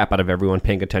utter crap out of everyone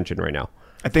paying attention right now.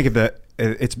 I think that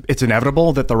it's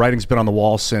inevitable that the writing's been on the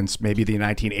wall since maybe the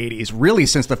 1980s, really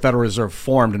since the Federal Reserve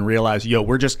formed and realized,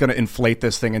 we're just going to inflate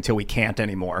this thing until we can't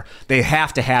anymore. They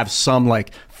have to have some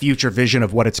future vision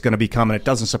of what it's going to become, and it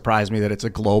doesn't surprise me that it's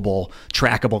a global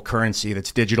trackable currency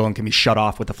that's digital and can be shut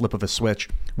off with the flip of a switch.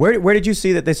 Where did you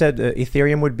see that they said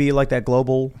Ethereum would be like that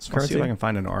global currency? Let's see if I can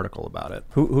find an article about it.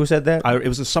 Who said that? It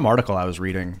was some article I was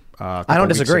reading a couple I don't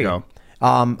weeks disagree. ago.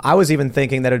 I was even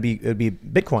thinking that it'd be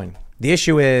Bitcoin. The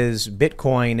issue is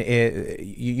Bitcoin.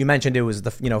 You mentioned it was the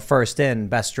first in,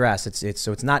 best dressed.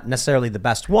 So it's not necessarily the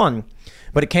best one,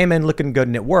 but it came in looking good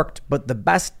and it worked. But the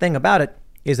best thing about it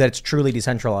is that it's truly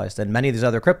decentralized, and many of these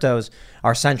other cryptos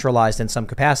are centralized in some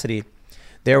capacity.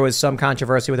 There was some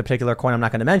controversy with a particular coin I'm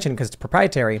not going to mention because it's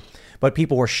proprietary, but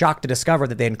people were shocked to discover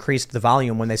that they increased the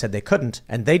volume when they said they couldn't,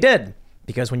 and they did,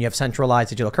 because when you have centralized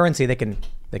digital currency, they can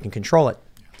control it.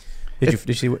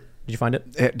 Did you find it?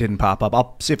 It didn't pop up.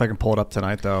 I'll see if I can pull it up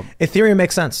tonight, though. Ethereum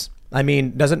makes sense. I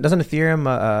mean, doesn't Ethereum?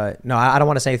 No, I don't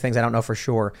want to say things I don't know for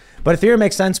sure. But Ethereum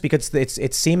makes sense because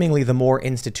it's seemingly the more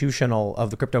institutional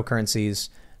of the cryptocurrencies,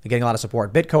 getting a lot of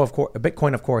support.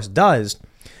 Bitcoin, of course, does.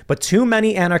 But too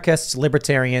many anarchists,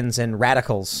 libertarians, and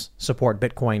radicals support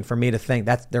Bitcoin for me to think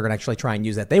that they're going to actually try and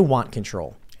use that. They want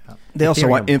control. They also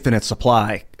want infinite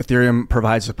supply. Ethereum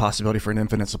provides the possibility for an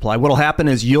infinite supply. What'll happen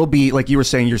is you'll be, like you were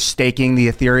saying, you're staking the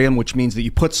Ethereum, which means that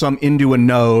you put some into a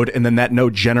node and then that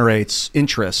node generates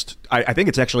interest. I think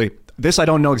it's actually, this I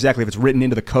don't know exactly if it's written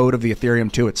into the code of the Ethereum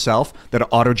 2 itself, that it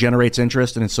auto-generates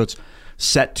interest, and so it's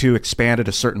set to expand at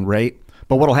a certain rate.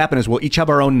 But what'll happen is we'll each have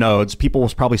our own nodes. People will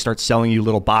probably start selling you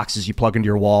little boxes you plug into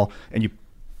your wall, and you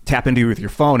tap into with your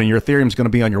phone, and your Ethereum's going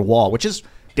to be on your wall, which is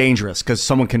dangerous because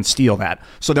someone can steal that.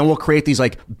 So then we'll create these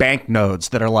like bank nodes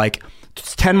that are like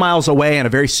 10 miles away in a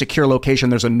very secure location.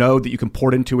 There's a node that you can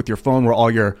port into with your phone where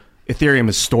all your Ethereum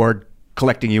is stored,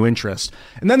 collecting you interest.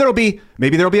 And then there'll be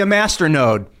a master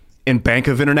node in Bank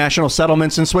of International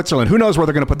Settlements in Switzerland. Who knows where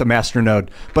they're going to put the master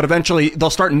node? But eventually they'll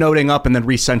start noding up and then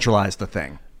re-centralize the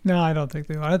thing. No, I don't think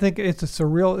they will. I think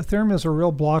Ethereum is a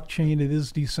real blockchain. It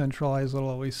is decentralized. It'll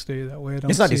always stay that way.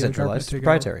 It's not decentralized. It's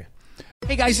proprietary.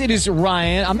 Hey guys, it is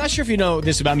Ryan. I'm not sure if you know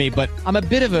this about me, but I'm a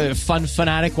bit of a fun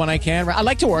fanatic when I can. I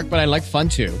like to work, but I like fun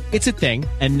too. It's a thing.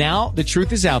 And now the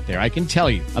truth is out there. I can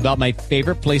tell you about my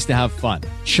favorite place to have fun.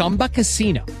 Chumba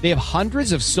Casino. They have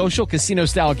hundreds of social casino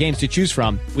style games to choose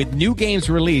from with new games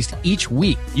released each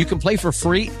week. You can play for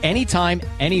free anytime,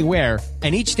 anywhere.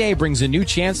 And each day brings a new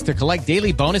chance to collect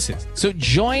daily bonuses. So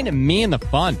join me in the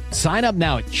fun. Sign up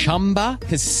now at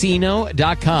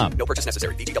ChumbaCasino.com. No purchase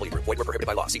necessary. VGW Group. Void where prohibited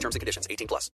by law. See terms and conditions.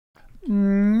 18+.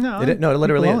 No, it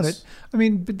literally is. I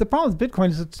mean, the problem with Bitcoin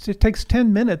is it takes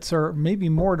 10 minutes or maybe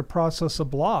more to process a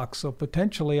block. So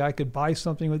potentially I could buy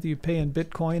something with you, pay in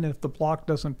Bitcoin. And if the block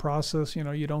doesn't process,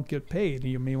 you don't get paid.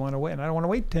 You may want to wait. And I don't want to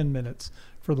wait 10 minutes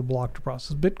for the block to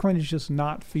process. Bitcoin is just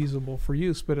not feasible for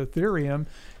use. But Ethereum,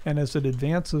 and as it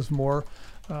advances more,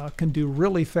 can do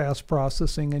really fast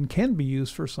processing and can be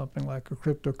used for something like a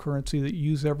cryptocurrency that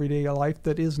you use everyday life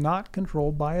that is not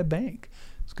controlled by a bank.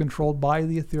 It's controlled by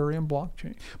the Ethereum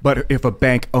blockchain. But if a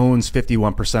bank owns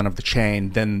 51% of the chain,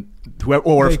 then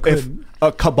if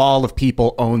a cabal of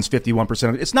people owns 51%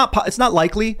 of it, it's not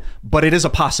likely, but it is a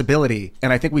possibility.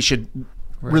 And I think we should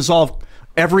resolve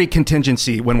every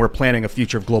contingency when we're planning a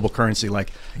future of global currency.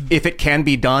 Like, if it can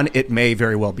be done, it may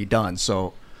very well be done.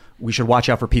 So we should watch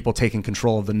out for people taking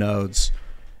control of the nodes.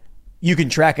 You can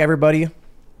track everybody,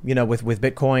 with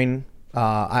Bitcoin.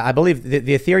 I believe the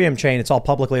Ethereum chain, it's all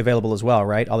publicly available as well,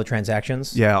 right? All the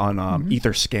transactions. Yeah, on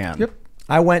Etherscan. Yep.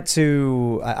 I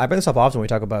bring this up often when we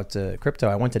talk about crypto.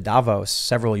 I went to Davos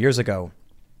several years ago,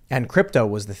 and crypto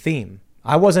was the theme.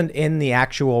 I wasn't in the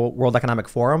actual World Economic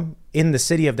Forum. In the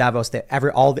city of Davos,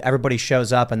 everybody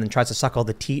shows up and then tries to suck all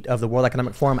the teat of the World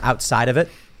Economic Forum outside of it.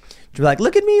 To be like,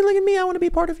 look at me, I want to be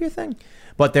part of your thing.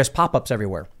 But there's pop-ups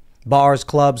everywhere. Bars,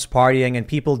 clubs, partying, and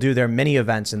people do their mini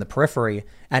events in the periphery,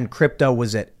 and crypto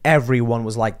was it. Everyone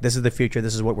was like, this is the future,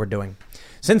 this is what we're doing.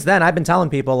 Since then, I've been telling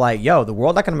people like, the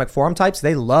World Economic Forum types,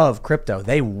 they love crypto.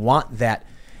 They want that.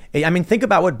 I mean, think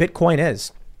about what Bitcoin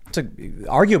is. It's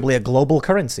arguably a global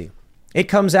currency. It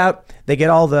comes out, they get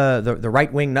all the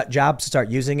right-wing nut jobs to start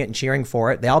using it and cheering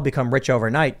for it. They all become rich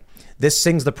overnight. This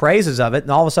sings the praises of it,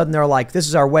 and all of a sudden they're like, this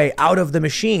is our way out of the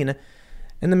machine.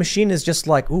 And the machine is just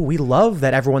like, ooh, we love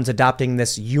that everyone's adopting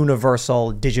this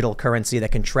universal digital currency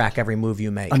that can track every move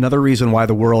you make. Another reason why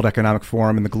the World Economic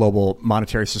Forum and the global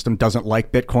monetary system doesn't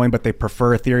like Bitcoin, but they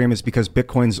prefer Ethereum, is because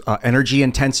Bitcoin's energy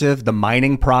intensive. The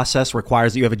mining process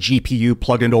requires that you have a GPU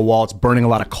plugged into a wall. It's burning a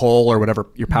lot of coal or whatever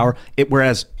your power.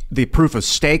 Whereas the proof of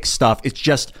stake stuff, it's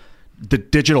just the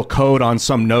digital code on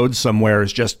some node somewhere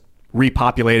is just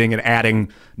repopulating and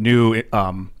adding new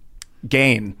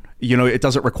gain. It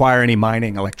doesn't require any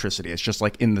mining electricity. It's just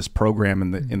like in this program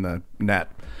in the net.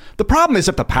 The problem is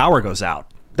if the power goes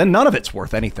out, then none of it's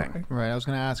worth anything. Right. I was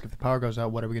going to ask, if the power goes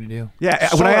out, what are we going to do? Yeah.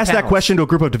 When I asked that question to a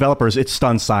group of developers, it's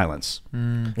stunned silence.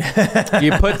 You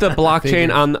put the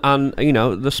blockchain on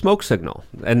the smoke signal,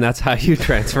 and that's how you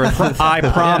transfer the I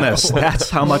promise. That's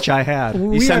how much I had.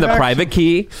 You send the private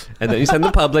key, and then you send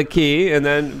the public key, and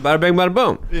then bada bing, bada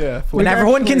boom. Yeah. When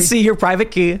everyone can see your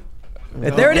private key.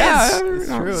 There it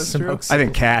is. It's true. I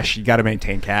think cash. You got to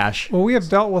maintain cash. Well, we have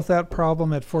dealt with that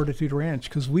problem at Fortitude Ranch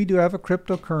because we do have a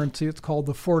cryptocurrency. It's called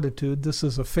the Fortitude. This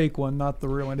is a fake one, not the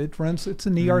real one. It's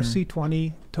an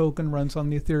ERC20 token, runs on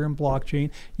the Ethereum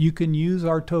blockchain. You can use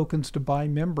our tokens to buy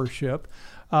membership.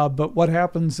 But what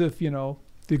happens if,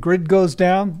 the grid goes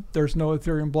down, there's no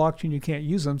Ethereum blockchain, you can't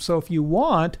use them. So if you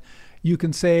want, you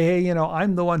can say, hey,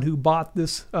 I'm the one who bought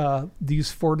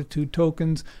these Fortitude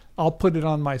tokens. I'll put it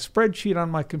on my spreadsheet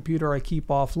on my computer I keep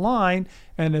offline.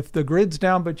 And if the grid's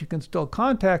down, but you can still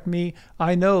contact me,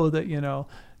 I know that,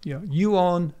 you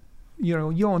own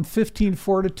 15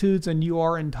 Fortitudes and you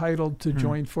are entitled to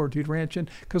join Fortitude Ranch.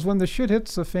 And because when the shit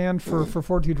hits the fan for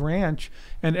Fortitude Ranch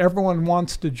and everyone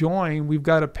wants to join, we've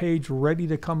got a page ready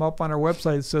to come up on our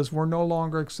website that says we're no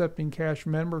longer accepting cash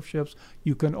memberships.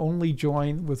 You can only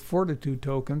join with Fortitude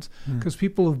tokens because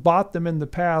people have bought them in the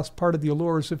past. Part of the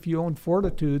allure is if you own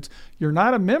Fortitudes, you're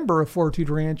not a member of Fortitude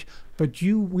Ranch, but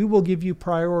we will give you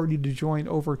priority to join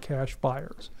over cash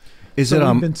buyers. We've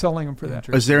been selling them for that.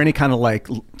 Is there any kind of like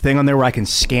thing on there where I can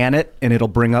scan it and it'll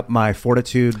bring up my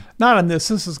Fortitude? Not on this.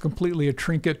 This is completely a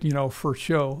trinket, for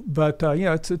show. But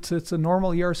it's a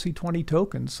normal ERC20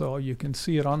 token, so you can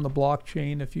see it on the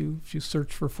blockchain if you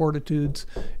search for Fortitudes.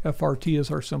 FRT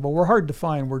is our symbol. We're hard to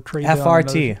find. We're trading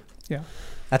FRT. Yeah.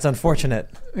 That's unfortunate.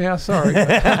 Yeah, sorry.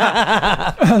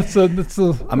 I'm going to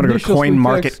go to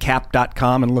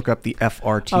coinmarketcap.com and look up the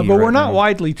FRT. But we're not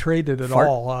widely traded at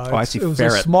all. I see. It was a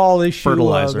small issue.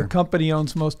 Fertilizer. The company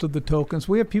owns most of the tokens.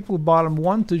 We have people who bought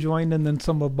them to join, and then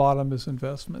some have bought them as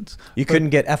investments. You couldn't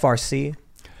get FRC,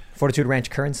 Fortitude Ranch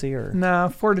Currency, or? Nah,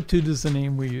 Fortitude is the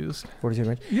name we use. Fortitude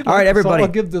Ranch. All right, everybody. I'll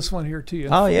give this one here to you.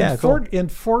 In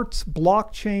Fort's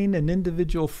blockchain and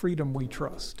individual freedom, we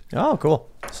trust. Oh, cool.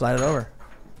 Slide it over.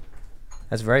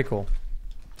 That's very cool.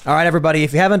 All right, everybody.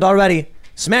 If you haven't already,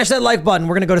 smash that like button.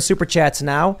 We're going to go to Super Chats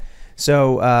now.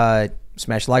 So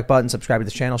smash the like button, subscribe to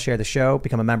the channel, share the show,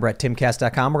 become a member at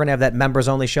timcast.com. We're going to have that members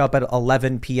only show up at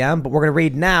 11 p.m. But we're going to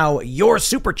read now your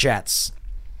Super Chats.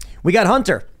 We got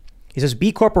Hunter. He says,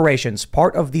 B corporations,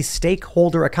 part of the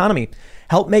stakeholder economy,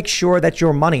 help make sure that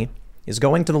your money is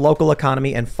going to the local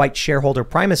economy and fight shareholder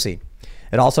primacy.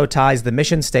 It also ties the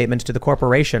mission statement to the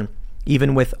corporation,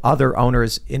 even with other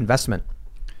owners' investment.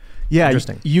 Yeah,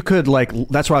 interesting. You could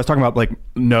that's what I was talking about, like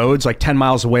nodes, like 10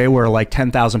 miles away where like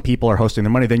 10,000 people are hosting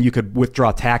their money. Then you could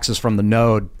withdraw taxes from the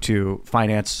node to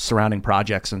finance surrounding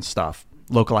projects and stuff,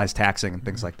 localized taxing and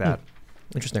things like that.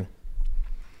 Interesting.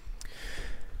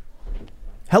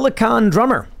 Helicon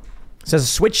Drummer says,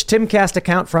 switch Timcast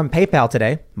account from PayPal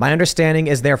today. My understanding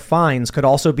is their fines could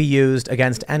also be used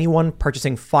against anyone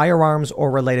purchasing firearms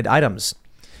or related items.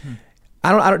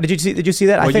 I don't. Did you see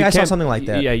that? Well, I think I saw something like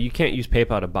that. Yeah, you can't use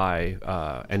PayPal to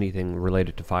buy anything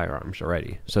related to firearms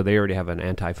already. So they already have an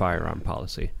anti-firearm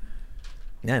policy.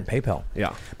 Yeah, and PayPal.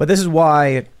 Yeah. But this is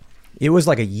why it was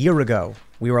like a year ago.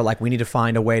 We were like, we need to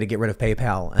find a way to get rid of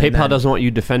PayPal. And PayPal doesn't want you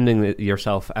defending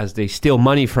yourself as they steal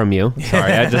money from you.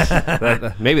 Sorry,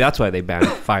 maybe that's why they banned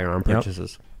firearm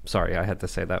purchases. Yep. Sorry, I had to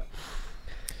say that.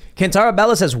 Kentara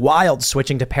Bella says, wild,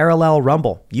 switching to Parallel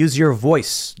Rumble. Use your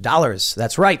voice. $.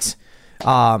 That's right.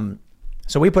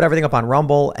 So we put everything up on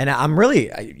Rumble, and I'm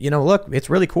really, look, it's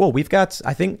really cool. We've got,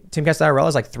 I think Timcast IRL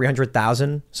has like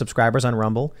 300,000 subscribers on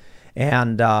Rumble,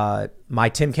 and my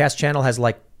Timcast channel has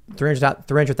like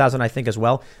 300,000, I think, as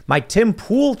well. My Tim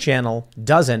Pool channel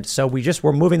doesn't, so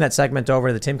we're moving that segment over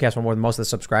to the Timcast one where most of the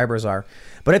subscribers are.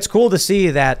 But it's cool to see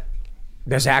that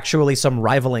there's actually some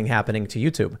rivaling happening to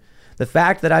YouTube. The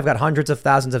fact that I've got hundreds of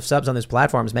thousands of subs on these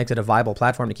platforms makes it a viable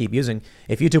platform to keep using.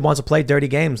 If YouTube wants to play dirty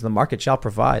games, the market shall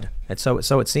provide. And so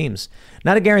it seems.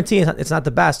 Not a guarantee. It's not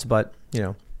the best, but,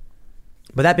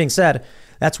 But that being said,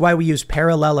 that's why we use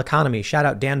Parallel Economy. Shout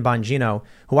out Dan Bongino,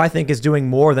 who I think is doing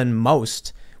more than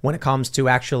most when it comes to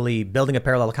actually building a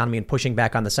parallel economy and pushing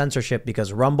back on the censorship,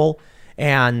 because Rumble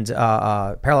and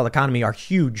Parallel Economy are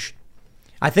huge.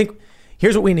 I think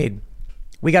here's what we need.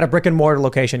 We got a brick and mortar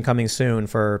location coming soon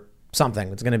for something.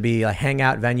 It's going to be a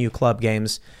hangout venue, club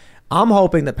games. I'm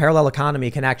hoping that Parallel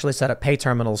Economy can actually set up pay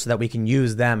terminals so that we can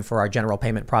use them for our general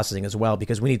payment processing as well,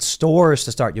 because we need stores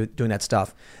to start doing that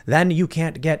stuff. Then you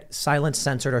can't get silent,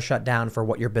 censored, or shut down for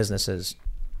what your business is.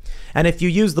 And if you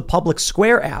use the Public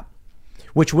Square app,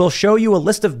 which will show you a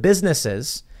list of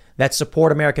businesses that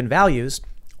support American values,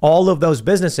 all of those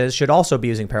businesses should also be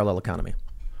using Parallel Economy.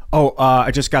 Oh,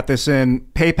 I just got this in.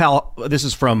 PayPal, this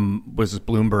is from,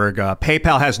 Bloomberg?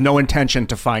 PayPal has no intention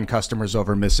to fine customers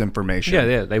over misinformation.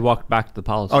 Yeah, they walked back the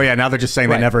policy. Oh, yeah, now they're just saying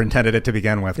they never intended it to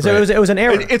begin with. So it was an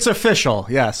error. It's official,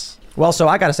 yes. Well, so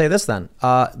I got to say this then.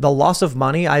 The loss of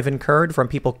money I've incurred from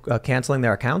people canceling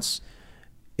their accounts,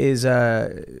 is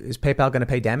PayPal going to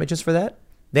pay damages for that?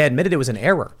 They admitted it was an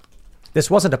error. This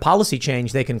wasn't a policy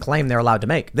change they can claim they're allowed to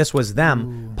make. This was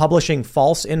them publishing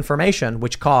false information,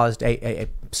 which caused a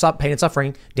pain and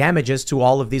suffering, damages to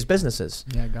all of these businesses.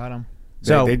 Yeah, got them.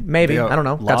 So I don't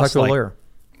know. Got to talk to a lawyer.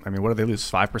 I mean, what did they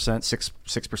lose? 5%,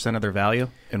 6% of their value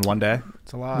in one day?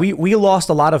 It's a lot. We lost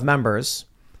a lot of members.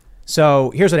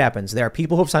 So here's what happens. There are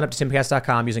people who have signed up to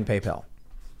timcast.com using PayPal.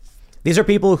 These are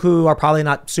people who are probably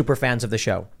not super fans of the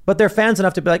show, but they're fans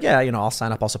enough to be like, yeah, I'll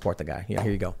sign up. I'll support the guy. Yeah,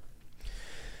 here you go.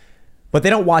 But they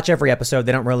don't watch every episode.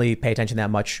 They don't really pay attention that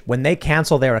much. When they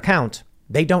cancel their account,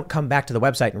 they don't come back to the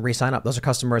website and re-sign up. Those are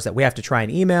customers that we have to try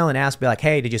and email and ask, be like,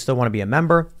 hey, did you still want to be a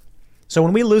member? So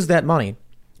when we lose that money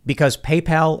because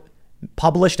PayPal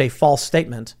published a false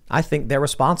statement, I think they're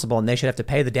responsible and they should have to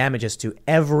pay the damages to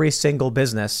every single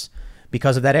business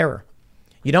because of that error.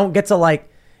 You don't get to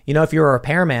if you're a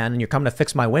repairman and you're coming to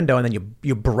fix my window and then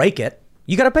you break it,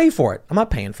 you got to pay for it. I'm not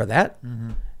paying for that.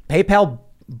 Mm-hmm. PayPal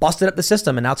busted up the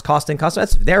system, and now it's costing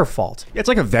customers. That's their fault. It's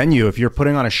like a venue. If you're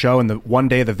putting on a show and the one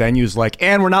day the venue's like,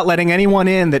 and we're not letting anyone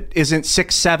in that isn't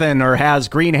 6'7" or has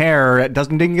green hair or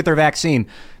didn't get their vaccine,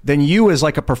 then you as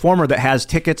like a performer that has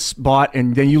tickets bought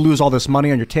and then you lose all this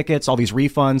money on your tickets, all these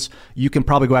refunds, you can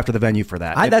probably go after the venue for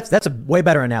that. That's a way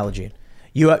better analogy.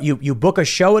 You book a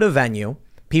show at a venue.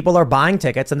 People are buying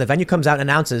tickets, and the venue comes out and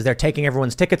announces they're taking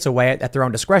everyone's tickets away at their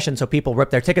own discretion. So people rip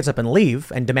their tickets up and leave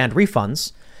and demand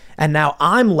refunds. And now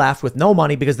I'm left with no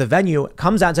money because the venue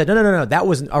comes out and said, no, that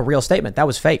wasn't a real statement. That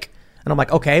was fake. And I'm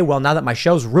like, okay, well, now that my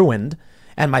show's ruined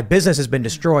and my business has been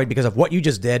destroyed because of what you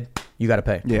just did, you got to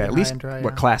pay. Yeah, at least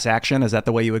what class action? Is that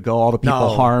the way you would go? All the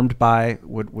people harmed by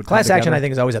would class action, I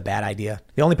think, is always a bad idea.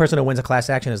 The only person who wins a class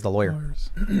action is the lawyer.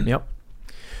 Yep.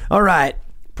 All right.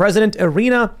 President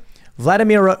Irina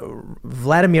Vladimirovna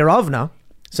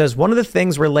says, one of the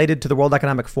things related to the World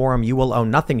Economic Forum you will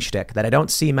own nothing shtick that I don't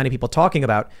see many people talking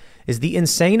about is the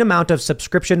insane amount of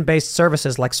subscription-based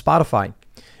services like Spotify.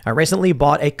 I recently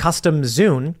bought a custom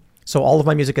Zune, so all of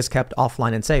my music is kept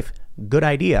offline and safe. Good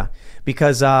idea,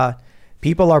 because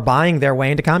people are buying their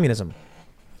way into communism.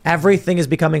 Everything is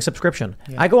becoming subscription.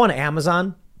 Yeah. I go on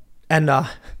Amazon and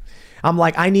I'm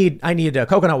like, I need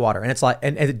coconut water, and it's like,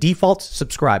 and the default,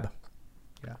 subscribe.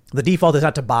 Yeah. The default is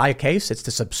not to buy a case; it's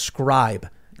to subscribe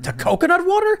to coconut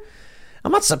water.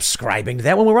 I'm not subscribing to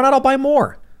that. When we run out, I'll buy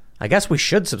more. I guess we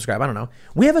should subscribe. I don't know.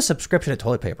 We have a subscription to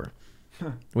toilet paper.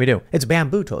 We do. It's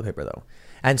bamboo toilet paper though,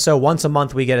 and so once a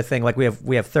month we get a thing. Like we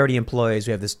have 30 employees.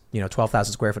 We have this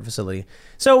 12,000 square foot facility.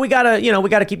 So we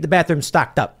gotta keep the bathroom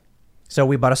stocked up. So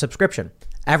we bought a subscription.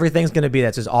 Everything's going to be that.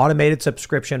 It says automated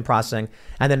subscription processing.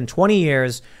 And then in 20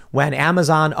 years, when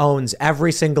Amazon owns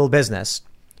every single business,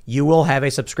 you will have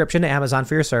a subscription to Amazon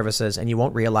for your services, and you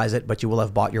won't realize it, but you will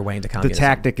have bought your way into communism. The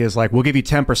tactic is like, we'll give you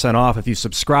 10% off if you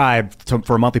subscribe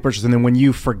for a monthly purchase. And then when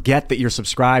you forget that you're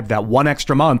subscribed, that one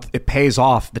extra month, it pays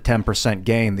off the 10%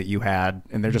 gain that you had.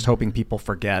 And they're just hoping people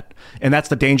forget. And that's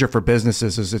the danger for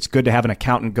businesses, is it's good to have an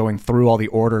accountant going through all the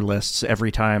order lists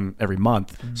every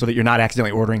month, so that you're not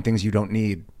accidentally ordering things you don't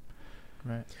need.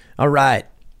 Right. All right.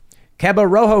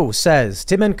 Cabarojo says,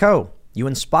 Tim and Co., you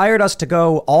inspired us to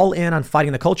go all in on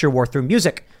fighting the culture war through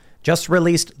music. Just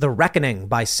released The Reckoning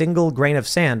by Single Grain of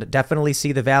Sand. Definitely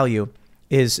see the value.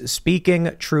 Is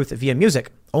speaking truth via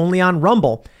music. Only on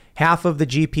Rumble, half of the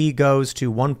GP goes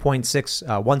to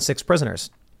 1.16 prisoners.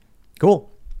 Cool.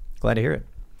 Glad to hear it.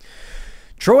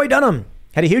 Troy Dunham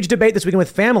had a huge debate this weekend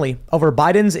with family over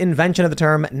Biden's invention of the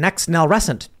term next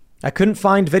nalrescent. I couldn't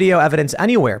find video evidence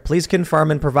anywhere. Please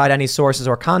confirm and provide any sources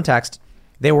or context.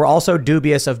 They were also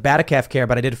dubious of Batacalf care,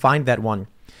 but I did find that one.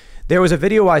 There was a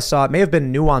video I saw, it may have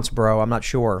been Nuance Bro, I'm not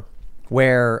sure,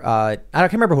 where, I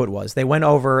can't remember who it was. They went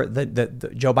over the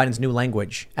Joe Biden's new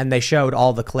language, and they showed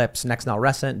all the clips, next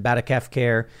nalrescent, Batacalf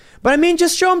care. But I mean,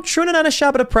 just show them Trunin on a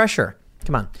Shabbat of pressure.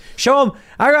 Come on. Show them,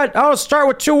 I'll start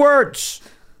with 2 words.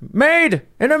 Made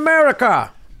in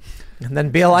America. And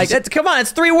then be like, come on,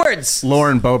 it's 3 words.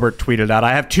 Lauren Boebert tweeted out,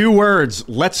 I have 2 words.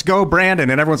 Let's go, Brandon.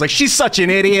 And everyone's like, she's such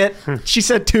an idiot. She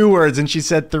said 2 words and she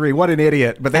said 3. What an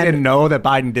idiot. But they didn't know that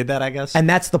Biden did that, I guess. And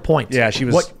that's the point. Yeah, she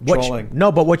was trolling.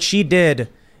 But what she did,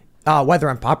 whether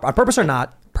on purpose or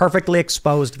not, perfectly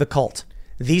exposed the cult.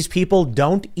 These people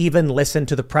don't even listen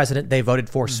to the president they voted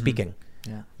for speaking.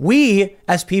 Yeah. We,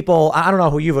 as people, I don't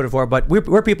know who you voted for, but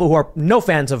we're people who are no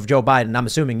fans of Joe Biden. I'm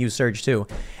assuming you, Serge, too.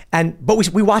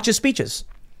 But we watch his speeches.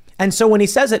 And so when he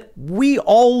says it, we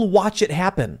all watch it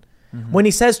happen. Mm-hmm. When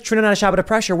he says Trinidad Shabbat of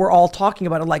pressure, we're all talking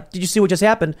about it. Like, did you see what just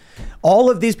happened? All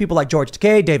of these people like George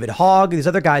Takei, David Hogg, these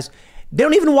other guys, they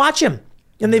don't even watch him.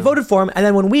 And they voted for him. And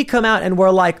then when we come out and we're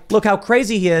like, look how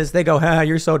crazy he is, they go,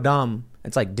 you're so dumb.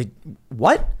 It's like,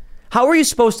 what? How are you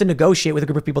supposed to negotiate with a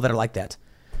group of people that are like that?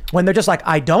 When they're just like,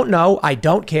 I don't know, I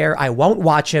don't care, I won't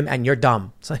watch him, and you're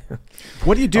dumb. It's like,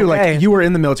 what do you do? Okay. Like, you were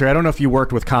in the military. I don't know if you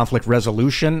worked with conflict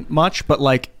resolution much, but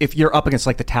like, if you're up against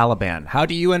like the Taliban, how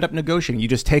do you end up negotiating? You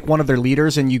just take one of their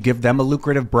leaders and you give them a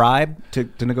lucrative bribe to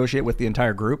negotiate with the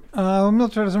entire group? The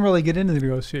military doesn't really get into the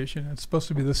negotiation. It's supposed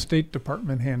to be the State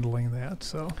Department handling that.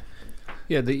 So,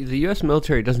 yeah, the U.S.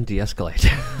 military doesn't de-escalate.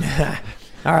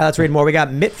 All right, let's read more. We got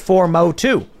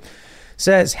Mit4Mo2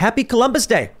 says, Happy Columbus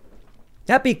Day.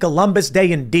 Happy Columbus Day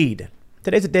indeed.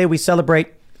 Today's the day we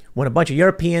celebrate when a bunch of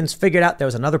Europeans figured out there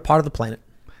was another part of the planet.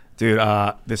 Dude,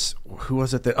 who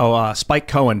was it? Spike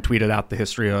Cohen tweeted out the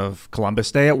history of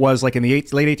Columbus Day. It was like in the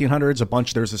late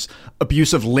 1800s, there's this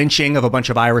abusive lynching of a bunch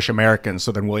of Irish Americans.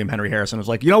 So then William Henry Harrison was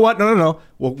like, you know what? No.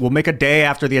 We'll make a day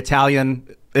after the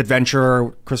Italian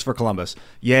adventurer Christopher Columbus.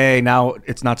 Yay, now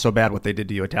it's not so bad what they did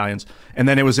to you Italians. And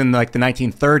then it was in like the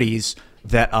 1930s,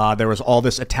 that there was all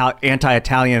this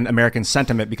anti-Italian American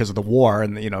sentiment because of the war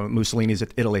and Mussolini's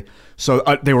Italy. So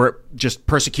they were just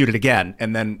persecuted again,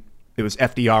 and then it was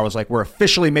FDR was like, we're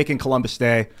officially making Columbus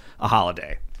Day a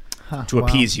holiday to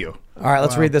appease you. All right,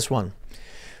 let's read this one.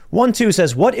 1-2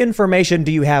 says, what information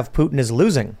do you have Putin is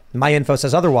losing? My info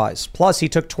says otherwise. Plus, he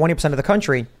took 20% of the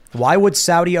country. Why would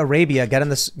Saudi Arabia get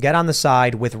on the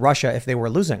side with Russia if they were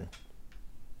losing?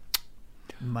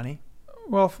 Money.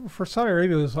 Well, for Saudi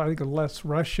Arabia, it was, I think, less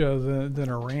Russia than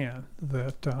Iran.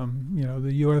 That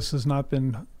the U.S. has not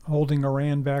been holding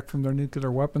Iran back from their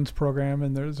nuclear weapons program,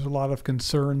 and there's a lot of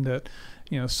concern that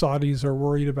Saudis are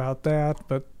worried about that,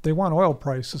 but they want oil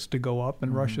prices to go up,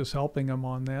 and Russia's helping them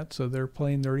on that. So they're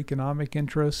playing their economic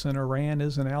interests, and Iran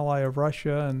is an ally of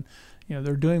Russia, and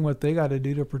they're doing what they got to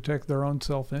do to protect their own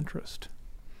self-interest.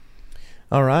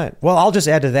 All right. Well, I'll just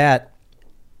add to that.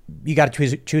 You got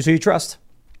to choose who you trust.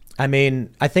 I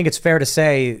mean, I think it's fair to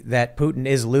say that Putin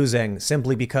is losing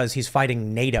simply because he's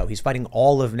fighting NATO. He's fighting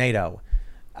all of NATO.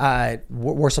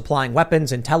 We're supplying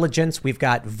weapons, intelligence. We've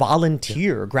got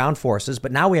volunteer ground forces,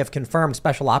 but now we have confirmed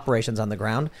special operations on the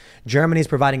ground. Germany's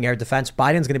providing air defense.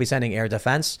 Biden's going to be sending air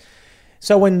defense.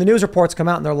 So when the news reports come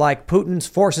out and they're like, Putin's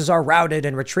forces are routed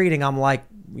and retreating, I'm like,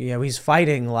 he's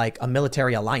fighting like a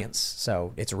military alliance.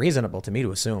 So it's reasonable to me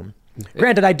to assume.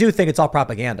 Granted, I do think it's all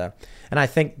propaganda. And I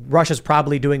think Russia's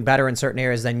probably doing better in certain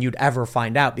areas than you'd ever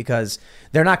find out, because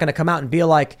they're not going to come out and be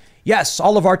like, yes,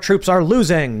 all of our troops are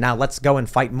losing. Now let's go and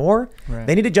fight more. Right.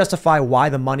 They need to justify why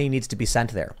the money needs to be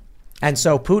sent there. And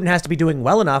so Putin has to be doing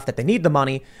well enough that they need the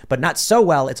money, but not so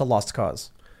well it's a lost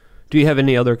cause. Do you have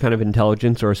any other kind of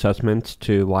intelligence or assessments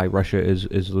to why Russia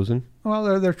is losing?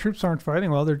 Well, their troops aren't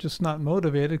fighting well. They're just not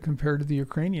motivated compared to the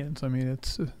Ukrainians. I mean,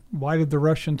 it's why did the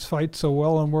Russians fight so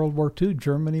well in World War II?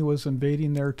 Germany was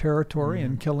invading their territory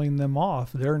and killing them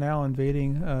off. They're now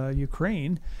invading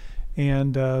Ukraine,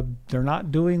 and they're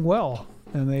not doing well.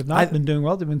 And they've not been doing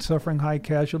well. They've been suffering high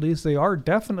casualties. They are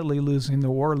definitely losing the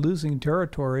war, losing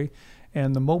territory,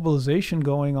 and the mobilization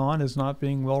going on is not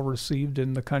being well received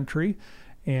in the country.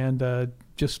 And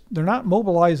they're not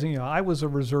mobilizing. I was a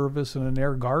reservist and an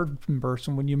air guard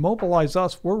person. When you mobilize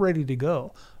us, we're ready to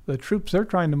go. The troops they're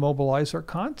trying to mobilize are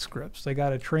conscripts. They got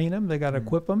to train them. They got to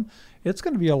equip them. It's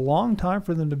going to be a long time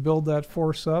for them to build that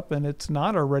force up, and it's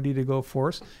not a ready-to-go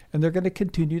force. And they're going to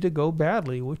continue to go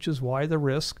badly, which is why the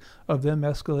risk of them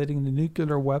escalating the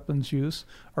nuclear weapons use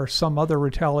or some other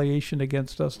retaliation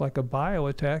against us, like a bio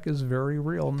attack, is very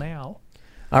real now.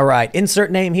 All right.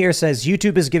 Insert name here says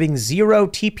YouTube is giving 0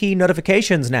 TP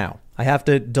notifications now. I have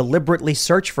to deliberately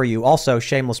search for you. Also,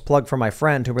 shameless plug for my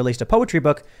friend who released a poetry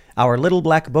book, Our Little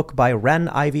Black Book by Ren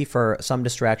Ivy, for some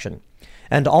distraction.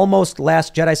 And Almost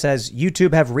Last Jedi says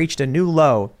YouTube have reached a new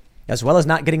low. As well as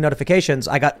not getting notifications,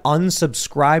 I got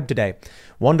unsubscribed today.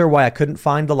 Wonder why I couldn't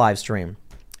find the live stream.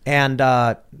 And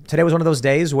today was one of those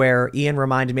days where Ian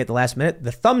reminded me at the last minute,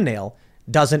 the thumbnail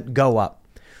doesn't go up.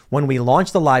 When we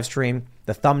launch the live stream,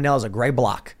 the thumbnail is a gray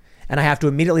block, and I have to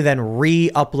immediately then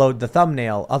re-upload the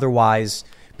thumbnail. Otherwise,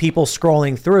 people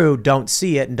scrolling through don't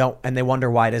see it and they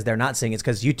wonder why it is they're not seeing it. It's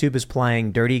because YouTube is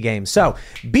playing dirty games. So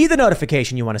be the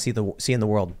notification you want to see in the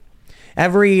world.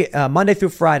 Every Monday through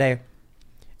Friday,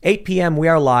 8 p.m. we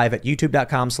are live at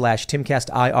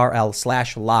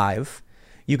youtube.com/TimcastIRL/live.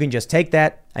 You can just take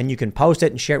that and you can post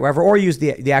it and share it wherever, or use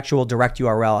the actual direct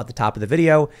URL at the top of the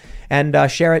video and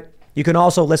share it. You can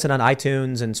also listen on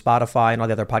iTunes and Spotify and all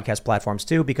the other podcast platforms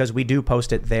too, because we do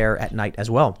post it there at night as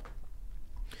well.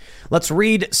 Let's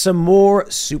read some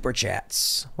more super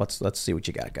chats. Let's see what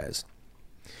you got, guys.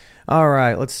 All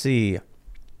right, let's see.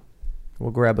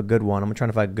 We'll grab a good one. I'm trying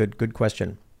to find a good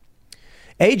question.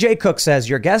 AJ Cook says,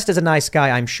 your guest is a nice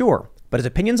guy, I'm sure, but his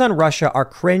opinions on Russia are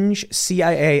cringe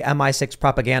CIA MI6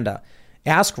 propaganda.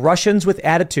 Ask Russians with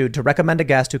attitude to recommend a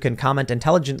guest who can comment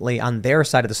intelligently on their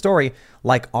side of the story,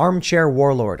 like Armchair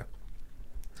Warlord.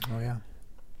 Oh, yeah.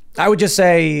 I would just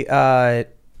say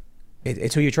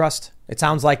it's who you trust. It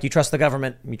sounds like you trust the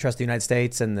government, you trust the United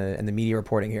States and the media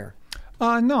reporting here.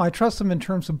 No, I trust them in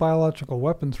terms of biological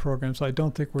weapons programs. I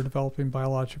don't think we're developing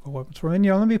biological weapons. And,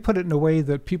 let me put it in a way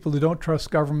that people who don't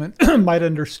trust government might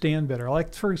understand better.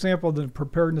 Like, for example, the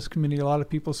preparedness community, a lot of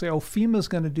people say, FEMA's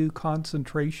going to do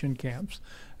concentration camps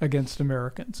against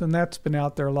Americans. And that's been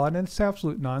out there a lot, and it's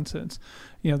absolute nonsense.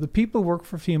 The people who work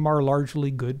for FEMA are largely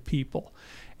good people.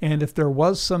 And if there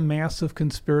was some massive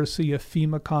conspiracy of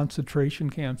FEMA concentration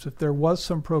camps, if there was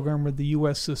some program where the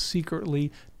U.S. is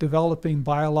secretly developing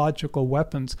biological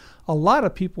weapons, a lot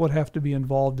of people would have to be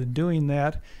involved in doing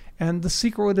that. and the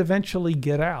secret would eventually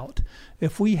get out.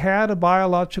 If we had a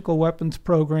biological weapons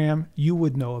program, you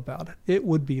would know about it. It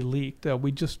would be leaked.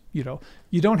 We just, you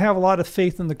don't have a lot of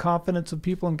faith in the confidence of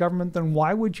people in government, then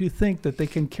why would you think that they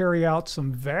can carry out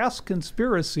some vast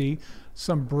conspiracy,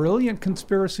 some brilliant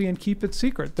conspiracy, and keep it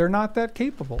secret? They're not that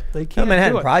capable. They can't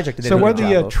do it. Project so whether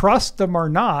you trust them or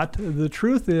not, the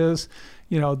truth is,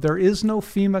 there is no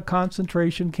FEMA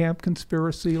concentration camp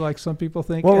conspiracy like some people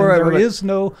think. There is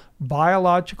no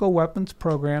biological weapons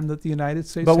program that the United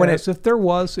States has. If there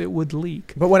was, it would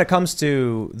leak. But when it comes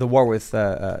to the war with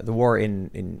the war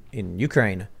in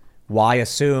Ukraine, why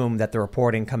assume that the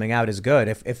reporting coming out is good?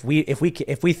 If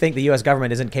we think the U.S.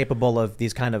 government isn't capable of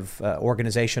these kind of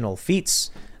organizational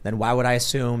feats, then why would I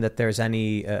assume that there's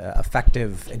any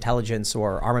effective intelligence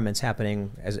or armaments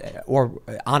happening or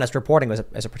honest reporting as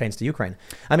it pertains to Ukraine?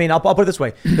 I mean, I'll put it this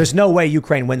way. There's no way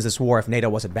Ukraine wins this war if NATO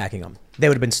wasn't backing them. They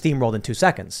would have been steamrolled in 2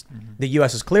 seconds. Mm-hmm. The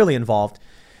U.S. is clearly involved.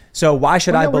 So why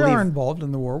should I believe... We are involved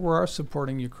in the war. We are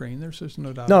supporting Ukraine. There's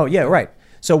no doubt. No, yeah, right.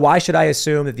 So why should I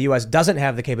assume that the U.S. doesn't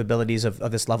have the capabilities of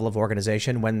this level of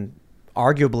organization when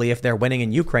arguably if they're winning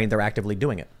in Ukraine, they're actively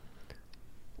doing it?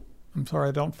 I'm sorry,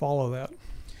 I don't follow that.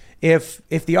 If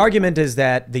the argument is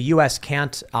that the U.S.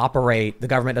 can't operate, the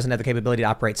government doesn't have the capability to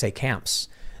operate, say, camps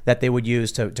that they would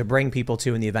use to bring people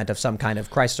to in the event of some kind of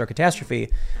crisis or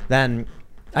catastrophe, then,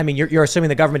 I mean, you're assuming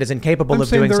the government is incapable of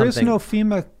doing something. There is no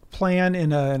FEMA plan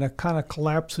in a kind of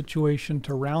collapse situation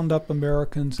to round up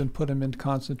Americans and put them in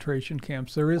concentration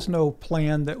camps. There is no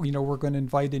plan that, we're going to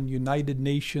invite in United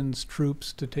Nations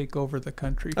troops to take over the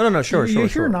country. No, sure. You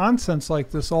hear nonsense like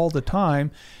this all the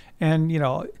time, and,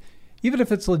 even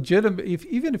if it's legitimate,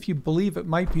 even if you believe it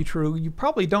might be true, you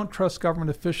probably don't trust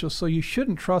government officials, so you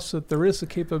shouldn't trust that there is a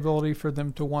capability for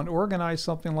them to, one, organize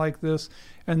something like this,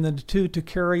 and then two, to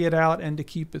carry it out and to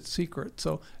keep it secret.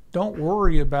 So don't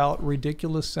worry about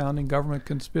ridiculous-sounding government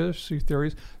conspiracy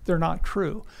theories. They're not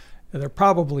true. They're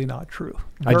probably not true.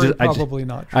 Probably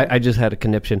not true. I just had a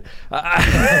conniption.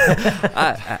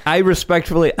 I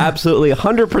respectfully, absolutely,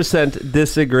 100%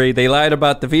 disagree. They lied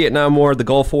about the Vietnam War, the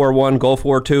Gulf War I, Gulf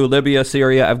War II, Libya,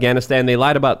 Syria, Afghanistan. They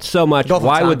lied about so much.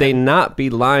 Why would they not be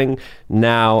lying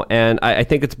now? And I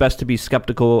think it's best to be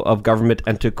skeptical of government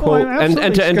and to quote and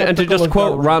to just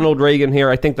quote Ronald Reagan here.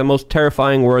 I think the most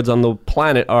terrifying words on the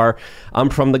planet are, "I'm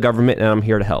from the government and I'm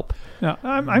here to help." Now,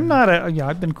 I'm not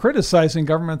I've been criticizing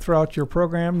government throughout your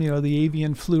program, the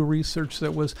avian flu research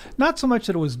that was, not so much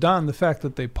that it was done, the fact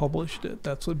that they published it.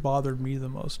 That's what bothered me the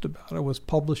most about it, was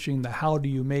publishing the how do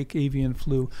you make avian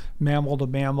flu mammal to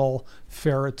mammal,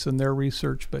 ferrets and their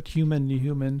research, but human to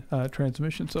human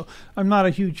transmission. So I'm not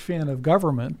a huge fan of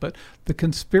government, but the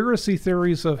conspiracy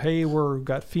theories of, hey, we've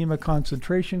got FEMA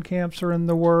concentration camps are in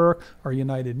the work, our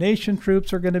United Nations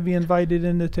troops are going to be invited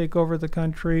in to take over the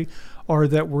country, or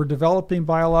that we're developing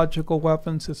biological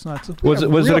weapons. It's not. Was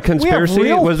it a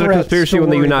conspiracy? Was it a conspiracy when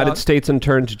the United States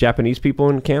interned Japanese people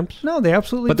in camps? No, they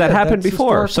absolutely did. But that happened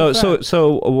before.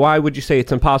 So why would you say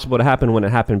it's impossible to happen when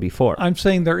it happened before? I'm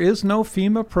saying there is no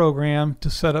FEMA program to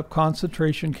set up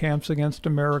concentration camps against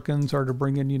Americans or to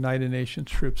bring in United Nations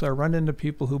troops. I run into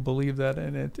people who believe that,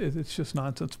 and it's just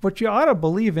nonsense. What you ought to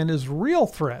believe in is real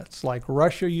threats, like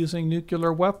Russia using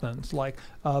nuclear weapons, like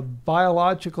a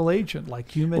biological agent,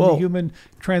 like human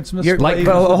transmissible, like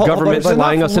government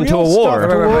flying us into a war. To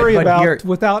worry about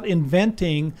without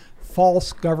inventing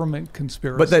false government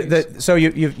conspiracies.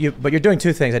 But you're doing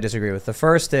two things I disagree with. The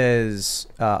first is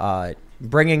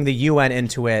bringing the UN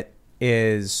into it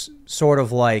is sort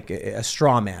of like a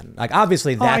straw man. Like,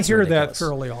 obviously that's I hear ridiculous. that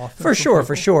fairly often. For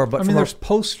sure. But there's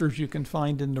posters you can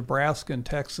find in Nebraska and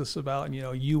Texas about,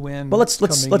 UN. But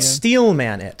let's steel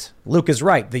man it. Luke is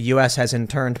right. The U.S. has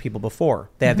interned people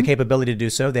before. They have the capability to do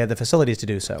so. They have the facilities to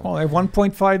do so. Well, I have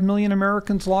 1.5 million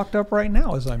Americans locked up right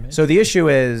now, as I mentioned. So the issue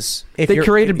is, if they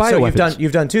created bioweapons.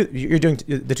 You've done two. You're doing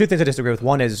the two things I disagree with.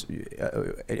 One is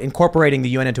incorporating the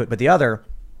UN into it, but the other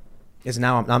is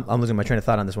now I'm losing my train of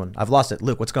thought on this one. I've lost it.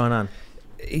 Luke, what's going on?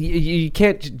 You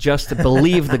can't just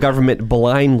believe the government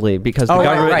blindly because the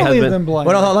government has been. Well,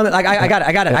 no, I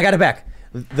got it back.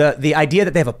 The idea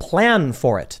that they have a plan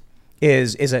for it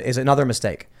is another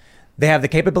mistake. They have the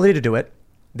capability to do it.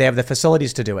 They have the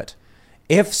facilities to do it.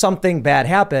 If something bad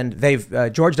happened,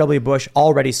 George W. Bush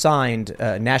already signed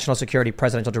National Security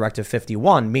Presidential Directive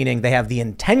 51, meaning they have the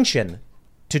intention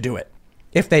to do it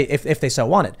if they so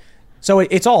wanted. So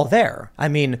it's all there. I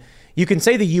mean, you can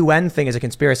say the UN thing is a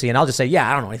conspiracy, and I'll just say, yeah,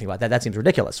 I don't know anything about that. That seems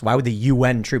ridiculous. Why would the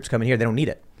UN troops come in here? They don't need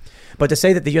it. But to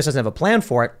say that the U.S. doesn't have a plan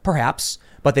for it, perhaps,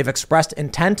 but they've expressed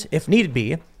intent if need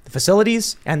be, the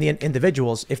facilities and the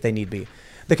individuals if they need be.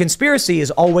 The conspiracy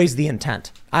is always the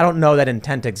intent. I don't know that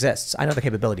intent exists. I know the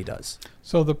capability does.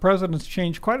 So the president's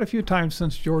changed quite a few times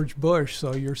since George Bush.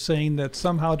 So you're saying that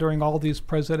somehow during all these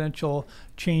presidential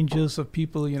changes of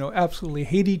people, absolutely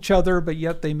hate each other, but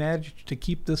yet they managed to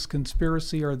keep this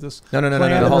conspiracy or this No.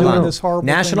 plan of Hold doing on. this horrible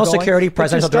National thing going? Security It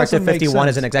Presidential just Directive doesn't make 51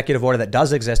 is sense. an executive order that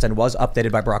does exist and was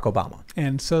updated by Barack Obama.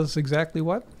 And says exactly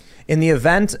what? In the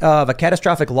event of a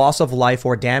catastrophic loss of life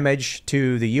or damage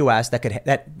to the U.S.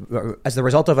 that as the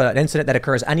result of an incident that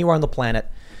occurs anywhere on the planet,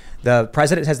 the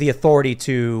president has the authority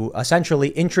to essentially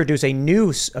introduce a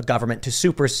new government to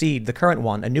supersede the current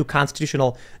one, a new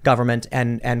constitutional government,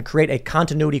 and create a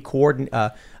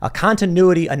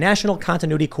national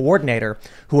continuity coordinator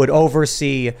who would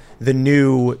oversee the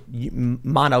new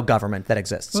mono government that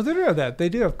exists. Well, they do have that. They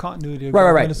do have continuity of Right.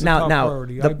 government as a top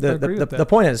priority. I agree with that. The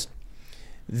point is,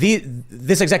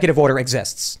 this executive order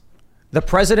exists. The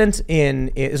president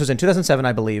this was in 2007,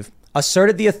 I believe,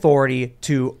 asserted the authority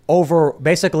to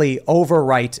basically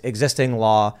overwrite existing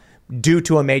law due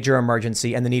to a major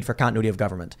emergency and the need for continuity of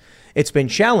government. It's been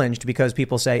challenged because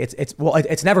people say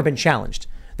it's never been challenged.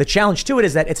 The challenge to it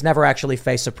is that it's never actually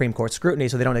faced Supreme Court scrutiny,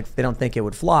 so they don't think it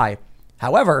would fly.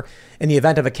 However, in the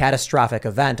event of a catastrophic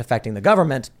event affecting the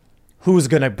government, who's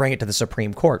going to bring it to the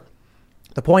Supreme Court?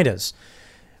 The point is,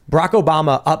 Barack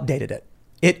Obama updated it.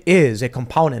 It is a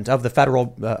component of the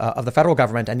federal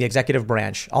government and the executive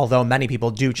branch, although many people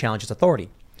do challenge its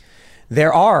authority.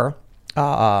 There are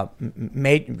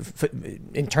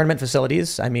internment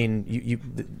facilities. I mean,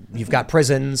 you've got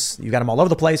prisons, you've got them all over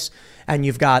the place, and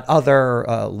you've got other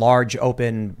large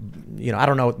open, I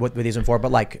don't know what these are for,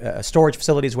 but like storage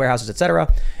facilities, warehouses,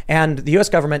 etc. And the U.S.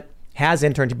 government has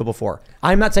interned people before.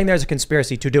 I'm not saying there's a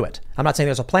conspiracy to do it. I'm not saying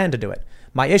there's a plan to do it.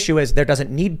 My issue is there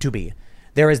doesn't need to be.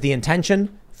 There is the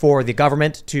intention for the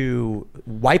government to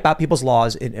wipe out people's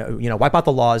laws, wipe out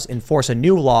the laws, enforce a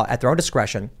new law at their own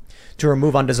discretion to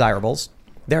remove undesirables.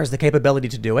 There's the capability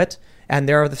to do it, and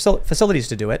there are the facilities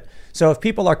to do it. So if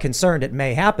people are concerned it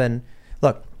may happen,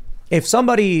 look, if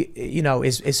somebody,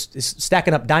 is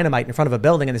stacking up dynamite in front of a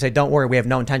building and they say, don't worry, we have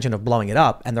no intention of blowing it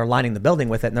up, and they're lining the building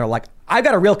with it, and they're like, I've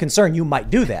got a real concern you might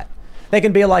do that. They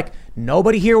can be like,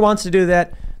 nobody here wants to do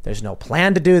that. There's no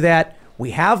plan to do that.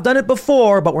 We have done it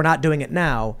before, but we're not doing it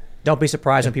now. Don't be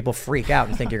surprised when people freak out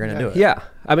and think you're going to do it. Yeah.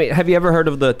 I mean, have you ever heard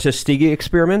of the Tuskegee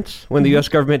experiments when the U.S.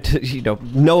 government,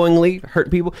 knowingly hurt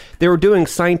people? They were doing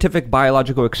scientific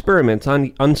biological experiments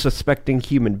on unsuspecting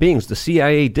human beings. The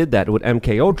CIA did that with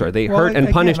MK-Ultra. They hurt and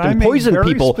punished and poisoned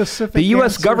people. The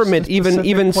U.S. government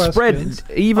even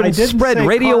spread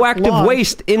radioactive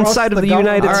waste inside of the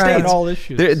United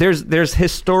States. There's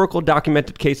historical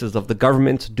documented cases of the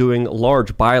government doing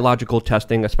large biological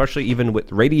testing, especially even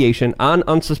with radiation on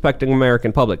unsuspecting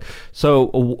American public. So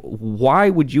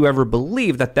why would you ever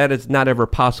believe that is not ever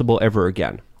possible ever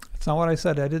again? That's not what I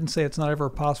said. I didn't say it's not ever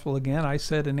possible again. I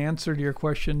said in answer to your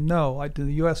question, no.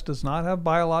 The U.S. does not have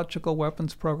biological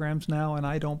weapons programs now, and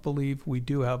I don't believe we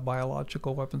do have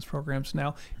biological weapons programs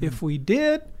now. If we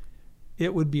did,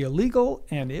 it would be illegal,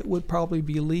 and it would probably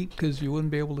be leaked because you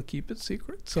wouldn't be able to keep it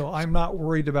secret. So I'm not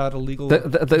worried about illegal.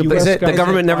 The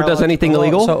government never does anything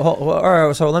illegal.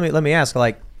 So let me ask,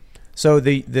 so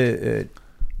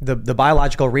the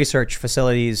biological research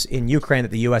facilities in Ukraine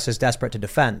that the U.S. is desperate to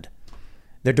defend,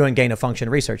 they're doing gain-of-function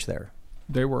research there.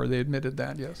 They admitted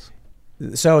that, yes.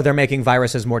 So they're making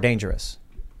viruses more dangerous.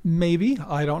 Maybe.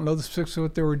 I don't know the specifics of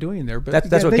what they were doing there. But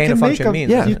that's what gain-of-function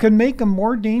means. Yeah. You can make them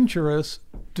more dangerous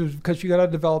because you got to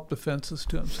develop defenses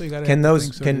to them. So you got to can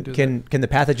the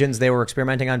pathogens they were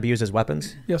experimenting on be used as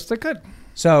weapons? Yes, they could.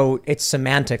 So it's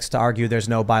semantics to argue there's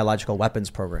no biological weapons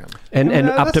program. And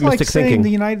optimistic that's like thinking. Saying the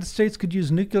United States could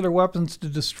use nuclear weapons to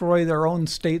destroy their own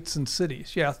states and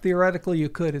cities. Yeah, theoretically you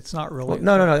could. It's not really.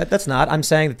 Well, no, that's not. I'm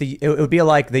saying that it would be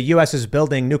like the U.S. is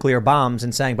building nuclear bombs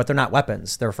and saying, but they're not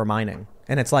weapons. They're for mining.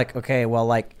 And it's like, okay,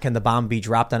 well, can the bomb be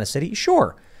dropped on a city?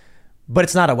 Sure. But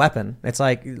it's not a weapon. It's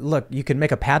like, look, you can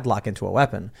make a padlock into a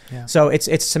weapon. Yeah. So it's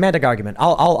a semantic argument.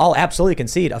 I'll absolutely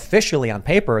concede officially on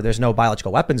paper there's no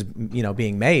biological weapons,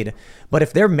 being made. But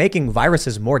if they're making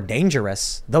viruses more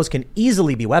dangerous, those can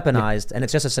easily be weaponized, and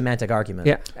it's just a semantic argument.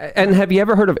 Yeah. And have you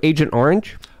ever heard of Agent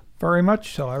Orange? Very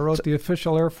much so. I wrote the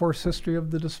official Air Force history of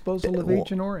the disposal of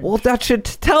Agent Orange. Well, that should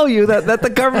tell you that the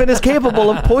government is capable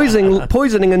of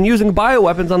poisoning and using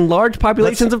bioweapons on large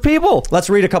populations of people. Let's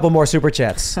read a couple more super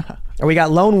chats. We got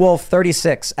Lone Wolf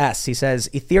 36S. He says,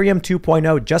 Ethereum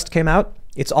 2.0 just came out.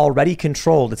 It's already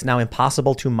controlled. It's now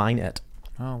impossible to mine it.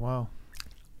 Oh, wow.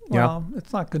 Well,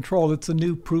 it's not controlled. It's a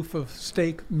new proof of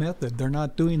stake method. They're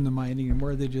not doing the mining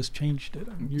anymore. They just changed it.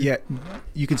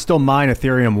 You can still mine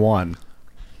Ethereum 1.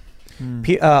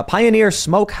 Pioneer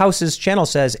Smokehouse's channel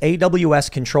says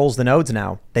AWS controls the nodes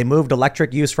now. They moved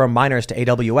electric use from miners to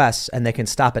AWS, and they can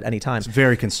stop at any time. It's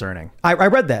very concerning. I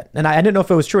read that, and I didn't know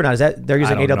if it was true or not. Is that they're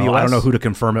using AWS? I don't know who to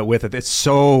confirm it with. It's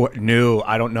so new.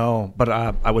 I don't know, but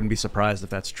I wouldn't be surprised if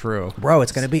that's true. Bro,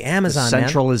 it's going to be Amazon, the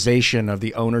centralization of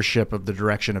the ownership of the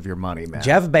direction of your money, man.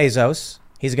 Jeff Bezos,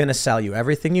 he's going to sell you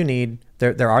everything you need.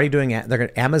 They're already doing it. They're going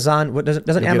to Amazon. What doesn't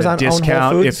Amazon get a discount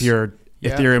own Whole Foods?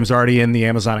 if Ethereum's already in the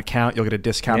Amazon account, you'll get a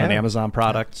discount on Amazon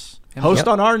products. Host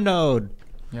on our node.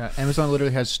 Yeah, Amazon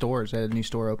literally has stores. They had a new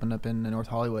store opened up in North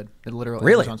Hollywood. A literal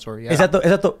really? Amazon store. Yeah. Is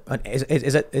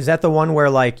that the one where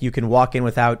like you can walk in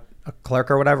without a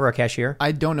clerk or whatever, a cashier?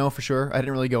 I don't know for sure. I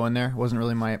didn't really go in there. It wasn't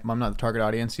really I'm not the target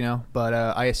audience, but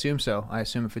I assume so. I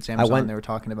assume if it's Amazon, they were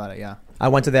talking about it. Yeah. I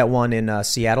went to that one in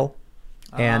Seattle.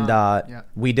 And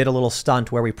we did a little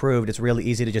stunt where we proved it's really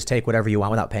easy to just take whatever you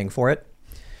want without paying for it.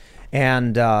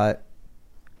 And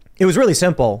it was really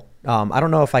simple. I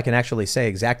don't know if I can actually say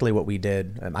exactly what we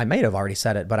did. I may have already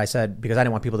said it, but I said, because I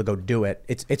didn't want people to go do it.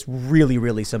 It's really,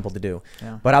 really simple to do.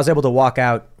 Yeah. But I was able to walk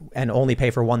out and only pay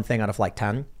for one thing out of like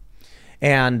 10.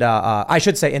 And I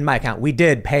should say in my account, we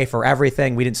did pay for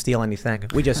everything. We didn't steal anything.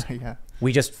 We just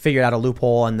we just figured out a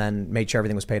loophole and then made sure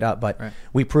everything was paid up. But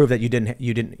we proved that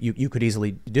you could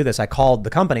easily do this. I called the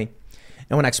company,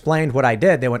 and when I explained what I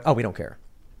did, they went, "Oh, we don't care."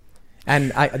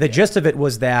 And the gist of it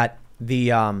was that the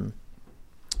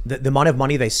amount of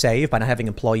money they save by not having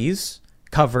employees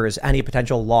covers any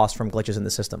potential loss from glitches in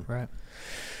the system. Right.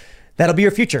 That'll be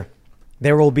your future.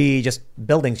 There will be just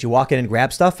buildings. You walk in and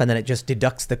grab stuff, and then it just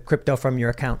deducts the crypto from your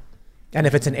account. And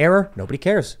if it's an error, nobody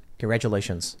cares.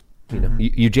 Congratulations.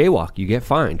 You jaywalk, you get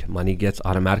fined. Money gets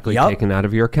automatically taken out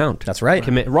of your account. That's right.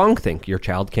 Commit wrong thing. Your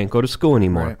child can't go to school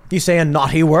anymore. Right. You say a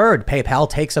naughty word. PayPal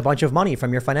takes a bunch of money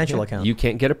from your financial account. You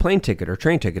can't get a plane ticket or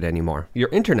train ticket anymore. Your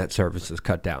internet service is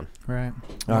cut down. Right.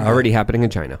 Already happening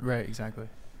in China. Right, exactly.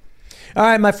 All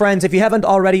right, my friends, if you haven't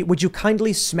already, would you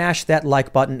kindly smash that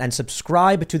like button and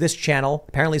subscribe to this channel?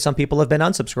 Apparently, some people have been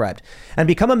unsubscribed. And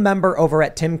become a member over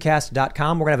at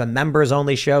timcast.com. We're going to have a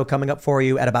members-only show coming up for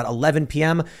you at about 11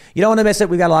 p.m. You don't want to miss it.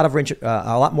 We've got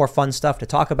a lot more fun stuff to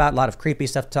talk about, a lot of creepy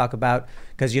stuff to talk about,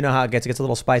 because you know how it gets. It gets a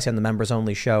little spicy on the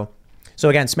members-only show. So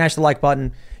again, smash the like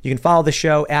button. You can follow the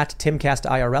show at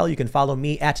TimCastIRL. You can follow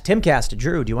me at TimCast.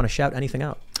 Drew, do you want to shout anything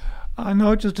out?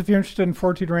 No, just if you're interested in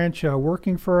Fortitude Ranch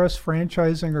working for us,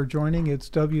 franchising, or joining,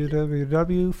 it's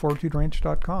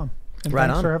www.fortituderanch.com. And right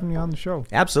thanks on. for having me on the show.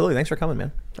 Absolutely. Thanks for coming,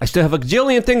 man. I still have a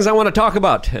gajillion things I want to talk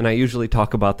about, and I usually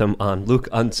talk about them on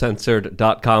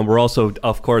lukeuncensored.com. We're also,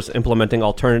 of course, implementing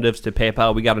alternatives to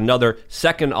PayPal. We got another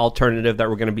second alternative that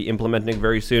we're going to be implementing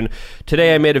very soon.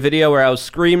 Today I made a video where I was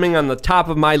screaming on the top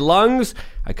of my lungs.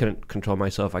 I couldn't control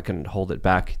myself. I couldn't hold it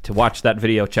back. To watch that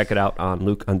video, check it out on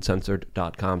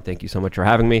lukeuncensored.com. Thank you so much for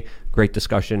having me. Great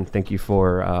discussion. Thank you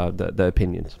for the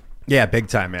opinions. Yeah, big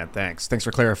time, man. Thanks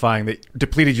for clarifying that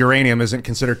depleted uranium isn't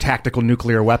considered tactical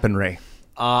nuclear weaponry.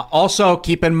 Also,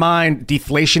 keep in mind,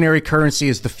 deflationary currency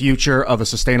is the future of a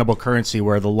sustainable currency,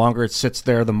 where the longer it sits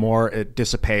there, the more it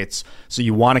dissipates. So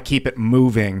you want to keep it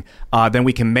moving. Then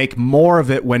we can make more of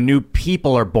it when new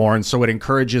people are born, so it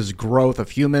encourages growth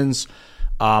of humans.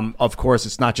 Of course,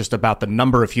 it's not just about the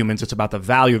number of humans, it's about the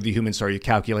value of the humans. So are you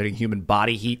calculating human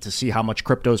body heat to see how much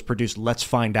crypto is produced? Let's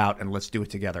find out, and let's do it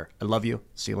together. I love you.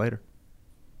 See you later.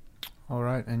 All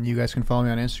right, and you guys can follow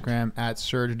me on Instagram at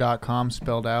surge.com,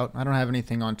 spelled out. I don't have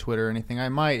anything on Twitter or anything. I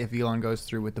might if Elon goes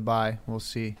through with the buy. We'll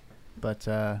see. But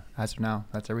as of now,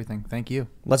 that's everything. Thank you.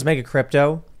 Let's make a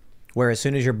crypto where as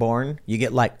soon as you're born, you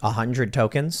get like 100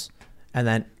 tokens. And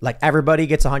then like everybody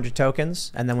gets 100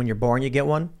 tokens. And then when you're born, you get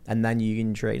one. And then you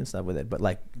can trade and stuff with it. But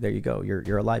like, there you go.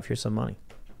 You're alive. Here's some money.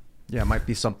 Yeah, it might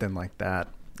be something like that.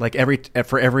 Like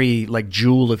for every like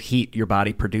joule of heat your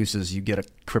body produces, you get a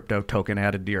crypto token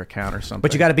added to your account or something.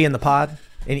 But you got to be in the pod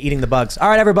and eating the bugs. All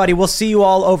right, everybody. We'll see you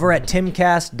all over at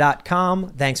timcast.com.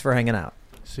 Thanks for hanging out.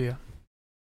 See ya.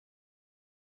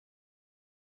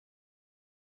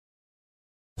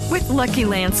 With Lucky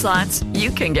Land Slots,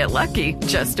 you can get lucky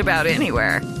just about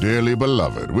anywhere. Dearly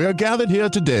beloved, we are gathered here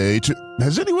today to...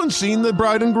 Has anyone seen the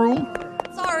bride and groom?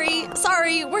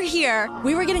 Sorry, we're here.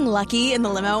 We were getting lucky in the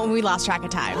limo and we lost track of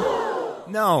time.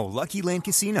 No, Lucky Land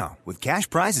Casino, with cash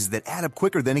prizes that add up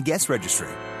quicker than a guest registry.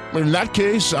 In that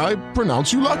case, I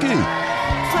pronounce you lucky.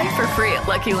 Play for free at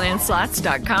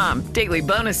LuckyLandSlots.com. Daily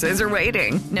bonuses are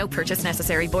waiting. No purchase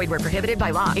necessary. Void where prohibited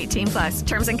by law. 18+.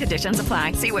 Terms and conditions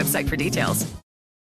apply. See website for details.